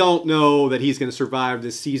I don't know that he's going to survive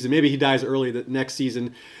this season. Maybe he dies early the next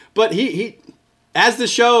season. But he as the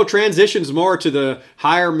show transitions more to the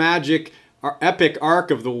higher magic epic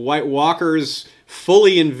arc of the White Walkers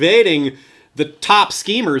fully invading, the top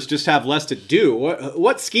schemers just have less to do.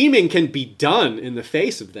 What scheming can be done in the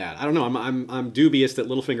face of that? I don't know. I'm dubious that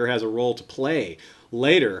Littlefinger has a role to play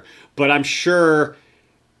later. But I'm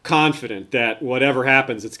confident that whatever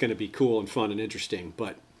happens, it's going to be cool and fun and interesting.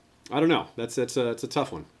 But I don't know. That's a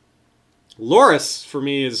tough one. Loras for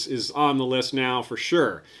me is on the list now for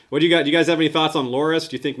sure. What do you got? Do you guys have any thoughts on Loras?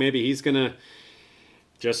 Do you think maybe he's gonna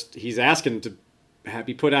he's asking to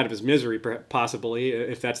be put out of his misery, possibly,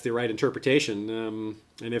 if that's the right interpretation?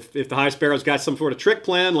 And if the High Sparrow's got some sort of trick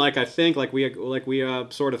plan, like we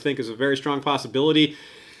sort of think is a very strong possibility.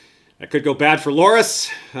 That could go bad for Loras.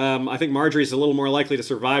 I think Marjorie's a little more likely to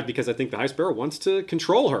survive because I think the High Sparrow wants to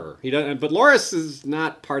control her. But Loras is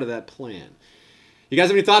not part of that plan. You guys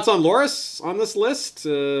have any thoughts on Loras on this list?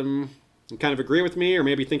 You kind of agree with me, or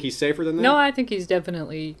maybe think he's safer than that? No, I think he's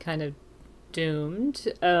definitely kind of doomed.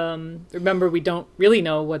 Remember, we don't really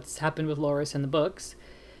know what's happened with Loras in the books.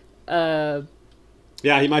 Yeah,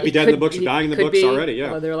 he might be dead in the books or dying in the books already, yeah.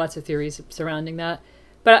 Well, there are lots of theories surrounding that.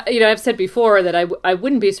 But, I've said before that I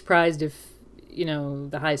wouldn't be surprised if,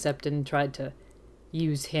 the High Septon tried to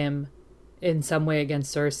use him in some way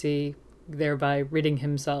against Cersei, thereby ridding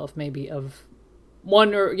himself maybe of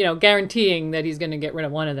one, or, guaranteeing that he's going to get rid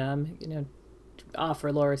of one of them,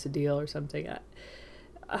 offer Loras a deal or something.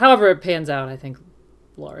 However it pans out, I think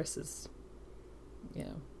Loras is,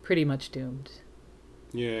 pretty much doomed.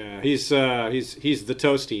 Yeah, he's the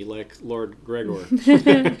toasty, like Lord Gregor.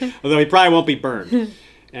 Although he probably won't be burned.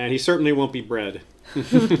 And he certainly won't be bread.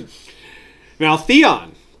 Now,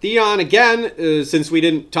 Theon. Theon, again, since we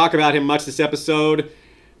didn't talk about him much this episode,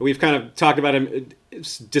 we've kind of talked about him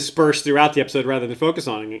dispersed throughout the episode rather than focus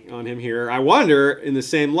on him here. I wonder, in the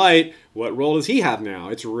same light, what role does he have now?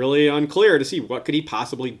 It's really unclear to see what could he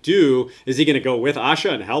possibly do. Is he going to go with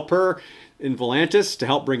Asha and help her in Volantis to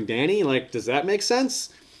help bring Dany? Does that make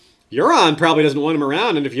sense? Euron probably doesn't want him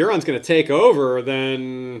around, and if Euron's going to take over,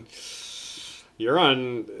 then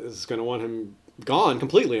Euron is going to want him gone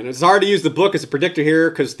completely. And it's hard to use the book as a predictor here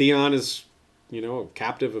because Theon is, a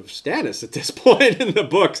captive of Stannis at this point in the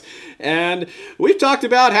books. And we've talked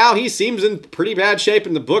about how he seems in pretty bad shape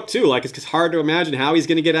in the book too. It's hard to imagine how he's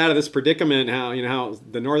going to get out of this predicament. How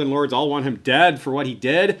the Northern Lords all want him dead for what he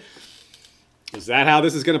did. Is that how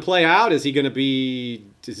this is going to play out? Is he going to be...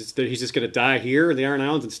 he's just going to die here in the Iron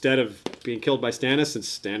Islands instead of being killed by Stannis,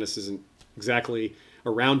 since Stannis isn't exactly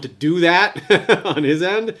around to do that on his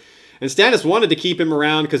end? And Stannis wanted to keep him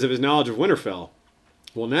around because of his knowledge of Winterfell.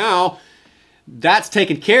 Well, now that's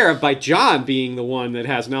taken care of by Jon being the one that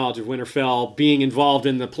has knowledge of Winterfell, being involved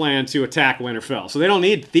in the plan to attack Winterfell. So they don't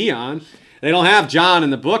need Theon. They don't have Jon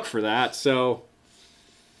in the book for that, so...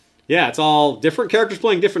 yeah, it's all different characters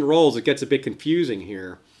playing different roles. It gets a bit confusing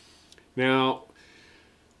here. Now,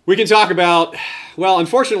 we can talk about... well,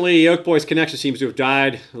 unfortunately, Yolkboy's connection seems to have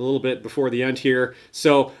died a little bit before the end here.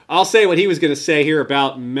 So I'll say what he was going to say here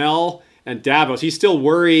about Mel and Davos. He's still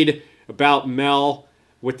worried about Mel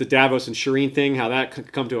with the Davos and Shireen thing, how that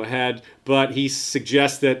could come to a head. But he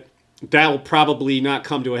suggests that that will probably not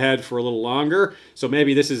come to a head for a little longer. So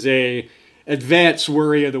maybe this is a advanced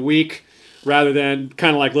worry of the week rather than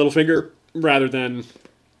kind of like Littlefinger, rather than,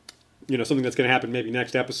 something that's going to happen maybe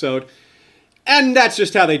next episode. And that's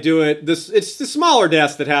just how they do it. It's the smaller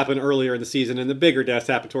deaths that happen earlier in the season, and the bigger deaths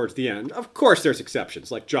happen towards the end. Of course, there's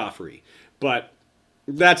exceptions, like Joffrey. But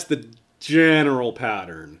that's the general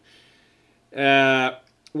pattern.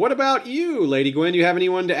 What about you, Lady Gwyn? Do you have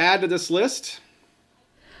anyone to add to this list?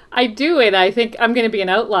 I do, and I think I'm going to be an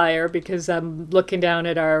outlier because I'm looking down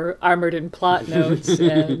at our Armored and Plot notes,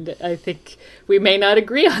 and I think we may not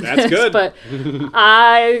agree on That's this. Good. But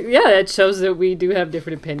it shows that we do have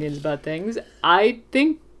different opinions about things. I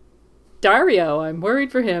think Dario, I'm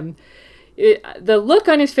worried for him. The look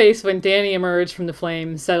on his face when Dany emerged from the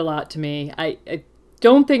flames said a lot to me. I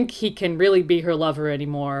don't think he can really be her lover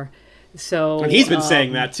anymore. So, and he's been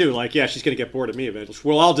saying that too. Like, yeah, she's going to get bored of me eventually.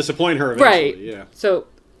 We'll all disappoint her eventually. Right. Yeah. So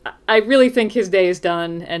I really think his day is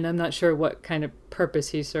done, and I'm not sure what kind of purpose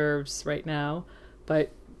he serves right now.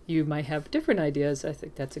 But you might have different ideas. I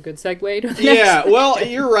think that's a good segue to the next well,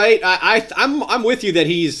 you're right. I'm with you that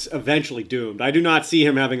he's eventually doomed. I do not see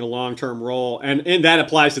him having a long-term role, and that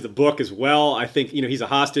applies to the book as well. I think he's a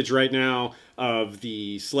hostage right now of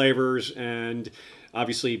the slavers, and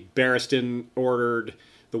obviously Barristan ordered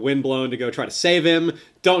the Windblown to go try to save him.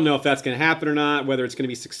 Don't know if that's going to happen or not, whether it's going to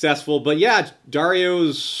be successful. But yeah, Dario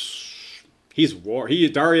is war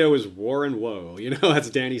and woe. As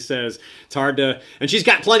Dany says. It's hard to... And she's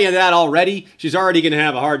got plenty of that already. She's already going to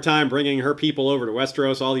have a hard time bringing her people over to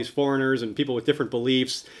Westeros, all these foreigners and people with different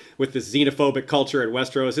beliefs, with this xenophobic culture at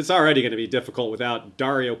Westeros. It's already going to be difficult without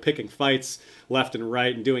Dario picking fights left and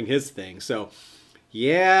right and doing his thing. So,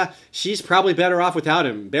 yeah, she's probably better off without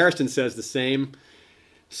him. Barristan says the same.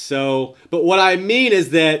 So, but what I mean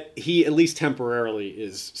is that he at least temporarily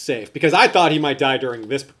is safe, because I thought he might die during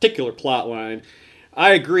this particular plot line.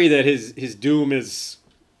 I agree that his doom is,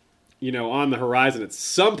 on the horizon at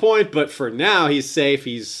some point, but for now he's safe.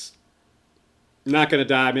 He's not going to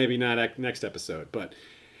die, maybe not next episode, but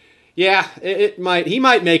yeah, he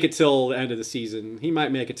might make it till the end of the season. He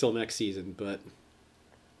might make it till next season, but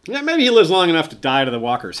yeah, maybe he lives long enough to die to the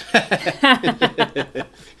walkers.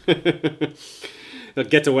 They'll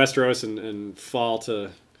get to Westeros and fall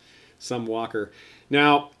to some walker.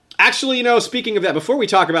 Now, actually, speaking of that, before we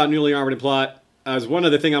talk about Newly Armored and Plot, as one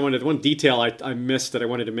detail I missed that I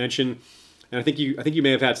wanted to mention, and I think you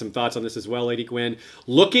may have had some thoughts on this as well, Lady Gwyn.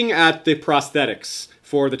 Looking at the prosthetics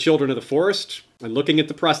for the Children of the Forest and looking at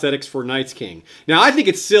the prosthetics for Night's King. Now, I think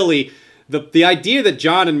it's silly. The idea that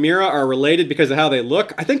Jon and Mira are related because of how they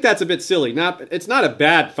look, I think that's a bit silly. It's not a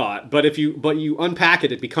bad thought, but you unpack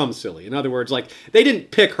it, it becomes silly. In other words, like, they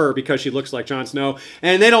didn't pick her because she looks like Jon Snow,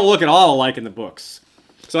 and they don't look at all alike in the books.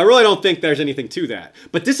 So I really don't think there's anything to that.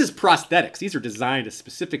 But this is prosthetics. These are designed a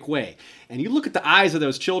specific way. And you look at the eyes of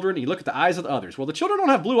those children, and you look at the eyes of the others. Well, the children don't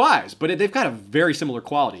have blue eyes, but they've got a very similar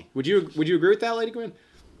quality. Would you agree with that, Lady Gwyn?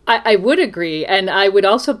 I would agree, and I would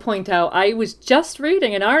also point out, I was just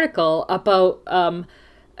reading an article about, I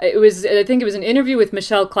think it was an interview with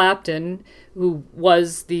Michelle Clapton, who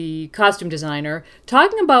was the costume designer,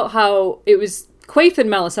 talking about how it was Quaithe and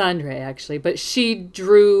Melisandre, actually, but she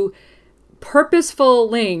drew purposeful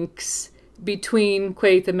links between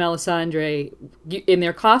Quaithe and Melisandre in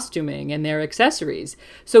their costuming and their accessories.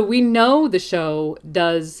 So we know the show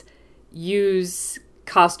does use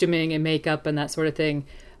costuming and makeup and that sort of thing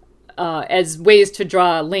as ways to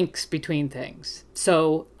draw links between things.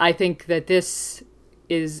 So I think that this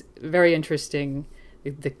is very interesting,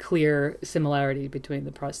 the clear similarity between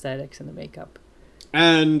the prosthetics and the makeup.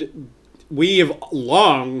 And we have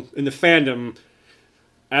long, in the fandom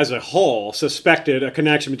as a whole, suspected a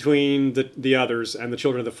connection between the others and the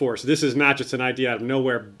Children of the Forest. This is not just an idea out of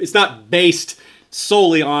nowhere. It's not based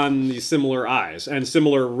solely on the similar eyes and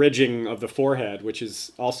similar ridging of the forehead, which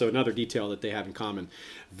is also another detail that they have in common.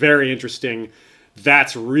 Very interesting.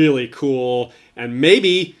 That's really cool. And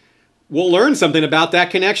maybe we'll learn something about that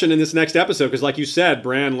connection in this next episode, because like you said,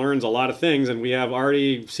 Bran learns a lot of things, and we have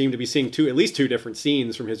already seemed to be seeing at least two different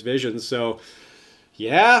scenes from his visions. So,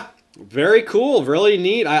 yeah, very cool. Really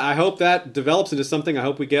neat. I hope that develops into something. I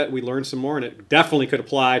hope we learn some more, and it definitely could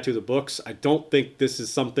apply to the books. I don't think this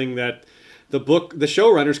is something that the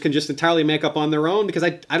showrunners can just entirely make up on their own, because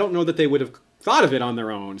I don't know that they would have thought of it on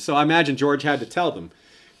their own. So I imagine George had to tell them.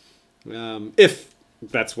 If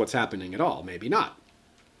that's what's happening at all. Maybe not.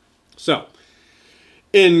 So,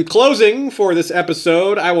 in closing for this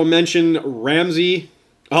episode, I will mention Ramsay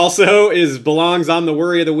also belongs on the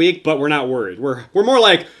worry of the week, but we're not worried. We're more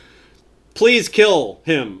like, please kill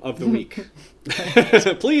him of the week.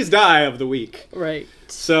 Please die of the week. Right.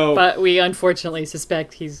 So, but we unfortunately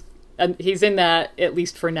suspect he's in that, at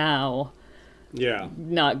least for now. Yeah.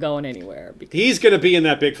 Not going anywhere. He's going to be in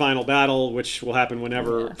that big final battle, which will happen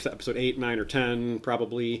whenever, episode 8, 9, or 10,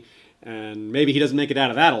 probably. And maybe he doesn't make it out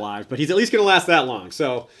of that alive, but he's at least going to last that long.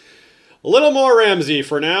 So, a little more Ramsay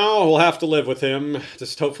for now. We'll have to live with him.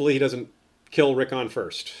 Just hopefully he doesn't kill Rickon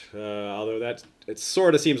first. Although it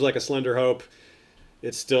sort of seems like a slender hope.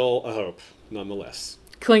 It's still a hope, nonetheless.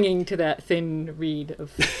 Clinging to that thin reed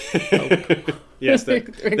of hope. Yes,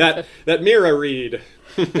 that Mira reed.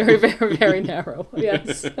 Very, very, very narrow,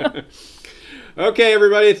 yes. Okay,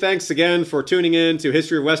 everybody, thanks again for tuning in to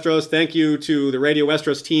History of Westeros. Thank you to the Radio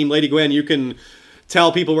Westeros team. Lady Gwyn, you can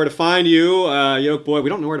tell people where to find you. Yolkboy, we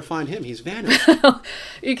don't know where to find him. He's vanished.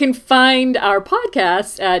 You can find our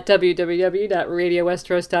podcast at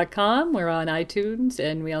www.radiowesteros.com. We're on iTunes,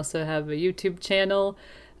 and we also have a YouTube channel.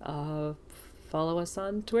 Follow us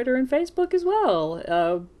on Twitter and Facebook as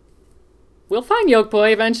well. We'll find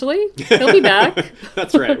Yolkboy eventually. He'll be back.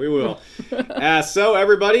 That's right, we will. So,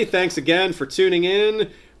 everybody, thanks again for tuning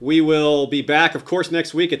in. We will be back, of course,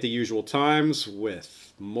 next week at the usual times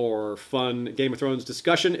with more fun Game of Thrones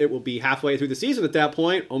discussion. It will be halfway through the season at that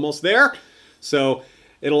point, almost there. So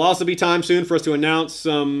it'll also be time soon for us to announce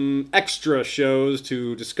some extra shows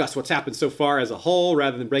to discuss what's happened so far as a whole,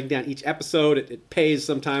 rather than breaking down each episode. It pays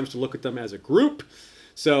sometimes to look at them as a group.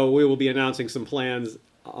 So we will be announcing some plans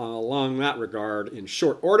along that regard in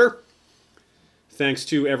short order. Thanks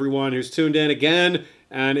to everyone who's tuned in again.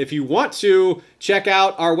 And if you want to check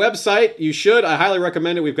out our website, you should. I highly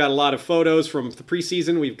recommend it. We've got a lot of photos from the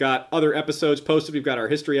preseason. We've got other episodes posted. We've got our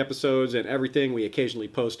history episodes and everything. We occasionally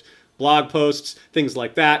post blog posts, things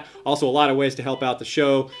like that. Also, a lot of ways to help out the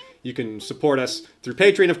show. You can support us through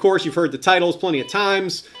Patreon, of course. You've heard the titles plenty of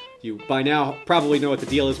times. You, by now, probably know what the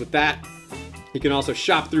deal is with that. You can also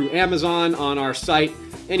shop through Amazon on our site.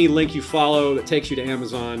 Any link you follow that takes you to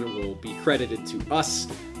Amazon will be credited to us.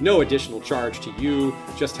 No additional charge to you.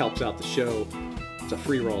 Just helps out the show. It's a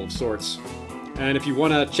free roll of sorts. And if you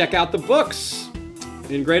want to check out the books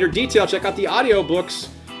in greater detail, check out the audiobooks.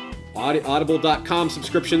 Audible.com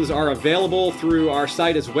subscriptions are available through our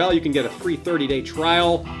site as well. You can get a free 30-day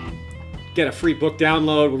trial. Get a free book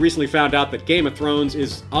download. We recently found out that Game of Thrones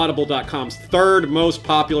is Audible.com's third most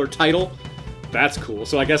popular title. That's cool.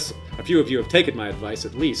 So I guess a few of you have taken my advice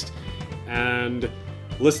at least. And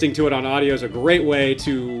listening to it on audio is a great way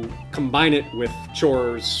to combine it with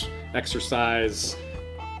chores, exercise,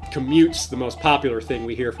 commutes, the most popular thing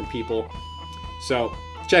we hear from people. So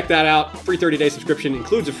check that out. Free 30-day subscription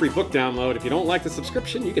includes a free book download. If you don't like the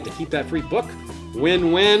subscription, you get to keep that free book.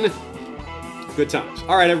 Win-win. Good times.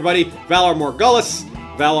 All right, everybody. Valar Morghulis,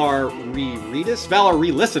 Valar Rereadus, Valar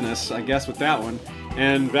Relistenus, I guess, with that one.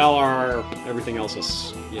 And Valar, everything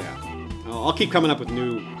else. Yeah. I'll keep coming up with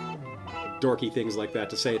new dorky things like that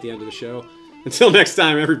to say at the end of the show. Until next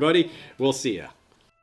time, everybody, we'll see ya.